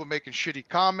 people making shitty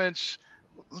comments,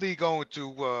 Lee going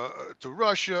to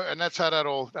Russia, and that's how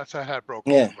that broke.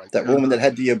 Yeah, right that there. woman that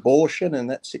had the abortion and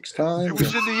that 6 times. It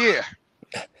was in the air.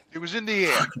 It was in the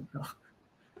air.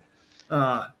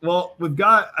 Well, we've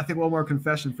got, I think, one more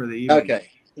confession for the evening. Okay,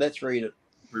 let's read it.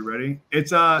 We ready?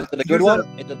 Is it a good one?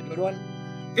 Is it a good one?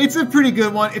 It's a pretty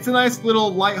good one. It's a nice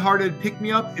little lighthearted pick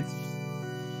me up. It's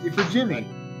for Jimmy.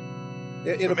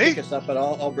 It'll pick us up, but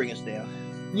I'll bring us down.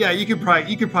 Yeah, you could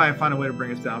probably find a way to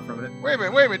bring us down from it. Wait a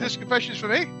minute. This confession is for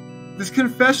me? This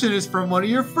confession is from one of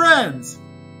your friends.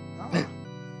 Oh.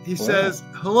 He says,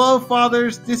 "Hello,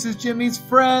 fathers. This is Jimmy's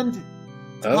friend,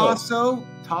 Tasso.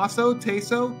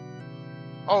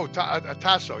 Oh,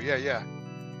 Tasso. Yeah.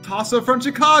 Tasso from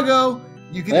Chicago.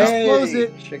 You can disclose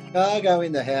it. Chicago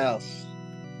in the house.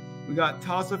 We got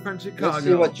Tasso from Chicago. Let's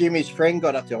see what Jimmy's friend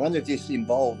got up to. I wonder if this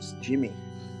involves Jimmy.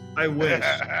 I wish.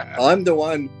 I'm the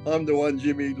one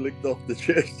Jimmy licked off the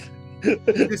chest.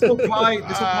 This will probably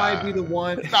be the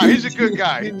one. No, he's a good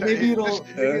guy. Maybe it'll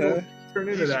turn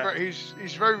into that.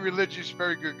 He's very religious,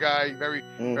 very good guy, very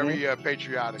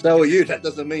patriotic. So are you. That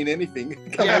doesn't mean anything.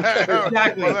 Yeah,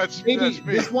 exactly. Well, that's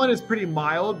this one is pretty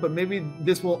mild, but maybe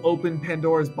this will open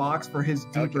Pandora's box for his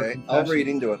deeper. Okay, I'll read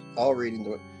into it.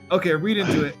 Okay, read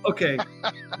into it. Okay.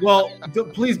 Well,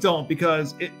 please don't,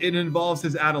 because it involves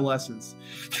his adolescence.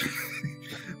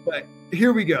 But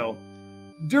here we go.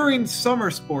 During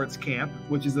summer sports camp,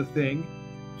 which is a thing,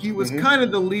 he was kind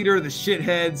of the leader of the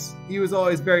shitheads. He was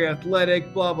always very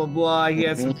athletic, blah, blah, blah. He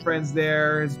had some friends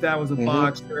there. His dad was a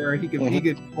boxer. He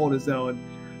could hold his own.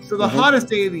 So the hottest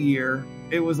day of the year,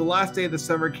 it was the last day of the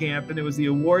summer camp, and it was the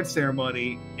award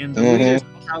ceremony. And the leaders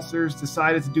and counselors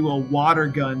decided to do a water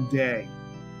gun day.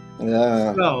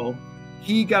 Yeah. So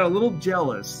he got a little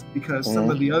jealous because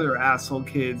some of the other asshole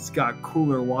kids got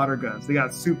cooler water guns. They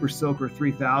got Super Soaker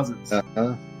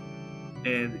 3000s.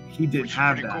 And he didn't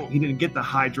have that. Cool. He didn't get the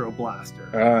Hydro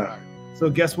Blaster.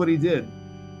 So guess what he did?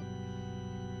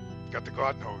 Got the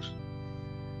garden hose.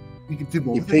 He could do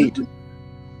both. He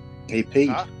peed.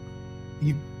 Huh?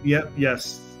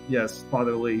 Yes,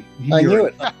 Father Lee. I knew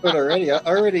it. I knew it already. I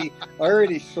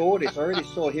already saw this. I already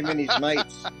saw him and his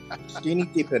mates skinny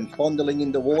dipping, fondling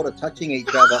in the water, touching each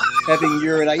other, having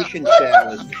urination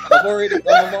showers. I'm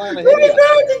a mile ahead of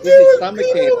you. This is summer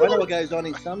camp. I know what goes on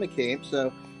in summer camp.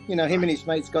 So, him and his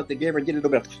mates got together and did a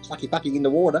little bit of sucky in the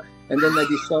water, and then they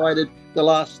decided the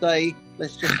last day,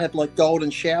 let's just have like golden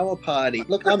shower party.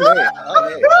 Look, I'm there.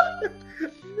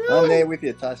 I'm there with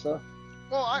you, Tasso.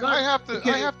 Well, I have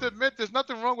to admit, there's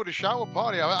nothing wrong with a shower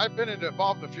party. I've been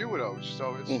involved in a few of those,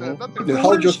 so it's nothing.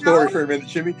 Hold your story for a minute,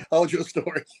 Jimmy. Hold your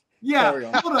story. Yeah,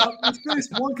 hold up. Let's finish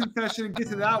one confession and get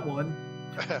to that one.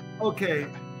 Okay,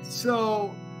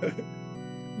 so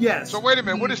yes. So wait a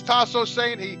minute. What is Tasso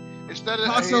saying?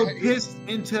 Tasso pissed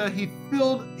into.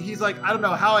 He's like, I don't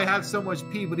know how I had so much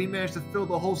pee, but he managed to fill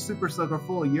the whole Super Soaker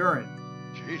full of urine.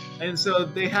 Jesus. And so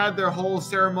they had their whole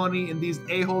ceremony, and these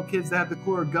a-hole kids that had the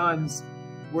cooler guns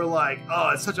were like, oh,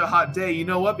 it's such a hot day. You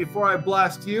know what? Before I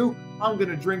blast you, I'm going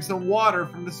to drink some water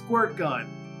from the squirt gun.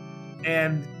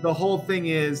 And the whole thing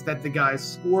is that the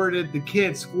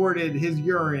kid squirted his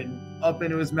urine up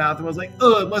into his mouth and was like,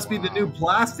 oh, it must be the new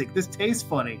plastic. This tastes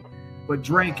funny. But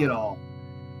drank it all.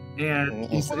 And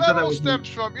that all stems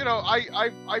from,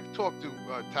 I've talked to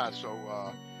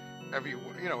Tasso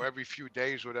every few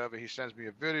days, whatever. He sends me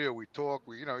a video. We talk.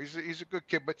 He's a good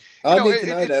kid. But I need to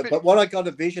know that. But what I got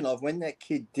a vision of when that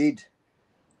kid did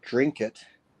drink it,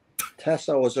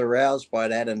 Tasso was aroused by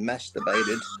that and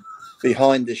masturbated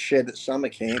behind the shed at summer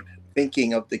camp,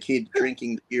 thinking of the kid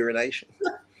drinking the urination.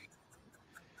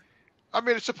 I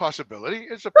mean, it's a possibility.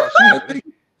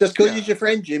 Just because he's your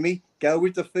friend, Jimmy. Go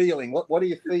with the feeling. What are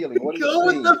you feeling? Go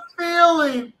with the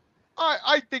feeling.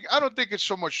 I don't think it's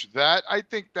so much that. I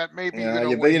think that maybe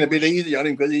you're being a bit easy on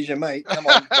him because he's your mate. Come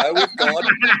on, go with God.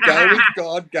 Go with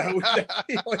God. Go with that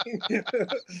feeling.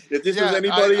 If this was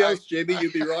anybody else, Jimmy,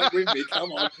 you'd be right with me.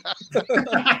 Come on.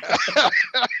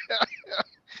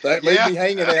 Don't leave me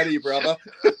hanging out of you, brother.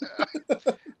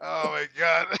 Oh my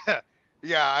God.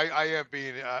 Yeah, I am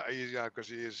being easy on because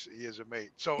he is a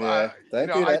mate. So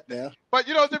don't do that now. But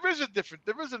there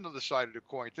is another side of the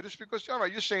coin to this, because all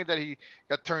right, you're saying that he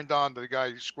got turned on to the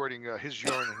guy squirting his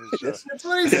urine in his that's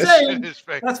what he's saying. In his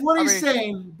face. That's what he's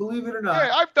saying. Believe it or not.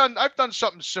 Yeah, I've done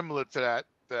something similar to that.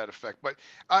 to that effect. But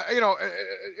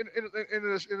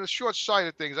in the short side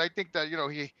of things, I think that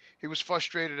he was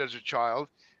frustrated as a child.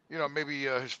 Maybe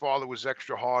his father was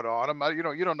extra hard on him.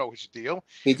 You don't know his deal.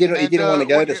 He didn't want to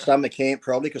go to summer camp,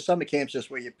 probably, because summer camp's just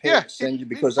where your parents send you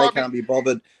because they can't be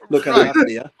bothered looking after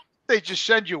you. They just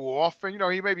send you off, and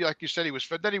he maybe, like you said, he was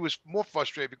more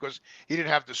frustrated because he didn't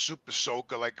have the super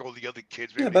soaker like all the other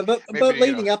kids. Maybe, but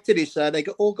leading up to this, they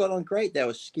all got on great. They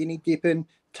were skinny dipping,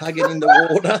 tugging in the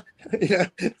water.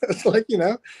 It's like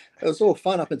it was all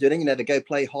fun up until then. You had to go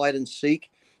play hide and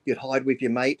seek. You'd hide with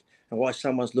your mate, and while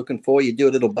someone's looking for you, do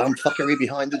a little bum fuckery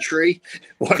behind the tree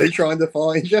while they're trying to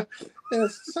find you.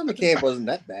 Summer camp wasn't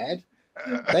that bad.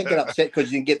 Don't get upset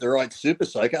because you didn't get the right super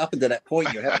soaker. Up until that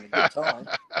point, you're having a good time.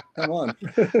 Come on.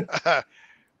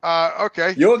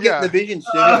 Okay. You're getting the visions,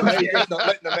 Jimmy. I know you're just not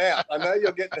letting them out. I know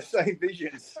you're getting the same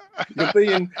visions.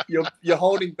 You're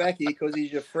holding back here because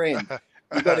he's your friend.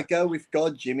 You've got to go with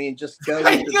God, Jimmy, and just go with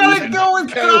the vision. You got to go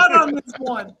with God on this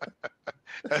one.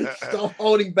 Stop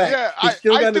holding back. Yeah, he's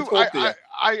still going to talk to you.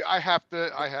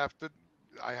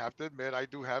 I have to admit, I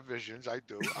do have visions. I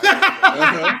do. But,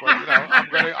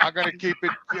 I'm gonna keep it,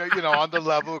 on the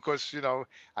level because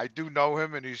I do know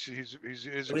him, and he's a good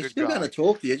guy. He's still going to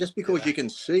talk to you just because you can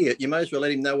see it. You might as well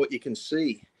let him know what you can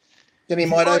see. Then he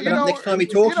might open up next time he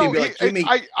talks to you. He'll be like, Jimmy.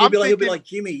 He'll be like,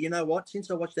 Jimmy. You know what?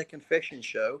 Since I watched that confession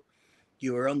show,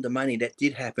 you were on the money. That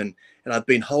did happen, and I've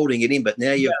been holding it in, but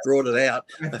now you've brought it out.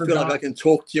 I feel like I can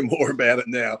talk to you more about it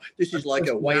now. This is like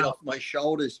a weight off my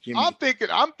shoulders, Jimmy. I'm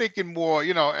thinking more,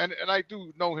 and I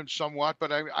do know him somewhat,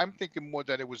 but I'm thinking more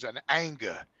that it was an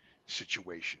anger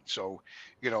situation. So,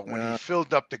 when he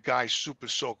filled up the guy's super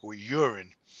soaker with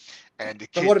urine, and the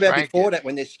kid. But what about before that,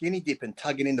 when they're skinny dipping,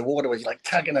 tugging in the water? Was he like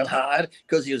tugging it hard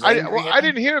because he was angry? I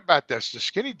didn't hear about this. The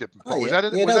skinny dipping. Oh, yeah.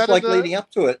 That was like leading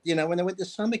up to it. When they went to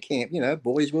summer camp.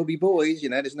 Boys will be boys.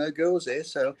 There's no girls there,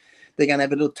 so they're gonna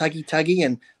have a little tuggy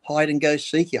and hide and go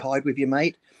seek. You hide with your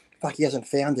mate. Fuck, he hasn't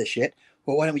found us yet.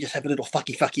 Well, why don't we just have a little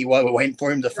fucky while we're waiting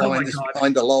for him to find us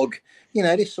behind the log?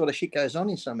 This sort of shit goes on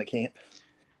in summer camp.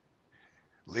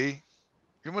 Lee,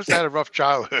 you must have had a rough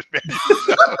childhood, man.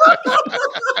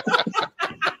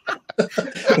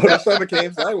 What the summer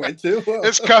camps I went to? Well.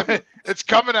 It's coming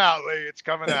out, Lee. It's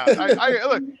coming out.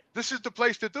 Look, this is the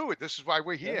place to do it. This is why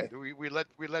we're here. Yeah. We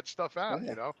let stuff out.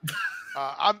 Yeah.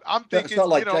 I'm thinking. It's not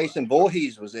like Jason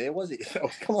Voorhees was there, was he? Oh,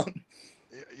 come on.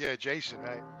 Yeah, Jason.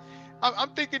 Right?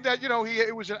 I'm thinking that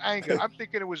it was an anger. I'm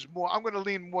thinking it was more. I'm going to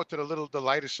lean more to the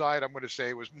lighter side. I'm going to say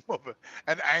it was more of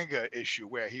an anger issue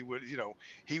where he would,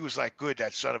 he was like, good,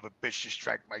 that son of a bitch just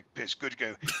drank my piss. Good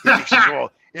girl. He thinks he's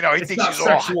all, he thinks he's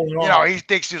all, he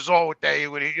thinks he's all with that. He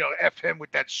would, F him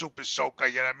with that super soaker. I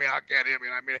get him.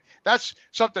 That's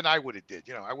something I would have did.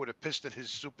 I would have pissed at his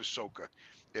super soaker.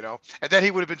 And then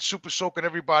he would have been super soaking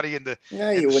everybody in the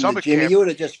summer camp. You would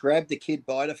have just grabbed the kid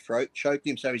by the throat, choked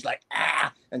him so he's like,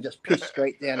 and just pissed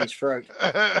straight down his throat.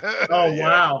 Oh,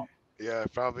 wow. Yeah,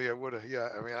 probably I would have. Yeah,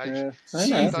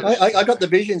 I got the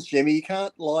visions, Jimmy. You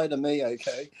can't lie to me,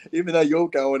 okay? Even though you're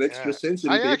going extra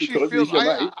sensitive here because he's your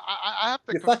mate. I have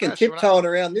to You're fucking tiptoeing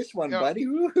around this one, buddy.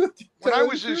 When I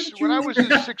was in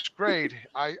sixth grade,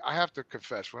 I have to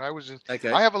confess, when I was in,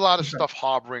 I have a lot of stuff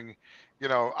harboring.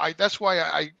 That's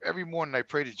why every morning I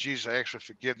pray to Jesus. I ask for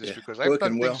forgiveness because I've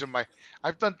done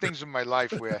things in my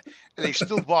life where they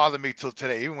still bother me till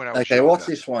today, even when I was younger. What's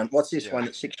this one? What's this one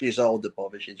at 6 years old that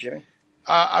bothers you, Jerry?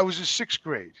 I was in sixth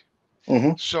grade,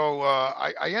 so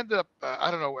I ended up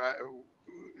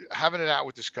having it out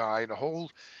with this guy, and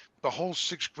the whole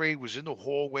sixth grade was in the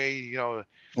hallway,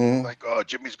 like, oh,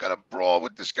 Jimmy's got a brawl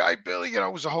with this guy, Billy.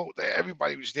 It was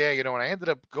everybody was there, and I ended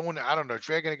up going, I don't know,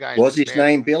 dragging a guy. Was his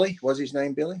name Billy?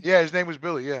 Yeah, his name was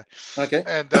Billy, yeah. Okay.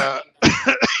 And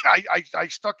I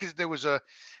stuck there was the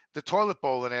toilet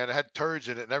bowl in there, and it had turds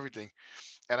in it and everything.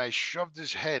 And I shoved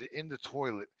his head in the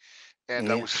toilet,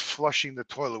 and I was flushing the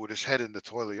toilet with his head in the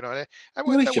toilet, You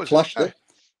flushed it.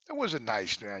 It wasn't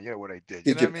nice, man. What I did.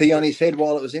 Did you pee on his head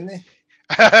while it was in there?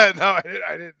 No, I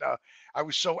didn't know. I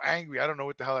was so angry. I don't know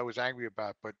what the hell I was angry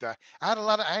about, but I had a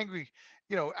lot of anger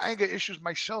issues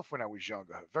myself when I was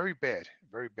younger. Very bad,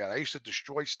 very bad. I used to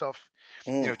destroy stuff,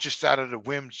 just out of the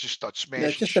whims, just start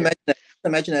smashing.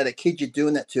 Imagine that a kid, you're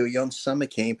doing that to. You're on summer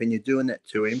camp and you're doing that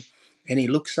to him, and he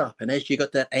looks up, and as you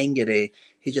got that anger there,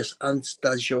 he just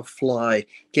undoes your fly,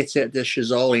 gets out the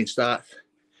shazoli and starts.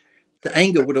 The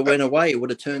anger would have went away. It would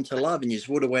have turned to love, and you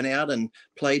would have went out and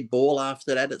played ball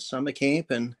after that at summer camp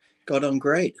and got on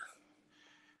great.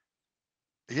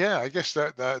 Yeah, I guess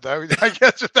that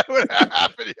would have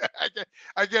happened. Yeah,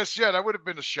 I guess that would have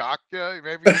been a shock. Yeah,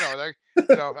 maybe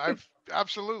I've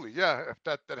absolutely, yeah. If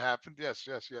that happened, yes.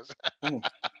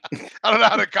 I don't know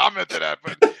how to comment to that,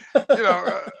 but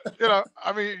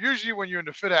I mean, usually when you're in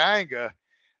the fit of anger,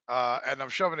 and I'm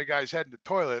shoving a guy's head in the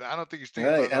toilet, I don't think he's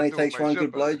thinking about and he takes one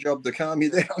good blowjob to calm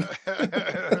you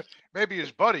down. Maybe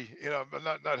his buddy, but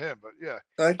not him. But yeah,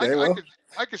 okay,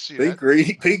 I could see be that.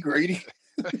 Be greedy.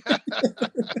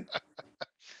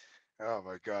 Oh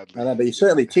my God! I know, but you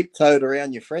certainly tiptoed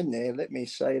around your friend there. Let me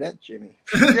say that, Jimmy.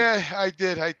 Yeah, I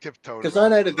did. I tiptoed. Because I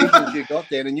know the visions you got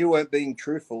there, and you weren't being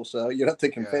truthful, so you have to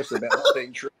confess about not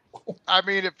being truthful. I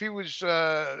mean, if he was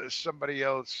somebody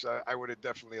else, I would have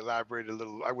definitely elaborated a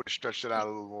little. I would have stretched it out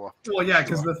a little more. Well, yeah,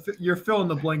 because your fill in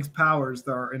the blanks powers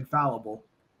are infallible.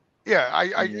 Yeah,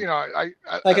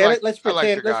 okay, let's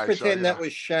pretend that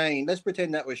was Shane. Let's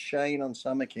pretend that was Shane on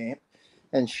summer camp.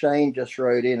 And Shane just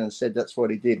wrote in and said that's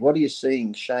what he did. What are you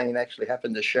seeing, Shane, actually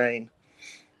happened to Shane?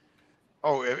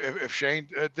 Oh, if Shane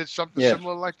did something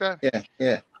similar like that?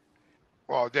 Yeah.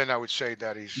 Well, then I would say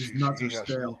that he's got Cool.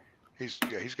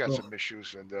 some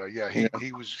issues, and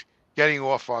he was getting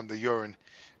off on the urine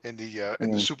in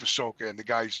the super soaker, and the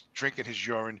guy's drinking his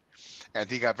urine, and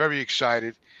he got very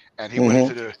excited, and he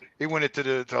went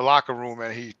into the locker room,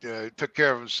 and he took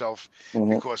care of himself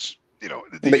because. You don't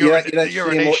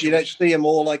see him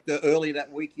all like early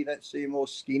that week. You don't see him all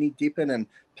skinny dipping and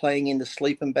playing in the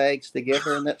sleeping bags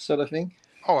together and that sort of thing.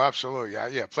 Oh, absolutely,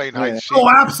 yeah, playing hide and seek. Oh,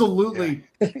 absolutely.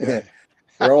 Yeah.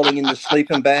 Rolling in the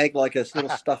sleeping bag like a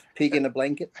little stuffed pig in a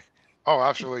blanket. Oh,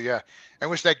 absolutely, yeah. And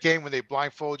what's that game when they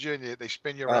blindfold you and they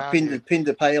spin you around? Pin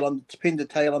the tail on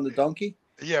the donkey.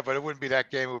 Yeah, but it wouldn't be that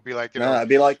game. It would be like it'd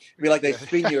be like they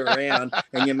spin you around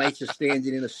and your mates are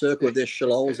standing in a circle with their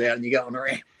shallows out and you're going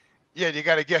around. Yeah, you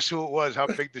got to guess who it was, how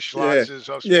big the schlotz is,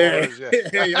 how small it is.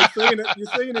 Yeah, you're seeing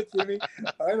it, Jimmy.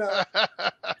 I know.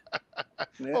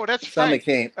 Yeah. Oh, that's summer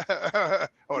Frank. Camp.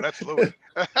 Oh, that's Louis.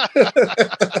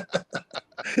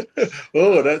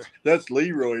 Oh, that's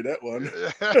Leroy, that one.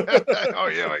 Oh,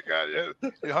 yeah, my God. Yeah.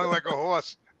 He hung like a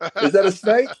horse. Is that a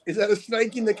snake? Is that a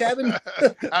snake in the cabin?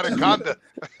 Anaconda.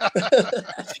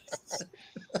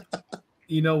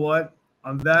 You know what?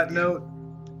 On that note.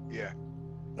 Yeah.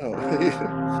 Oh,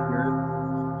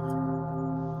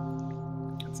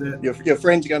 that's it. Your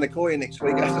friend's going to call you next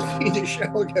week after seeing the show.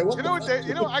 Okay, I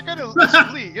got to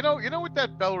listen, Lee. You know what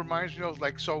that bell reminds me of?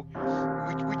 Like, so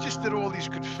we just did all these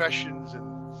confessions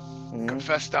and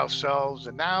confessed ourselves,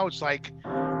 and now it's like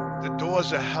the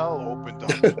doors of hell opened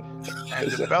up,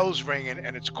 and the bell's ringing,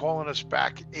 and it's calling us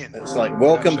back in. It's like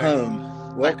welcome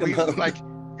home, welcome home. Like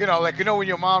when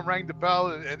your mom rang the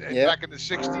bell and back in the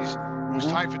 '60s, it was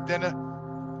time for dinner.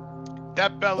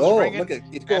 That bell is ringing. Look,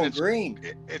 it's going green.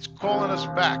 It's calling us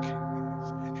back.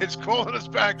 It's calling us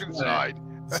back inside.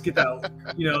 Let's get that.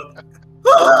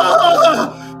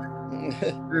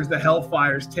 There's the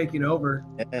hellfires taking over.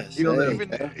 Yes, even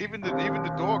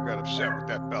the dog got upset with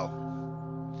that bell.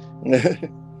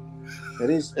 It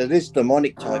is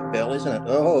demonic type bell, isn't it?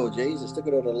 Oh Jesus! Look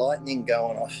at all the lightning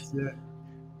going off.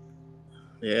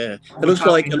 Yeah. It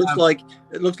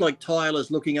looks like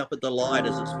Tyler's looking up at the light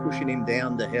as it's pushing him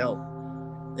down to hell.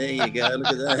 There you go. Look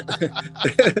at that.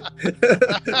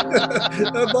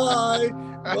 Bye.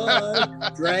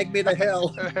 Drag me to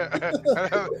hell. Well,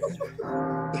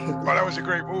 that was a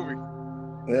great movie.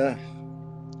 Yeah.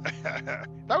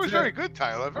 That was very good,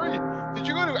 Tyler. Did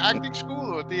you go to acting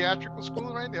school or theatrical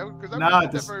school or anything? No, I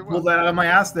just pulled that out of my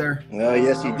ass there. Oh,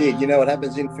 yes, you did. You know what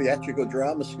happens in theatrical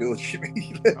drama school,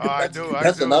 Jimmy? I do.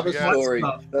 That's another story.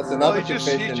 That's another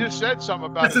confession. He just said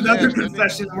something about That's another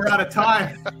confession. We're out of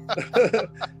time.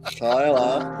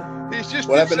 Tyler.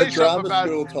 What happened at drama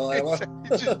school, Tyler?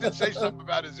 He just did say something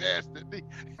about his ass, didn't he?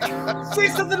 Say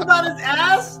something about his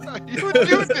ass? You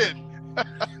did.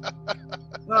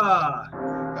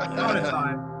 Out of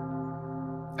time.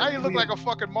 Now you look like a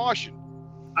fucking Martian.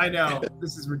 I know.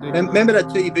 This is ridiculous. Remember that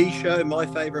TV show, My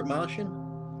Favorite Martian?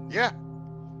 Yeah.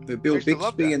 With Bill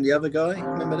Bixby and the other guy?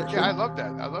 Remember that show? Yeah, I love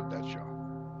that. I love that show.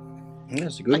 Yeah,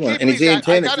 it's a good one. And his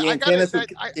antennas. The antennas would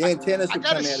come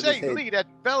out of his head. Lee, that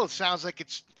bell sounds like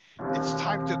it's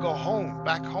time to go home,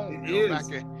 back home.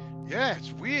 Yeah,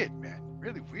 it's weird, man.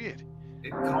 Really weird.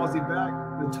 It calls you back.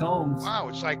 The tones. Wow,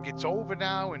 it's like it's over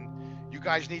now, and you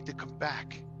guys need to come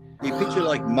back. You picture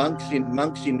like monks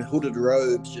in hooded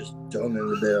robes just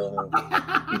donging the bell.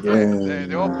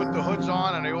 They all put the hoods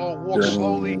on and they all walk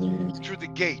slowly through the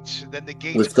gates. And then the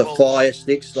gates with the fire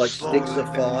sticks, like sticks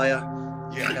of fire,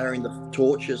 carrying the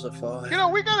torches of fire.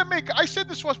 We gotta make. I said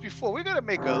this once before. We gotta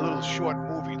make a little short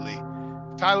movie, Lee.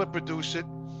 Tyler produce it,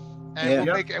 and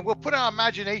we'll put our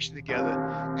imagination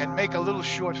together and make a little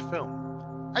short film.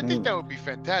 I think that would be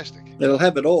fantastic. It'll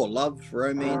have it all: love,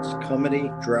 romance, comedy,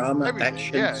 drama,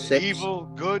 action, sex. Evil,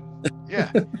 good.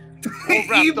 Yeah. all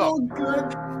wrapped Evil up.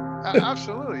 good.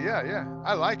 Absolutely, yeah.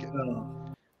 I like it.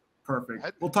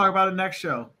 Perfect. We'll talk about it next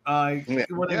show.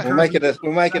 We'll make it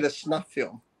a snuff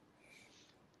film.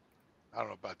 I don't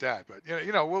know about that, but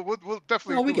we'll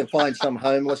definitely. Oh, we can find some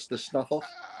homeless to snuff off.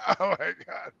 Oh my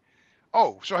God!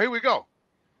 Oh, so here we go.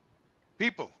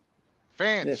 People,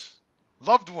 fans, yes.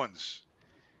 Loved ones.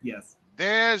 Yes.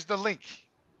 There's the link.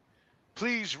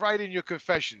 Please write in your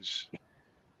confessions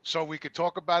so we can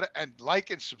talk about it, and like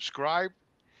and subscribe,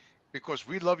 because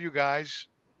we love you guys.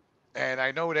 And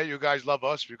I know that you guys love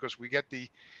us because we get the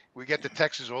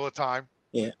texts all the time.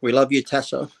 Yeah, we love you,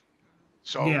 Tasso.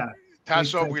 So yeah,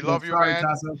 Tasso, we love you, man.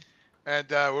 Tasso. And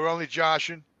we're only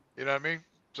joshing. You know what I mean?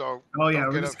 So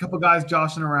we're just a couple guys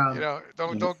joshing around.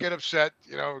 Don't get upset.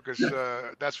 Because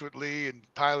that's what Lee and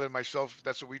Tyler and myself.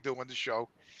 That's what we do on the show.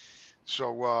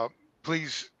 So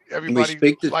please. Everybody, we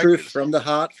speak the truth from the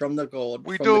heart, from the God.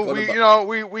 We do. We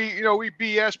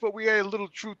BS, but we had a little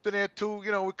truth in there too.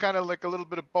 We're kind of like a little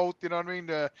bit of both. You know what I mean?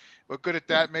 We're good at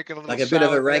that, making a little like a bit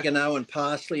of oregano and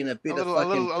parsley and a bit of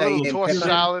fucking a little tossed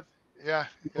salad. Yeah.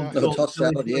 A little tossed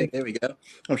salad. Yeah, there we go.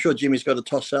 I'm sure Jimmy's got a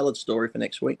tossed salad story for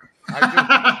next week.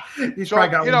 I do. He's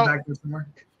probably got one back there somewhere.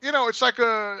 It's like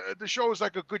the show is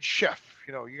like a good chef.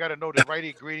 You got to know the right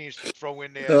ingredients to throw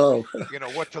in there. Oh.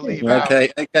 What to leave out.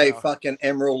 Okay, fucking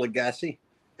Emerald Lagasse.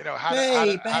 How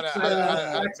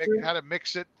to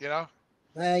mix it.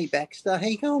 Hey, Baxter.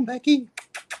 Hey, going, Becky.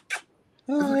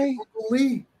 Hi.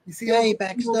 Lee. You see? Hey,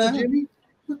 Baxter. Jimmy?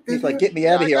 He's like, get me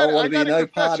out of here. I don't want to be no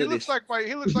part of this.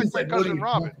 He looks like my cousin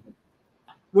Robert.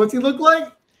 What's he look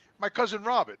like? My cousin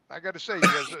Robert. I got to say,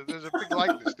 there's a big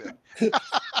likeness there.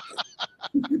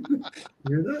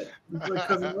 Hear that? It's like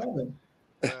cousin Robin.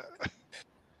 I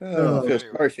feel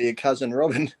sorry for your cousin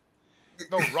Robin.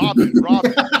 No, Robert.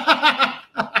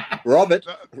 Robert.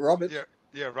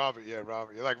 Yeah, Robert. You're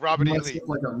like Robert E. Lee.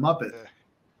 Like a Muppet.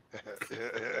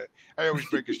 I always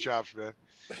break his chops, man.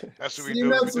 That's what we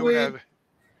do.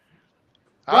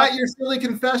 Write your silly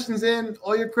confessions in,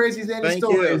 all your crazy zany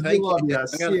stories. Thank you. I'm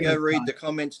going to go read the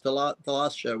comments the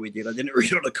last show we did. I didn't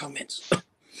read all the comments.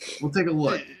 We'll take a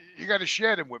look. You got to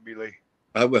share them with me, Lee.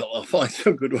 I will. I'll find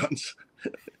some good ones.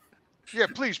 Yeah,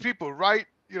 please, people, write.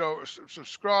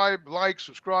 Subscribe,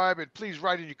 and please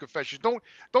write in your confessions. Don't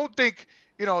think,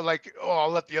 like, I'll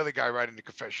let the other guy write in the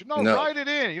confession. No, write it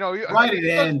in. Write it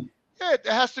in. Yeah, it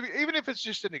has to be, even if it's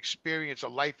just an experience, a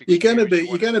life experience.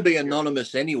 You're gonna be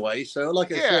anonymous anyway. So,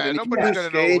 like I said, nobody's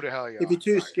gonna know who the hell you are. If you're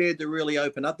too scared to really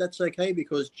open up, that's okay,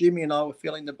 because Jimmy and I were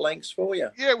filling the blanks for you.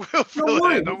 Yeah, we'll fill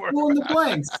it in. Don't worry. Fill in the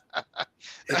blanks.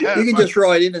 You can just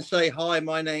write in and say, "Hi,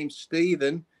 my name's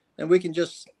Stephen," and we can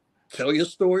just tell your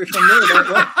story from there.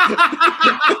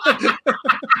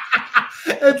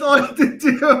 That's all you have to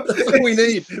do. That's all we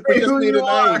need. We just need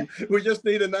a name. We just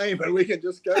need a name, and we can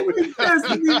just go with it.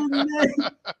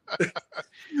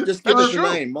 Just give us a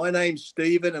name. My name's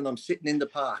Stephen, and I'm sitting in the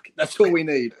park. That's all we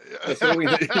need. That's all we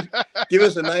need. Give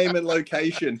us a name and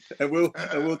location, and we'll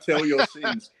tell your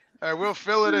sins. We'll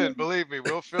fill it in. Believe me,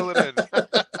 we'll fill it in.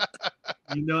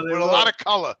 With a lot of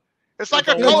color. It's like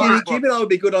a coloring book. Jimmy and I would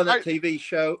be good on that TV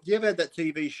show. Do you ever have that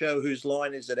TV show, Whose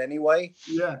Line Is It Anyway?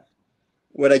 Yeah.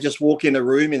 Where they just walk in a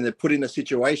room and they're put in a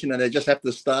situation and they just have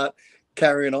to start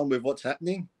carrying on with what's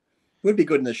happening. We'd be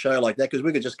good in a show like that, because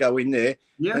we could just go in there.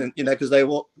 Yeah. And, because they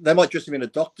might dress them in a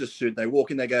doctor's suit. They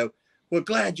walk in, they go, "We're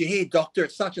glad you're here, doctor.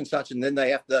 It's such and such." And then they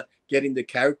have to get into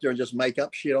character and just make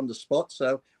up shit on the spot.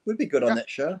 So we'd be good on that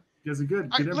show. You guys are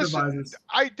good. Listen,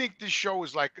 I think this show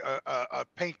is like a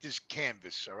painter's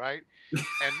canvas, all right?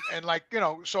 and like,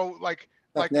 so like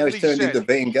now he's turned into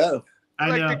Van Gogh.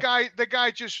 The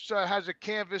guy just has a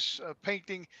canvas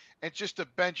painting and just a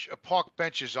park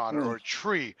benches on it, or a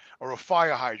tree, or a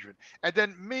fire hydrant, and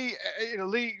then me,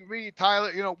 Lee,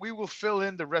 Tyler, we will fill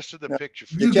in the rest of the picture.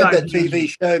 Did you have that TV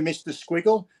show, Mr.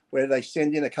 Squiggle, where they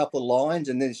send in a couple of lines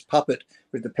and this puppet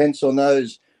with the pencil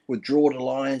nose would draw the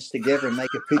lines together and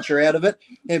make a picture out of it?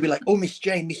 And it'd be like, "Oh, Miss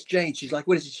Jane." She's like,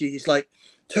 "What is it?" He's like,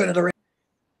 "Turn it around."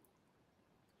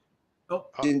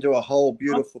 Into a whole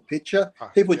beautiful picture.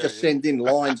 People just send in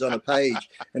lines on a page,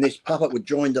 and this puppet would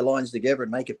join the lines together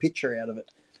and make a picture out of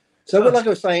it. So what, like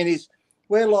I was saying, is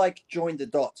we're like join the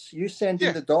dots. You send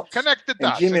in the dots, connect the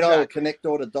dots, and Jimmy and I will connect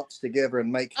all the dots together and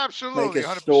make a story.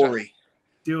 100%.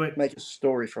 Do it. Make a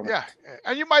story from it. Yeah,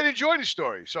 and you might enjoy the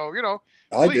story. So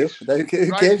I do. Who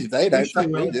cares if they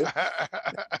don't? We do.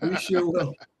 We sure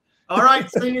will. All right,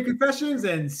 send your confessions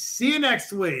and see you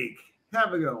next week.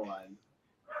 Have a good one.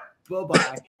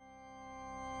 Bye-bye.